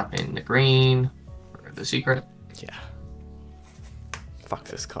 Tap in the green for the secret. Yeah. Fuck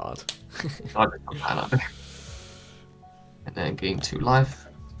this card. I'll just put Pan up there. And then gain 2 life.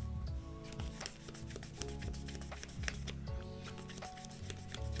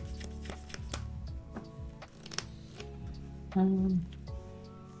 I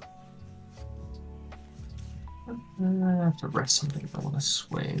have to rest something if I want to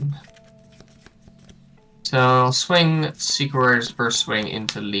swing. So I'll swing Secret's first swing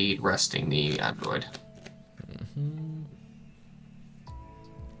into lead, resting the android.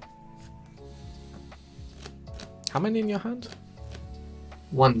 How many in your hand?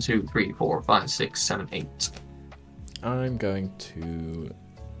 1, 2, 3, 4, 5, 6, 7, 8. I'm going to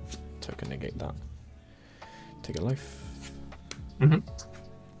token negate that. Take a life.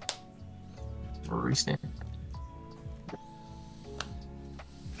 Restand.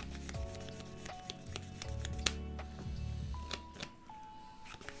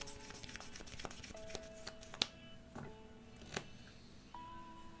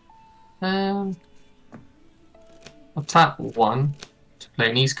 I'll tap 1 to play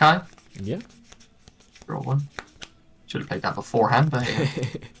an Isekai. Yeah. Draw 1. Should have played that beforehand, but yeah.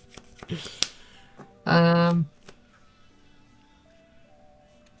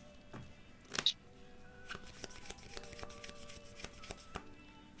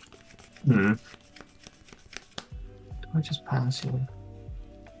 Do I just pass you?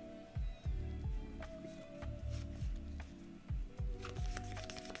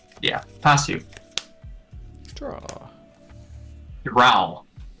 Yeah, pass you. Draw. Drow.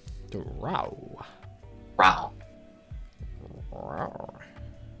 Drow. Drow. Drow.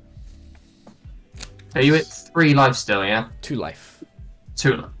 Are you at 3 life still, yeah? 2 life.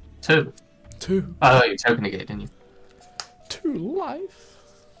 2 life. 2. 2. Oh, you token negate, didn't you? 2 life.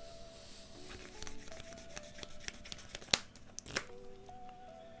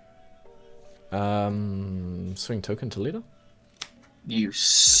 Swing token to leader. You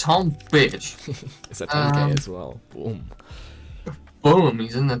son of a bitch. It's a 10k as well. Boom. Boom,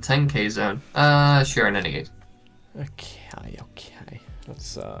 he's in the 10k zone. Sure, in any case. Okay.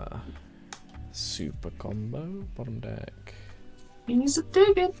 That's super combo. Bottom deck. He's a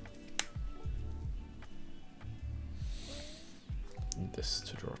dig it. This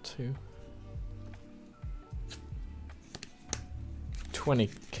to draw 2.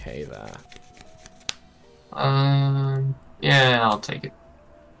 20k there. Yeah, I'll take it.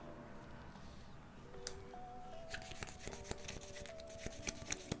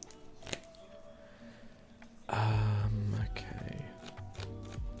 Okay.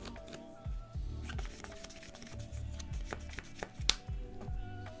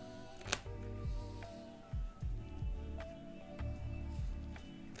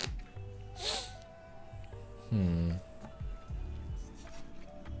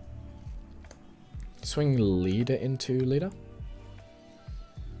 Swing leader into leader.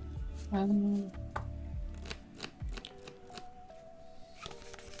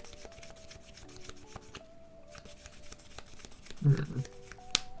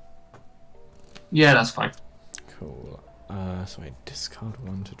 Yeah, that's fine. Cool. So I discard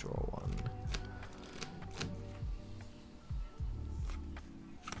 1 to draw 1.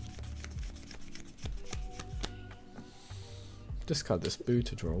 Discard this Boo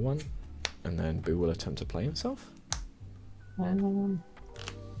to draw 1, and then Boo will attempt to play himself.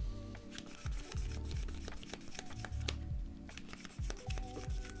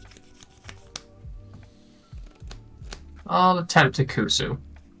 I'll attempt to Kusu.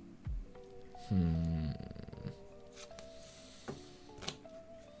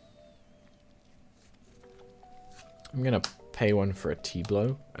 I'm gonna pay 1 for a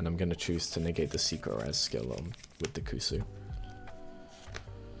T-blow, and I'm gonna choose to negate the Secret Res skill on with the Kusu.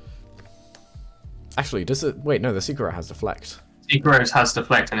 Actually, does it? Wait, no, the Secret Res has deflect. Secret Res has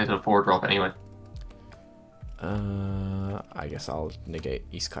deflect and it's a 4-drop anyway. I guess I'll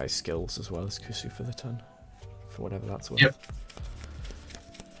negate Iskai's skills as well as Kusu for the turn, for whatever that's worth. Yep.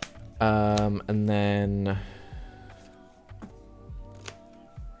 And then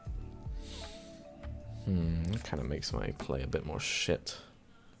that kind of makes my play a bit more shit.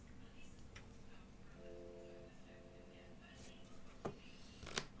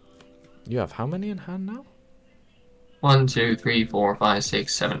 You have how many in hand now? 1, 2, 3, 4, 5,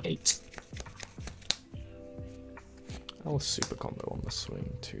 6, 7, 8. I'll super combo on the swing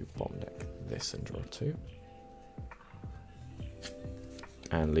to bomb deck this and draw 2.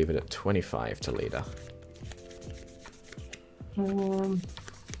 And leave it at 25 to leader.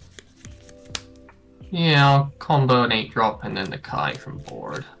 Yeah, I'll combo an 8-drop and then the Kai from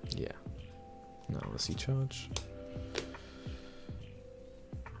board. Yeah. Now let's see charge.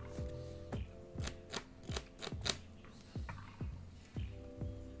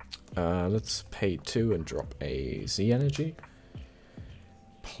 Let's pay 2 and drop a Z energy.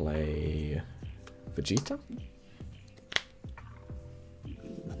 Play Vegeta.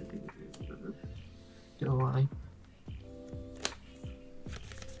 Do I?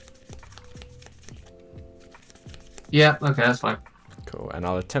 Yeah, okay, that's fine. Cool, and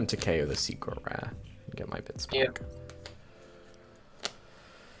I'll attempt to KO the Secret Rare and get my bits back.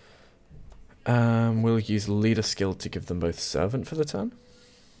 Yep. We'll use Leader skill to give them both Servant for the turn.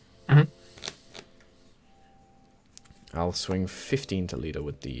 I'll swing 15 to Leader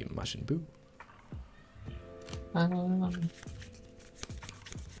with the Majin Buu.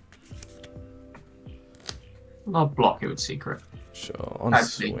 I'll block it with Secret. Sure, on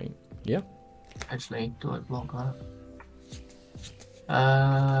swing. Yeah. Actually, do I block that?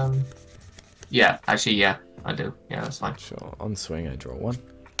 Yeah, actually, yeah, I do. Yeah, that's fine. Sure, on swing I draw 1.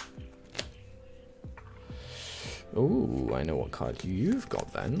 Ooh, I know what card you've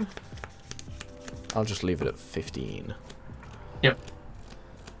got then. I'll just leave it at 15. Yep.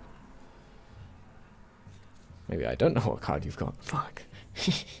 Maybe I don't know what card you've got. Fuck.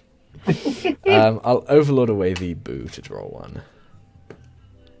 I'll overlord away the Boo to draw 1.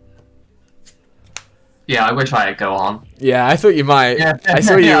 Yeah, I wish I had go on. Yeah, I thought you might. Yeah, I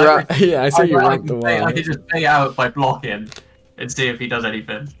saw you. I saw you ramp the one. I could just pay out by blocking and see if he does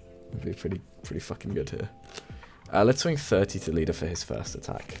anything. It'd be pretty fucking good here. Let's swing 30 to Leader for his first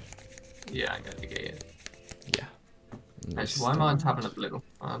attack. Yeah, I'm gonna negate it. Yeah. Actually, why am I untapping a blue?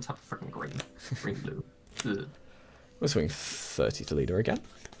 I untap a freaking green. Green blue. Ugh. We'll swing 30 to Leader again.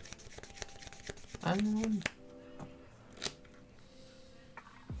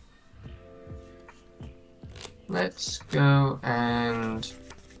 Let's go and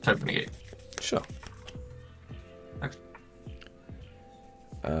token negate. Sure. Okay.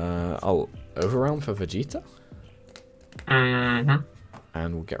 I'll Overwhelm for Vegeta. Mm-hmm.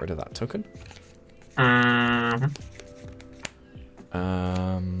 And we'll get rid of that token. Mm-hmm.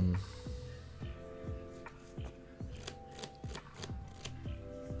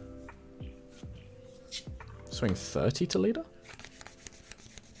 Swing 30 to Leader.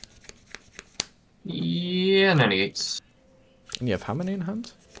 Yeah, no negates. And you have how many in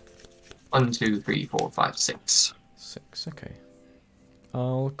hand? 1, 2, 3, 4, 5, 6. 6, okay.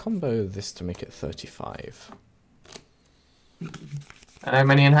 I'll combo this to make it 35. And how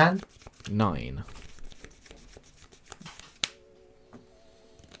many in hand? 9.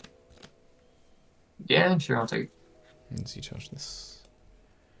 Yeah, sure, I'll take it. Let's see, charge this.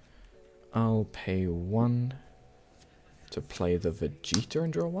 I'll pay 1 to play the Vegeta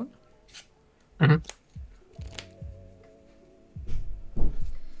and draw 1. Mm-hmm.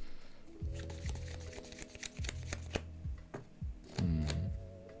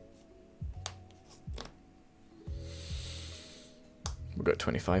 We've got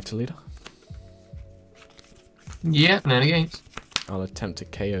 25 to Leader. Yeah, no negates. I'll attempt to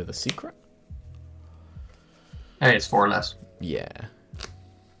KO the Secret. Hey, it's 4 less. Yeah.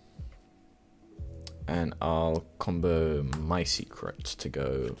 And I'll combo my secret to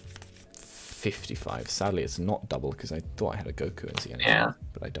go 55. Sadly, it's not double because I thought I had a Goku in the end. Yeah.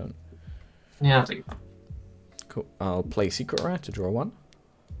 But I don't. Yeah, I think. Cool. I'll play Secret Rare to draw 1.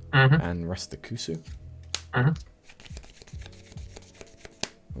 Mm-hmm. And rest the Kusu. Mm-hmm.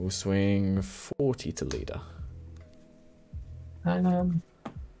 We'll swing 40 to leader. None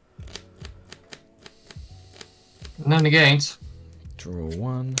against. Draw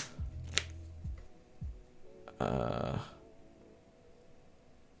 1.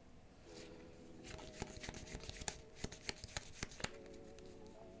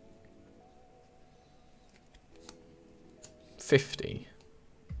 $50.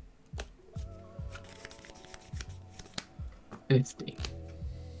 50.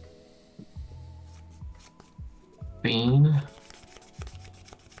 Bean.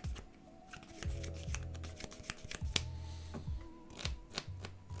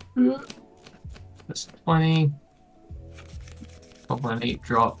 That's 20. Got an 8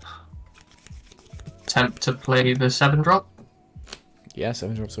 drop. Attempt to play the 7 drop. Yeah,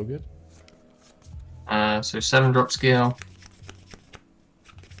 7 drop's all good. So 7 drop scale.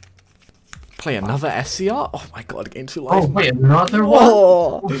 Play another SCR? Oh my god, gain 2 life. Oh wait, another one?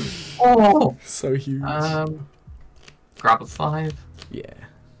 Oh, so huge. Grab a 5. Yeah.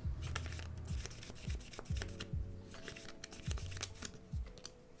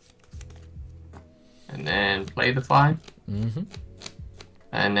 And then play the 5. Mm-hmm.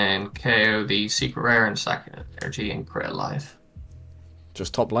 And then KO the secret rare and sack energy and crit life.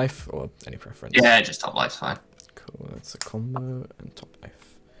 Just top life or any preference? Yeah, just top life's fine. Cool, that's a combo and top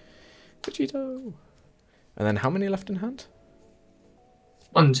life. Vegito. And then how many left in hand?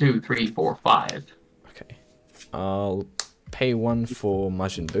 1, 2, 3, 4, 5. Okay. I'll pay 1 for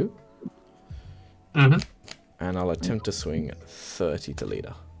Majin Buu. Mm-hmm. And I'll attempt to swing 30 to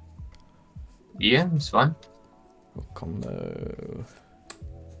leader. Yeah, it's fine. Combo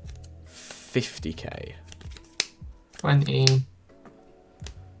 50k. 20.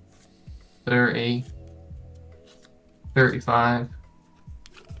 30. 35.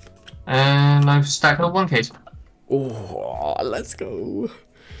 And I've stacked up 1 case. Oh, let's go.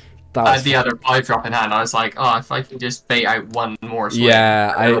 I had the other 5 drop in hand. I was like, oh, if I can just bait out 1 more swing.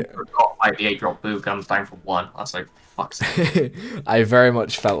 Yeah, I forgot like the 8 drop boo comes down for 1. I was like, fuck's sake. I very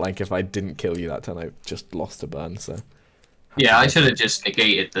much felt like if I didn't kill you that turn, I just lost a burn, so. Yeah, I should have just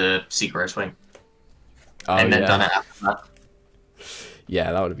negated the secret swing. Oh, and then yeah. done it after that.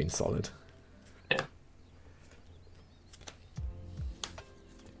 Yeah, that would have been solid. Yeah.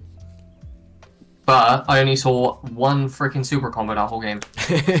 But I only saw 1 freaking super combo that whole game.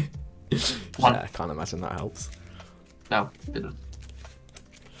 Yeah, I can't imagine that helps. No, didn't.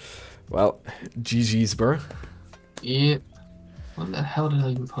 Well, GG's, bro. Yep. What the hell did I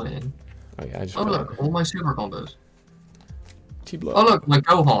even put in? Oh, yeah, I just Oh, put look, all my super combos. T-block. Oh, look, my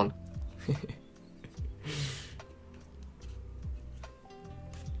Gohan.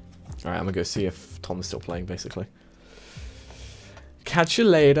 Alright, I'm gonna go see if Tom is still playing, basically. Catch you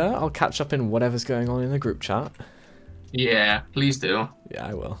later. I'll catch up in whatever's going on in the group chat. Yeah, please do. Yeah,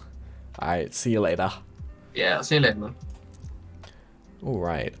 I will. Alright, see you later. Yeah, I'll see you later, man.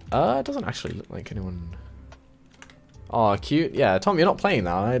 Alright. It doesn't actually look like anyone... Oh, cute. Yeah, Tom, you're not playing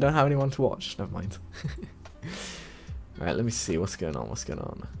now. I don't have anyone to watch. Never mind. Alright, let me see. What's going on? What's going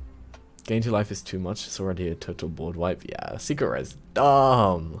on? Gain 2 life is too much. It's already a total board wipe. Yeah, Secret Rare is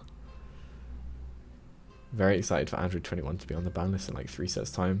dumb. Very excited for Android 21 to be on the ban list in like 3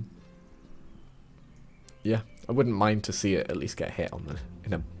 sets time. Yeah, I wouldn't mind to see it at least get hit on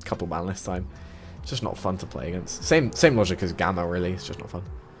in a couple ban list time. It's just not fun to play against. Same logic as Gamma, really. It's just not fun.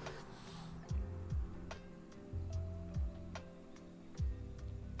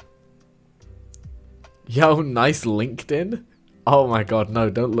 Yo, nice LinkedIn. Oh my god, no,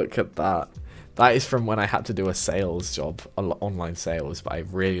 don't look at that. That is from when I had to do a sales job, online sales, but I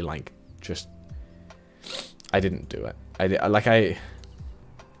really like just... I didn't do it.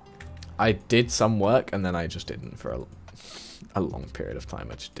 I did some work and then I just didn't for a long period of time.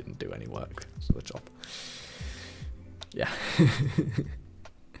 I just didn't do any work for the job. Yeah.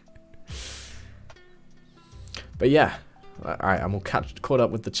 But yeah. Alright, I'm all caught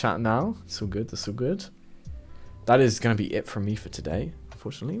up with the chat now. It's all good, that's all good. That is going to be it from me for today,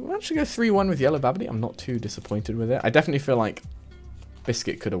 unfortunately. We'll actually go 3-1 with Yellow Babidi. I'm not too disappointed with it. I definitely feel like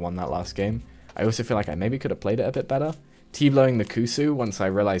Biscuit could have won that last game. I also feel like I maybe could have played it a bit better. T-blowing the Kusu once I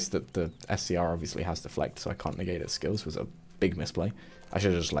realized that the SCR obviously has deflect, so I can't negate its skills, was a big misplay. I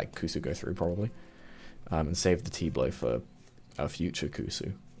should have just let Kusu go through, probably. And saved the T-blow for a future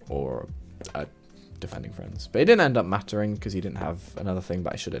Kusu. Or a defending friends. But it didn't end up mattering because he didn't have another thing,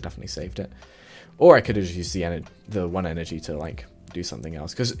 but I should have definitely saved it. Or I could have just used the 1 energy to like do something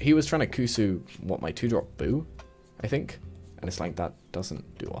else. Because he was trying to Kusu, what, my 2-drop Boo, I think? And it's like, that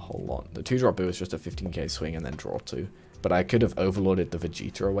doesn't do a whole lot. The 2-drop Boo is just a 15k swing and then draw 2. But I could have overlorded the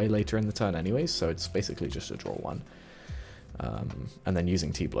Vegeta away later in the turn anyways, so it's basically just a draw 1. And then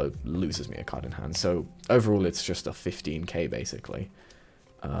using T-Blow loses me a card in hand. So overall it's just a 15k basically.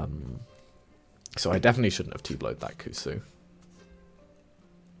 So I definitely shouldn't have T-Blowed that Kusu.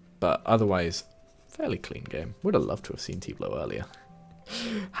 But otherwise, fairly clean game. Would have loved to have seen T-Blow earlier.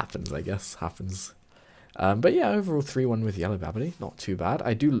 Happens, I guess. Happens. But yeah, overall 3-1 with yellow Babidi. Not too bad.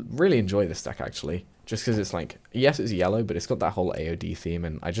 I do really enjoy this deck, actually. Just because it's like, yes, it's yellow, but it's got that whole AoD theme.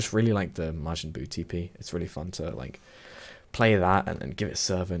 And I just really like the Majin Buu TP. It's really fun to, like, play that and then give it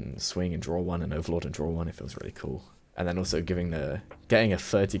Servant and swing and draw 1 and Overlord and draw 1. It feels really cool. And then also getting a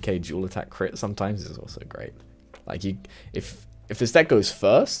 30k dual attack crit sometimes is also great. Like, if this deck goes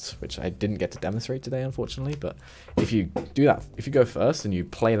first, which I didn't get to demonstrate today, unfortunately, but if you do that, if you go first and you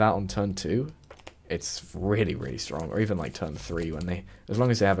play that on turn 2, it's really, really strong. Or even like turn 3 when as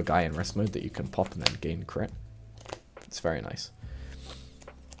long as they have a guy in rest mode that you can pop and then gain crit. It's very nice.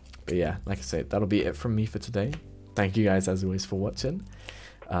 But yeah, like I said, that'll be it from me for today. Thank you guys as always for watching.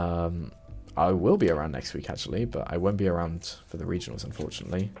 I will be around next week actually, but I won't be around for the regionals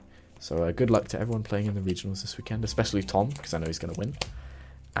unfortunately. So good luck to everyone playing in the regionals this weekend, especially Tom, because I know he's going to win.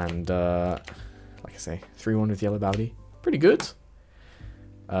 And like I say, 3-1 with yellow Babidi. Pretty good.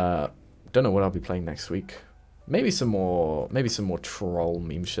 Don't know what I'll be playing next week. Maybe some more troll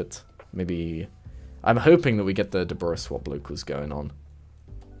meme shit. Maybe I'm hoping that we get the Deborah swap locals going on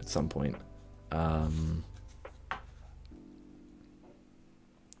at some point.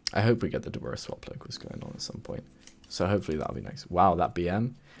 I hope we get the Deborah swap locals going on at some point. So hopefully that'll be nice. Wow, that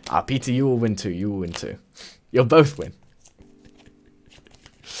BM. Peter, you will win too. You will win too. You'll both win.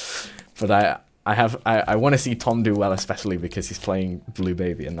 But I want to see Tom do well, especially because he's playing Blue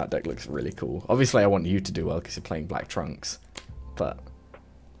Baby and that deck looks really cool. Obviously, I want you to do well because you're playing Black Trunks. But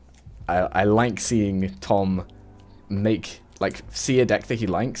I like seeing Tom see a deck that he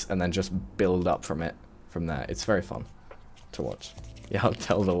likes and then just build up from there. It's very fun to watch. Yeah, I'll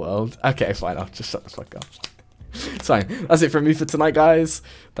tell the world. Okay, fine. I'll just shut the fuck up. It's fine. That's it from me for tonight, guys.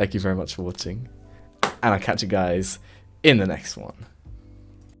 Thank you very much for watching. And I'll catch you guys in the next one.